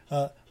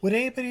 Would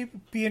anybody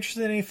be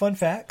interested in any fun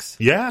facts?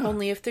 Yeah.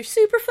 Only if they're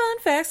super fun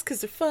facts,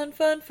 because they're fun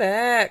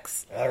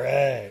facts. All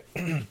right.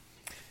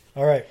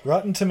 All right,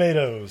 Rotten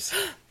Tomatoes.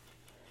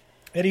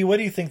 Eddie, what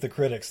do you think the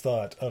critics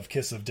thought of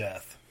Kiss of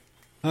Death?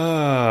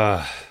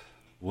 Well,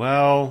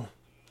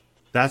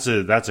 that's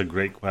a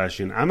great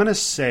question. I'm gonna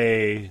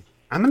say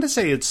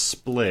it's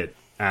split,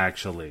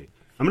 actually.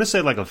 I'm gonna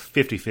say like a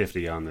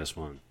 50-50 on this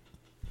one.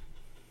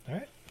 All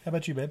right. How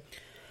about you, babe?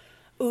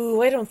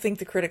 Ooh, I don't think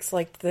the critics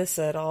liked this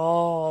at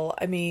all.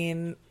 I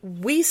mean,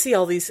 we see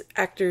all these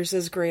actors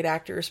as great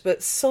actors,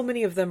 but so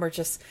many of them are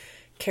just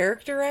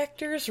character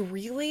actors,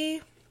 really.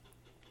 I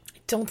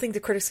don't think the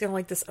critics are going to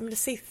like this. I'm going to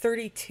say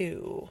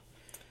 32.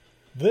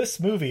 This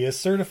movie is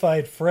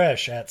certified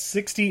fresh at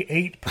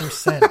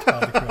 68% by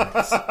the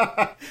critics.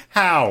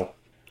 How?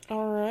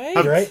 All right.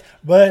 All right.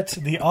 But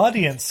the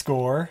audience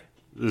score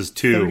is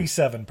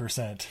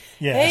 37%.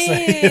 Yeah, so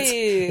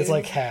it's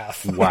like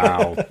half.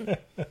 Wow.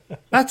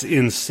 That's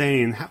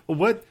insane.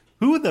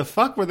 Who the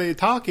fuck were they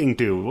talking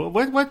to?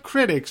 What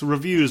critics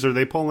reviews are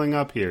they pulling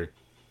up here?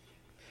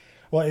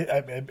 Well,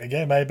 again,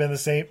 it might have been the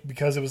same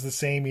because it was the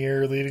same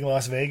year Leaving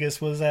Las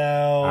Vegas was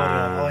out.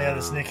 Oh yeah,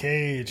 this Nick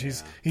Cage.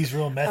 He's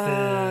real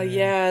method.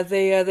 Yeah,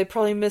 they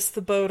probably missed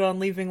the boat on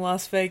Leaving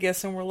Las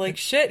Vegas and were like,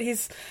 shit,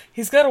 he's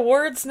got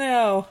awards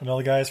now. And all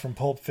the guys from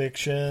Pulp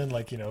Fiction,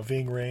 like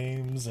Ving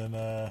Rhames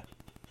and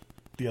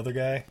the other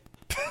guy.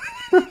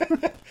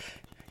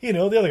 The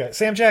other guy,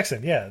 Sam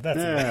Jackson. Yeah,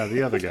 that's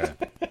the other guy.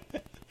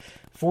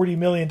 $40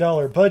 million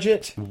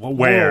budget.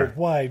 Where?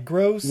 Worldwide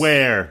gross.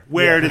 Where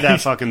did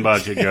that fucking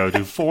budget go to?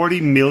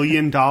 $40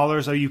 million?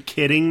 Are you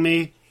kidding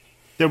me?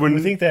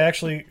 We think they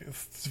actually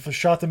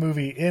shot the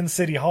movie in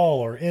City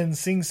Hall or in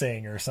Sing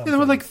Sing or something. Yeah, there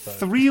were like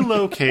 3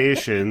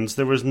 locations.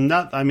 There was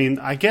not. I mean,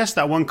 I guess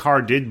that one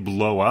car did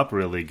blow up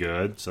really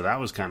good, so that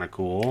was kind of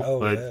cool.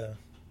 Oh, but, yeah.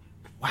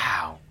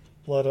 Wow.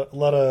 A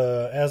lot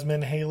of asthma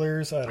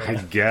inhalers.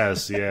 I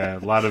guess, yeah. A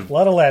lot of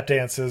lap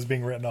dances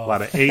being written off. A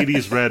lot of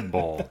 80s Red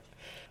Bull.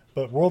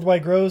 But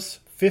worldwide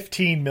gross,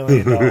 $15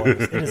 million.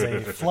 It is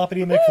a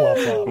floppity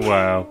McFlop-flop.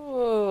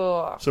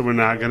 Wow. So we're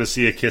not going to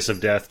see a Kiss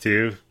of Death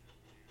too?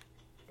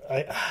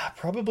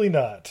 Probably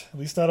not. At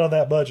least not on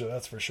that budget,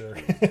 that's for sure.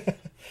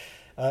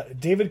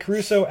 David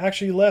Caruso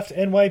actually left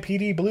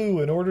NYPD Blue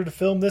in order to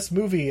film this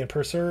movie and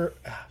pursue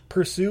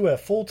a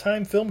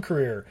full-time film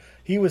career.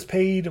 He was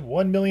paid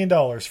 $1 million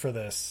for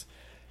this.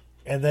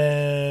 And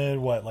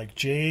then, like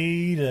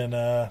Jade, and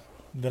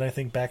then I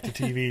think back to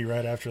TV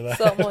right after that.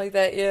 Something like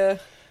that, yeah.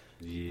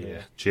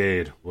 Yeah,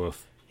 Jade,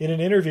 woof. In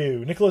an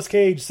interview, Nicolas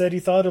Cage said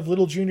he thought of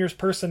Little Junior's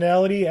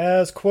personality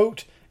as,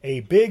 quote, a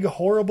big,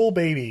 horrible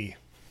baby.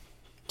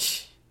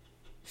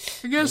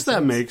 I guess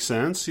that makes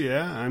sense,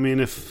 yeah. I mean,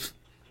 if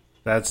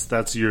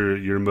that's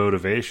your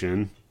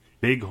motivation.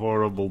 Big,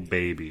 horrible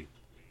baby.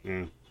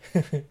 Yeah.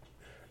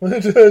 All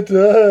right.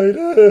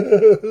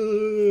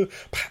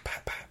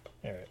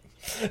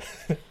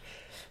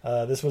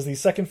 This was the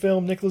second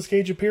film Nicolas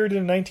Cage appeared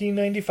in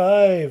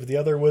 1995. The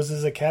other was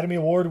his Academy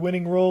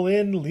Award-winning role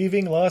in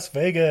Leaving Las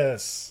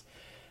Vegas.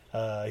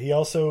 He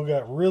also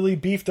got really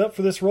beefed up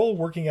for this role,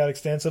 working out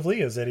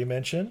extensively, as Eddie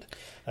mentioned,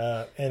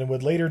 and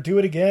would later do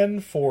it again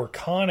for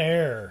Con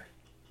Air.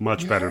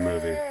 Much better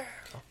movie.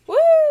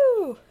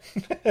 Woo!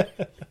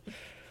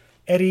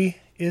 Eddie,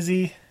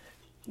 Izzy,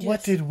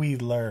 what did we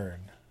learn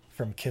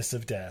from Kiss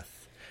of Death?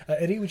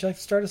 Eddie, would you like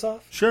to start us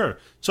off? Sure.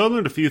 So I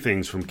learned a few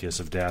things from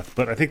Kiss of Death,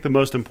 but I think the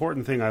most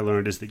important thing I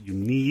learned is that you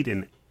need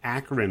an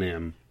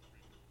acronym.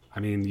 I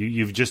mean,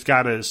 you've just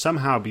got to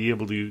somehow be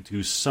able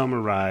to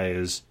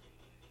summarize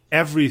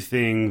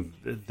everything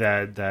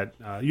that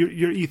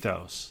your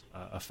ethos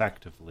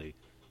effectively.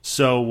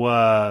 So,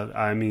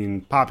 I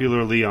mean,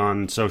 popularly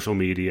on social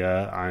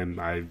media, I'm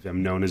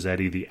known as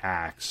Eddie the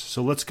Axe.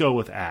 So let's go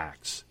with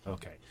Axe.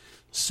 Okay.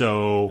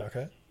 So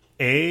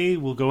A,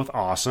 we'll go with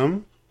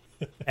awesome.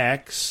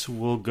 X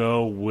will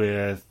go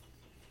with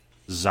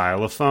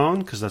xylophone,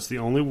 because that's the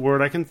only word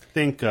I can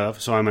think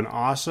of. So I'm an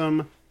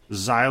awesome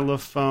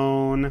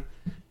xylophone.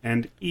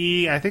 And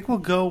E, I think we'll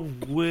go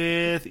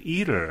with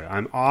eater.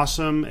 I'm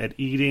awesome at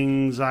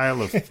eating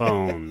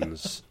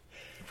xylophones.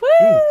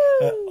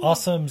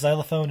 Awesome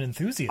xylophone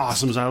enthusiast.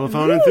 Awesome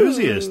xylophone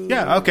enthusiast.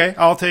 Yeah, okay.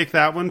 I'll take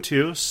that one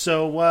too.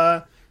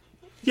 So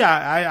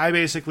Yeah, I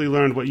basically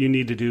learned what you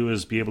need to do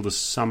is be able to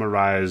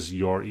summarize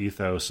your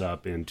ethos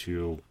up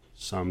into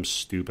some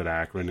stupid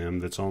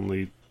acronym that's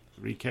only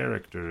 3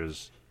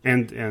 characters.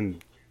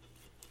 And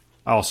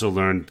I also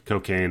learned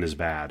cocaine is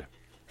bad.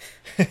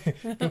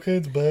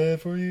 Cocaine's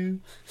bad for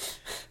you.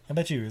 How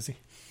about you, Izzy?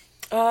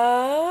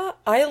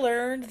 I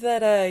learned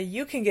that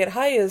you can get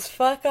high as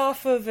fuck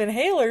off of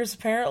inhalers,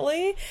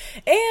 apparently.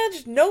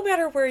 And no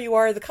matter where you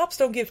are, the cops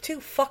don't give 2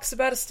 fucks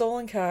about a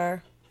stolen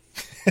car.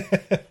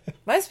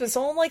 Mine's been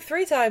stolen like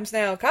 3 times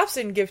now. Cops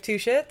didn't give 2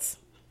 shits.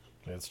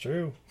 That's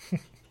true.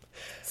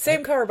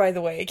 Same car, by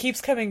the way. It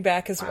keeps coming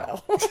back as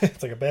well.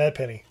 It's like a bad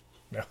penny.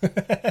 No.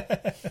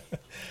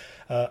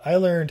 I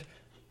learned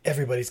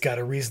everybody's got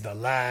a reason to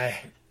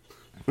lie.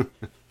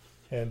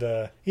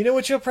 And you know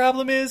what your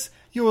problem is?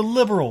 You're a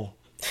liberal.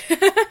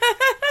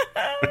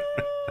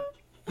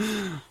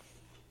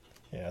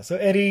 Yeah. So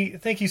Eddie,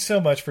 thank you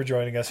so much for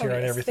joining us here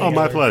on Everything. Oh,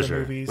 my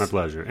pleasure. My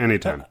pleasure.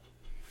 Anytime.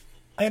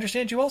 I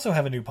understand you also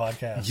have a new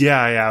podcast.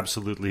 Yeah, I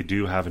absolutely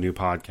do have a new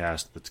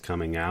podcast that's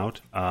coming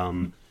out.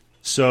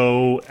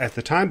 So at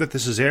the time that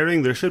this is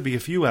airing, there should be a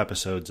few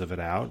episodes of it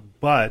out,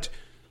 but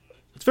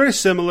it's very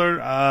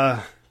similar.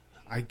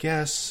 I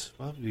guess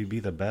what would be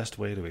the best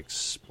way to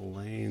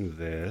explain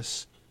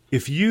this?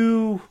 If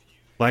you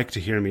like to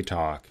hear me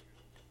talk,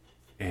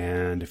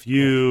 and if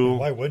you...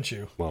 Why wouldn't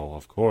you? Well,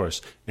 of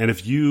course. And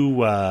if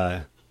you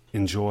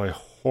enjoy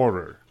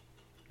horror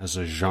as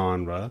a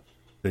genre,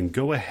 then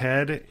go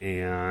ahead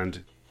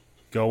and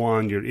go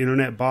on your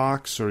internet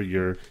box or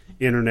your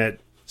internet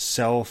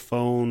cell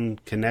phone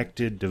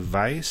connected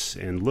device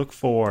and look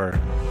for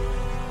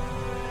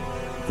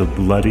the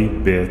Bloody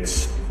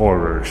Bits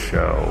Horror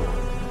Show.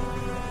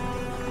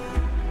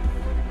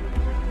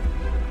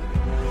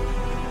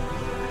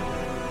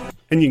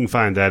 And you can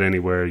find that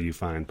anywhere you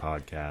find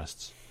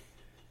podcasts.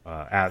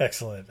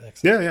 Excellent.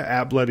 Yeah,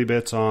 at Bloody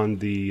Bits on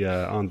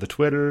the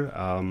Twitter.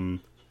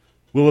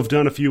 We'll have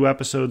done a few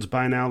episodes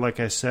by now.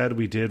 Like I said,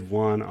 we did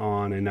one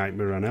on A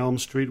Nightmare on Elm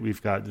Street.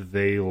 We've got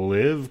They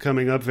Live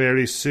coming up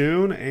very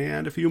soon,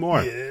 and a few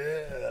more.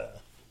 Yeah.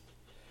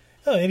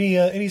 Oh,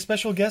 any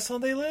special guests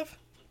on They Live?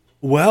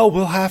 Well,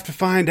 we'll have to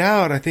find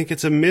out. I think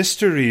it's a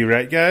mystery,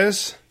 right,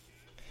 guys?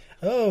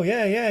 Oh,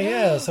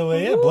 yeah. So,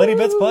 Bloody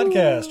Bits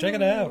Podcast. Check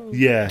it out.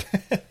 Yeah.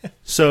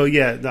 So,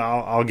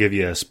 I'll give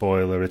you a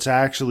spoiler. It's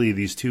actually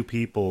these 2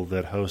 people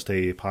that host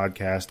a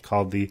podcast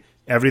called the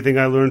Everything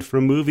I Learned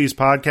from Movies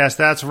podcast.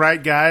 That's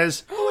right,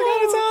 guys. Oh, my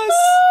God, it's us.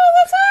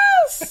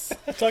 Oh,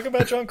 that's us. Talk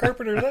about John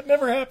Carpenter. That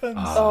never happens.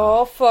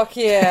 Oh, fuck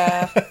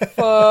yeah.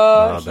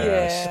 Fuck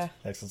yeah.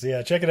 Excellent. So,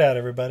 yeah, check it out,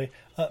 everybody.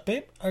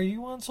 Babe, are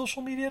you on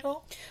social media at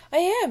all? I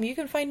am. You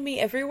can find me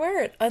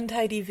everywhere at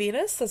Untidy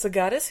Venus. That's a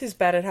goddess who's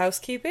bad at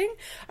housekeeping.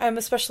 I'm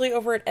especially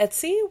over at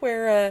Etsy,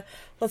 where,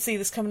 let's see,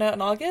 this coming out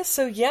in August.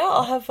 So yeah,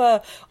 I'll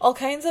have all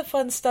kinds of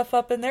fun stuff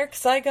up in there,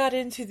 because I got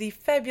into the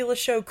fabulous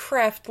show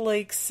Craft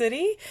Lake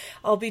City.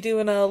 I'll be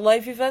doing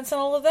live events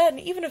and all of that, and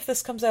even if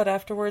this comes out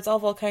afterwards, I'll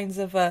have all kinds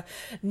of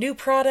new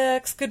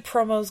products, good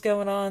promos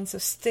going on, so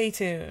stay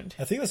tuned.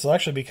 I think this will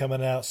actually be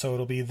coming out, so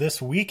it'll be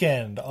this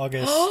weekend,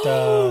 August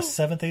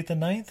 7th, 8th,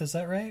 and 9th. Is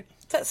that right?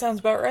 That sounds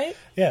about right.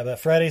 Yeah, that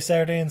Friday,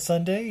 Saturday, and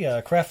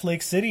Sunday, Craft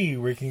Lake City,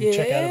 where you can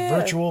check out a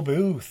virtual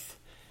booth.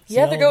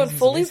 Yeah, they're going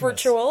fully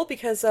virtual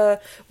because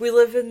we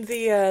live in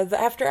the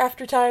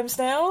after times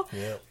now.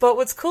 Yep. But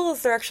what's cool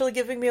is they're actually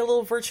giving me a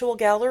little virtual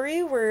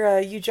gallery where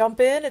you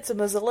jump in. It's a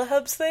Mozilla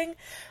Hubs thing.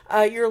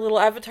 Your little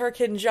avatar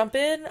can jump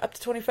in. Up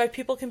to 25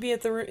 people can be in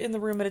the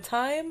room at a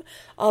time.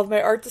 I'll have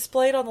my art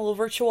displayed on the little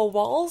virtual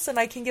walls, and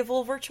I can give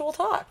little virtual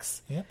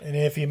talks. Yep. And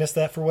if you missed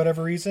that for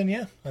whatever reason,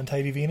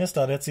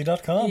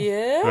 untidyvenus.etsy.com.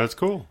 Yeah. That's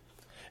cool.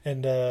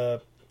 And,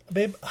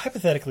 babe,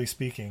 hypothetically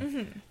speaking,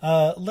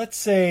 Mm-hmm. let's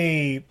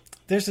say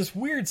there's this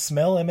weird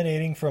smell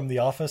emanating from the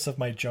office of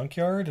my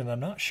junkyard, and I'm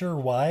not sure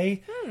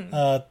why.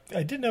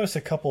 I did notice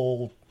a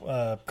couple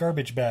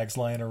garbage bags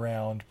lying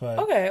around, but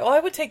okay, well, I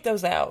would take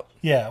those out.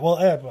 Yeah,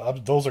 well,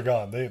 those are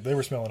gone. They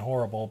were smelling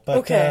horrible. But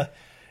okay.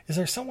 Is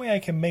there some way I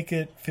can make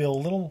it feel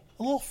a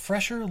little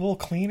fresher, a little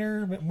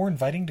cleaner, more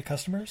inviting to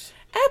customers?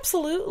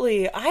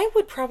 Absolutely. I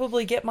would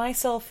probably get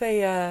myself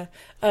a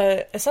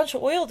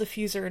essential oil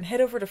diffuser and head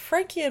over to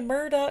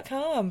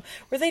frankieandmurr.com,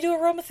 where they do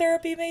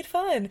aromatherapy made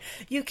fun.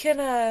 You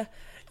can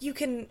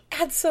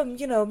add some,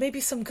 maybe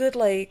some good,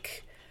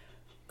 like,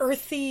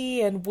 earthy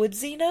and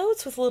woodsy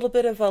notes with a little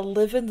bit of a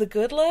living the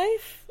good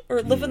life.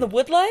 Or living the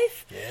wood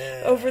life.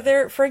 Yeah. Over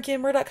there at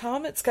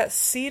frankieandmurr.com. It's got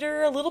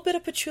cedar, a little bit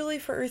of patchouli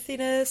for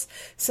earthiness,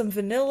 some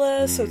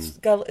vanilla, so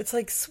it's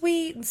like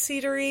sweet and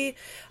cedary.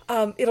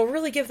 It'll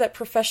really give that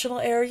professional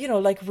air,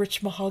 like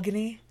rich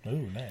mahogany.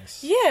 Ooh,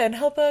 nice. Yeah, and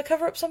help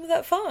cover up some of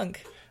that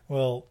funk.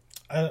 Well,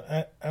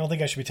 I don't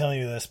think I should be telling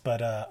you this,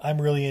 but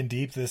I'm really in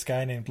deep to this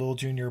guy named Little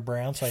Junior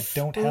Brown, so I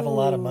don't have a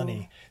lot of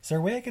money. Is there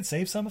a way I could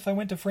save some if I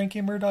went to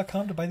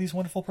frankieandmurr.com to buy these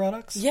wonderful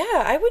products?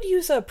 Yeah, I would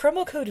use a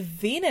promo code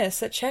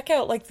Venus at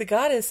checkout like the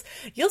goddess.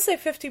 You'll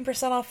save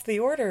 15% off the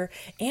order,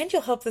 and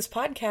you'll help this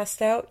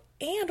podcast out,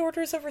 and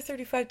orders over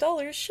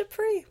 $35 ship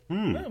free. Oh,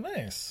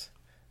 nice.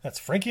 That's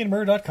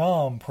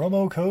frankieandmurr.com,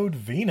 promo code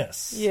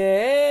Venus.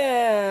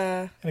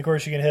 Yeah. And of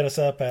course, you can hit us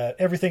up at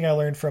Everything I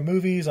Learned from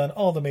Movies on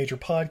all the major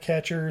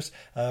podcatchers.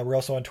 We're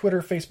also on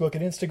Twitter, Facebook,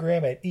 and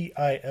Instagram at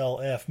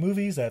EILF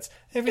Movies. That's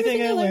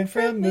Everything I Learned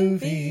from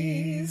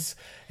Movies.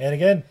 And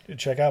again,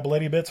 check out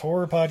Bloody Bits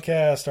Horror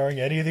Podcast starring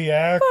Eddie the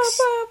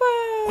Axe.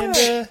 And,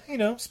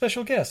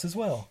 special guests as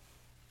well.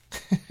 So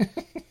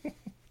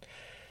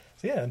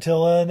yeah,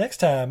 until next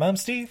time, I'm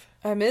Steve.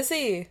 I'm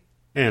Izzy.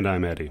 And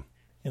I'm Eddie.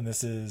 And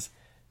this is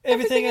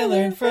Everything I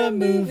Learned from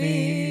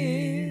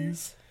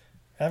Movies.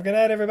 Have a good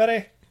night, everybody.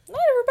 Night,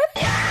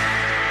 everybody.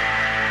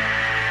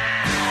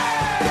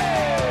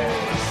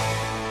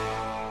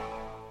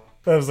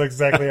 That was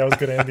exactly how I was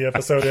going to end the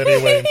episode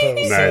anyway in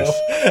post. Nice.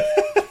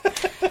 So.